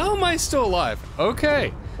 how am I still alive?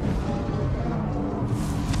 Okay.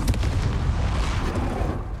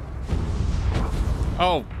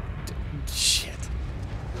 Oh, shit.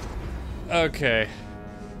 Okay.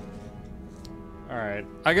 All right.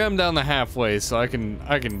 I got him down to halfway, so I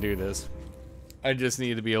can do this. I just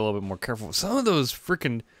need to be a little bit more careful. Some of those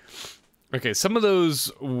freaking. Okay, some of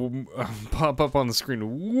those pop up on the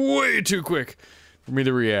screen way too quick for me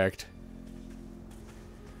to react.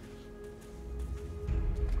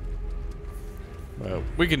 Well,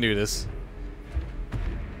 we can do this.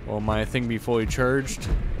 Will my thing be fully charged?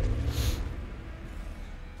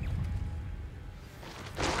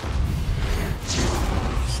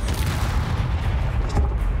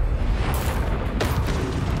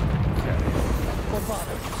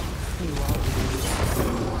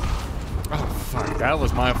 that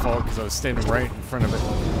was my fault because I was standing right in front of it.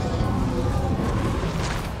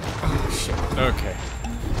 Oh, shit. Okay.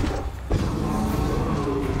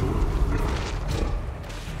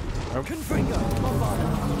 Oh. Confringo, Bombarda.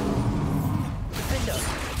 Defender.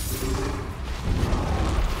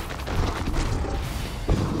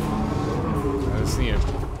 I just need a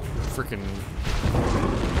freaking.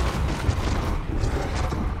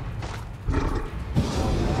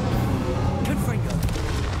 Confringo.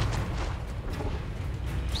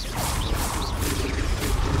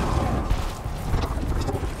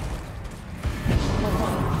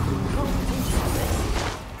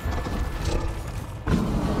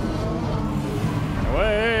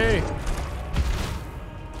 Away!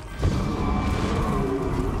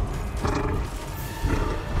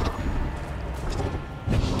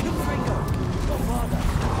 Confringo, Bombarda.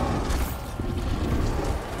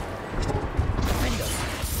 Defender.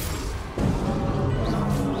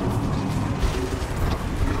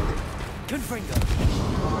 Confringo.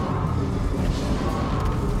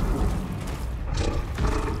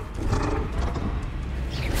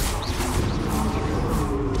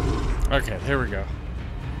 Okay, here we go.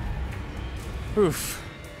 Oof.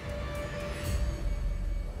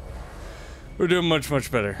 We're doing much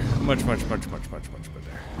better. Much better.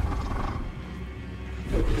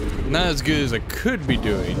 Not as good as I could be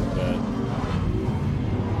doing, but...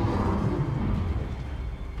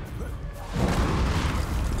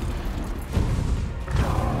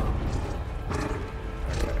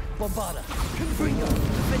 Bombarda. Confringo.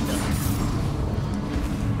 Defender.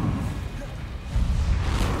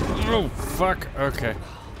 Oh, fuck. Okay.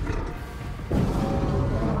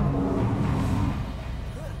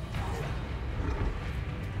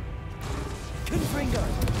 Confringo.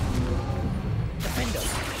 Defender.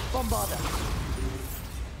 Bombarda.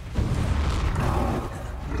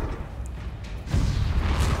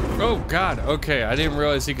 Oh, God. Okay, I didn't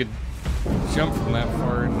realize he could jump from that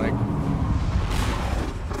far and, like...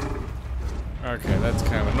 Okay, that's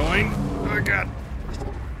kind of annoying. Oh, God.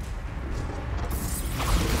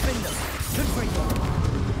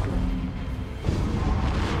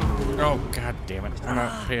 Oh, God damn it. I'm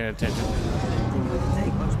not paying attention.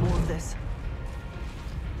 Take much more of this.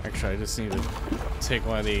 Actually, I just need to take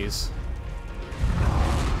one of these.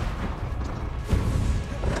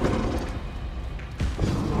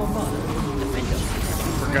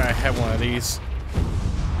 Forgot I had one of these.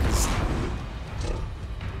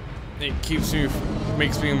 It keeps me,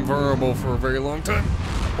 makes me invulnerable for a very long time.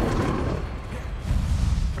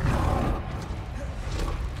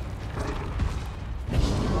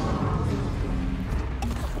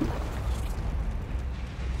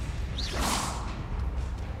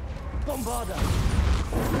 Bombarda.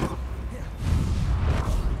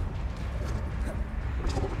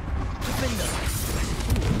 Defender.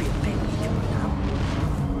 Would be a bit weaker by now.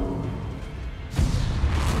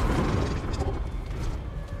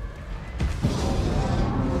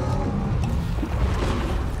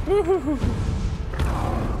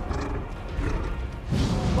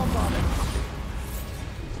 Bombarda.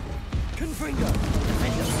 Confringo.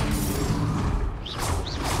 Defender.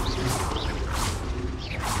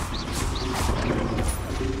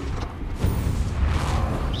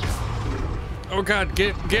 Oh God,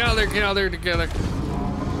 get out of there together.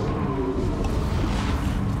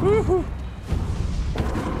 Woohoo.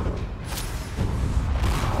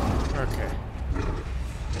 Okay.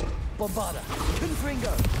 Bombarda.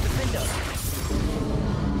 Confringo. Defender.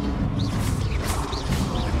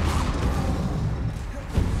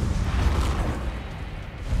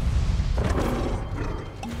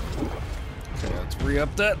 Okay, let's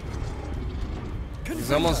re-up that.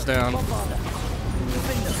 He's almost down. Bombarda.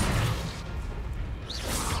 Defender.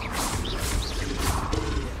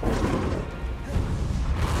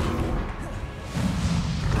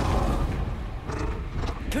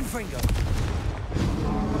 Confringo.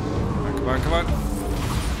 Come on.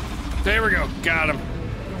 There we go. Got him.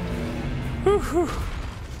 Whew.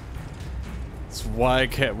 That's why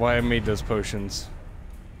I made those potions.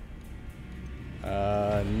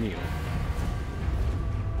 Neil.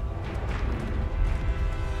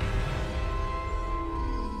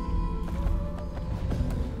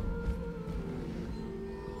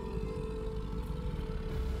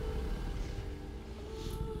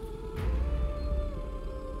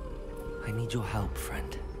 I need your help,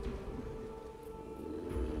 friend.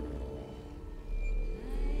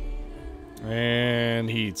 And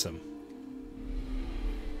he eats him.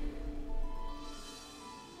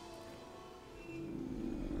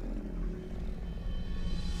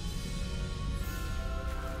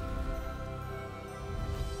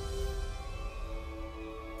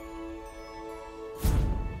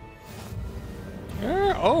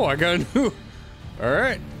 Oh, I got a new. All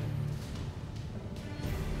right.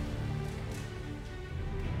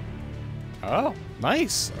 Oh,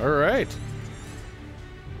 nice. All right.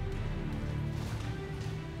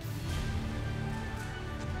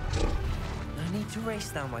 No need to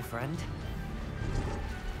race now, my friend.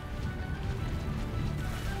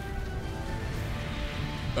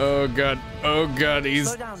 Oh god. Oh god.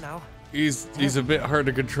 Slow down now. He's a bit hard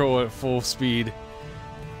to control at full speed.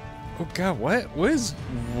 Oh god. What? What is?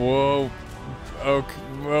 Whoa. Okay.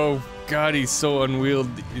 Oh god. He's so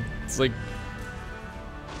unwieldy. It's like.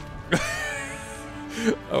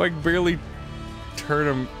 I like barely turn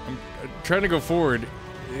him. I'm trying to go forward.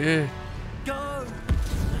 Go! No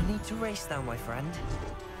need to race now, my friend.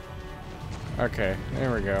 Okay,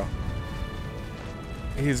 there we go.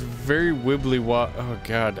 He's very wibbly oh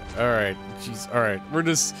god. Alright. Jeez. Alright. We're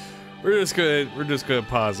just gonna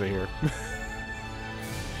pause it here.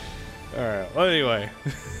 Alright, well anyway.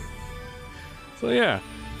 So yeah.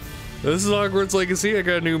 This is Hogwarts Legacy. I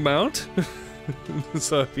got a new mount.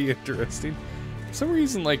 So it'd be interesting. For some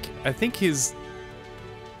reason, like, I think it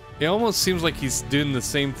almost seems like he's doing the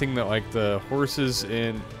same thing that, like, the horses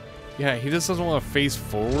in, yeah, he just doesn't want to face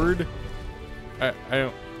forward. I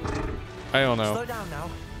don't know. Slow down now.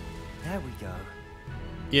 There we go.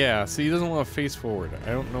 Yeah, so he doesn't want to face forward. I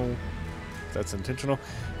don't know if that's intentional.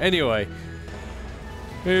 Anyway,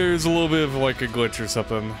 there's a little bit of, like, a glitch or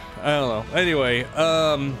something. I don't know. Anyway,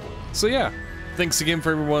 so yeah. Thanks again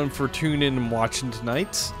for everyone for tuning in and watching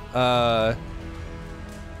tonight.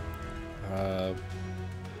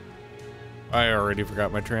 I already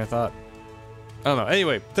forgot my train of thought. I don't know.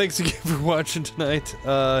 Anyway, thanks again for watching tonight.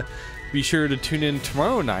 Be sure to tune in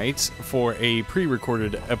tomorrow night for a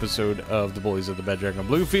pre-recorded episode of The Bullies of the Bad Dragon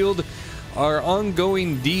Bluefield, our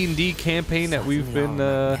ongoing D&D campaign that we've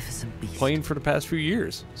been playing for the past few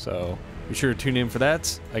years. So be sure to tune in for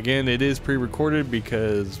that. Again, it is pre-recorded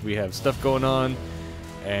because we have stuff going on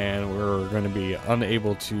and we're going to be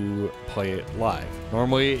unable to play it live.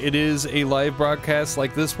 Normally it is a live broadcast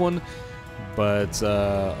like this one, but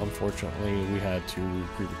unfortunately we had to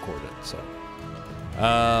pre-record it. So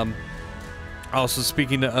also,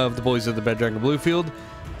 speaking of the Bullies of the Bad Dragon Bluefield,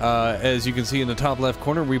 as you can see in the top left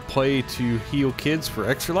corner, we play to heal kids for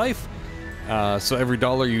extra life. So every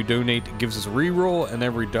 $1 you donate gives us a reroll, and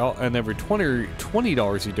every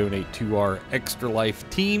 $20 you donate to our extra life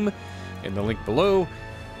team in the link below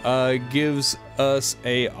gives us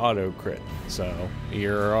a auto crit. So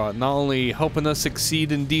you're not only helping us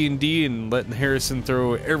succeed in D&D and letting Harrison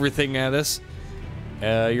throw everything at us,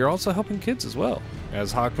 you're also helping kids as well,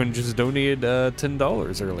 as Hawkman just donated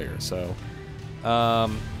 $10 earlier. So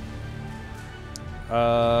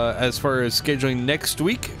as far as scheduling next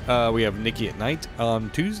week, we have Nikki at Night on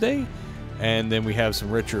Tuesday, and then we have some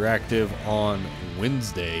retroactive on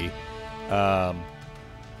Wednesday,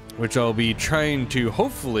 which I'll be trying to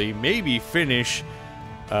hopefully maybe finish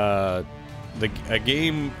a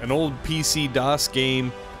game, an old PC DOS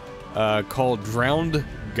game called Drowned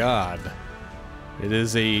God. It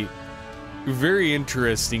is a very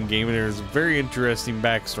interesting game, and there's a very interesting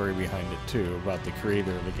backstory behind it too about the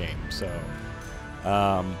creator of the game. So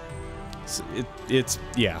it's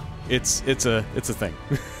a thing.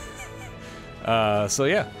 So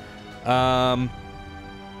yeah.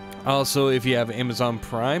 Also, if you have Amazon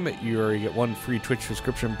Prime, you get 1 free Twitch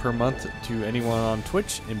subscription per month to anyone on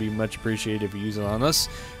Twitch. It'd be much appreciated if you use it on us.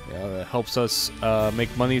 It helps us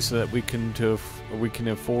make money so that we can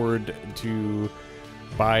afford to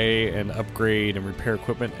buy and upgrade and repair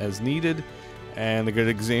equipment as needed. And a good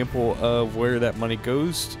example of where that money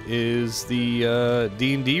goes is the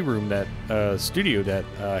D&D room, that studio that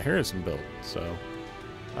Harrison built. So,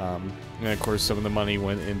 and of course, some of the money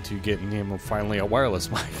went into getting him finally a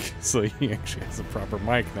wireless mic, so he actually has a proper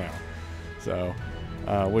mic now. So,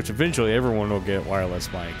 which eventually everyone will get wireless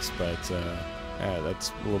mics, but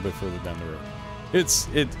that's a little bit further down the road.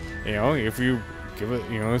 You know, if you give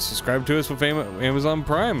it, subscribe to us with Amazon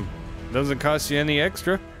Prime, it doesn't cost you any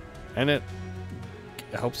extra, and it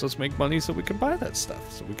helps us make money so we can buy that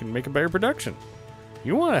stuff, so we can make a better production.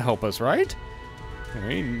 You want to help us, right? I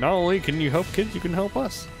mean, not only can you help kids, you can help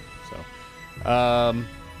us. So,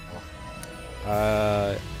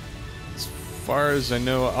 as far as I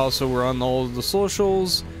know, also we're on all of the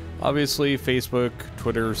socials, obviously Facebook,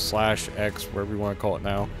 Twitter /X, whatever you want to call it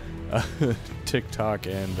now, TikTok,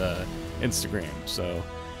 and Instagram. So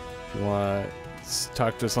if you want to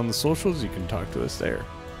talk to us on the socials, you can talk to us there.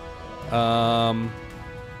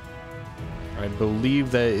 I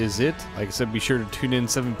believe that is it. Like I said, be sure to tune in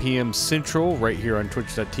 7 p.m. Central right here on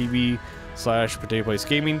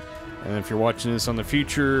twitch.tv/PotatoPlaceGaming. And if you're watching this on the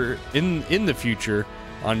future, in the future,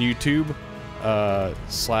 on YouTube. On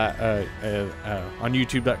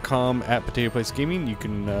YouTube.com @PotatoPlaceGaming. You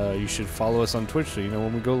can you should follow us on Twitch so you know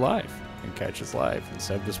when we go live and catch us live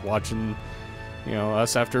instead of just watching, you know,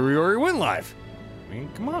 us after we already went live. I mean,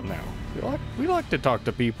 come on now. We like to talk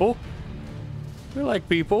to people. We like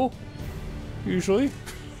people, usually.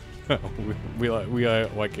 we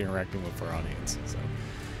like interacting with our audience. So,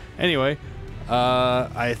 anyway,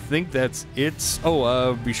 I think that's it.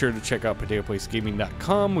 Oh, be sure to check out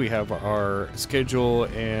PotatoPlaceGaming.com. We have our schedule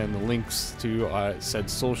and the links to said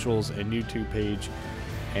socials and YouTube page,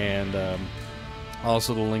 and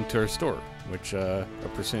also the link to our store, which a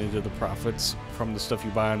percentage of the profits from the stuff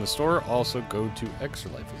you buy in the store also go to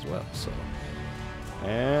Extra Life as well. So,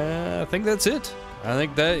 I think that's it. I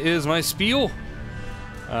think that is my spiel.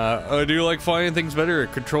 I do like flying things better.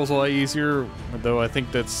 It controls a lot easier, though I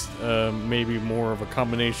think that's maybe more of a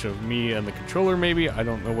combination of me and the controller, maybe. I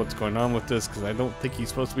don't know what's going on with this, because I don't think he's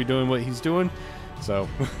supposed to be doing what he's doing. So,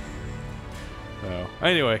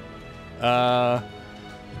 anyway,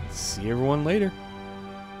 see everyone later.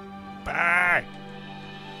 Bye!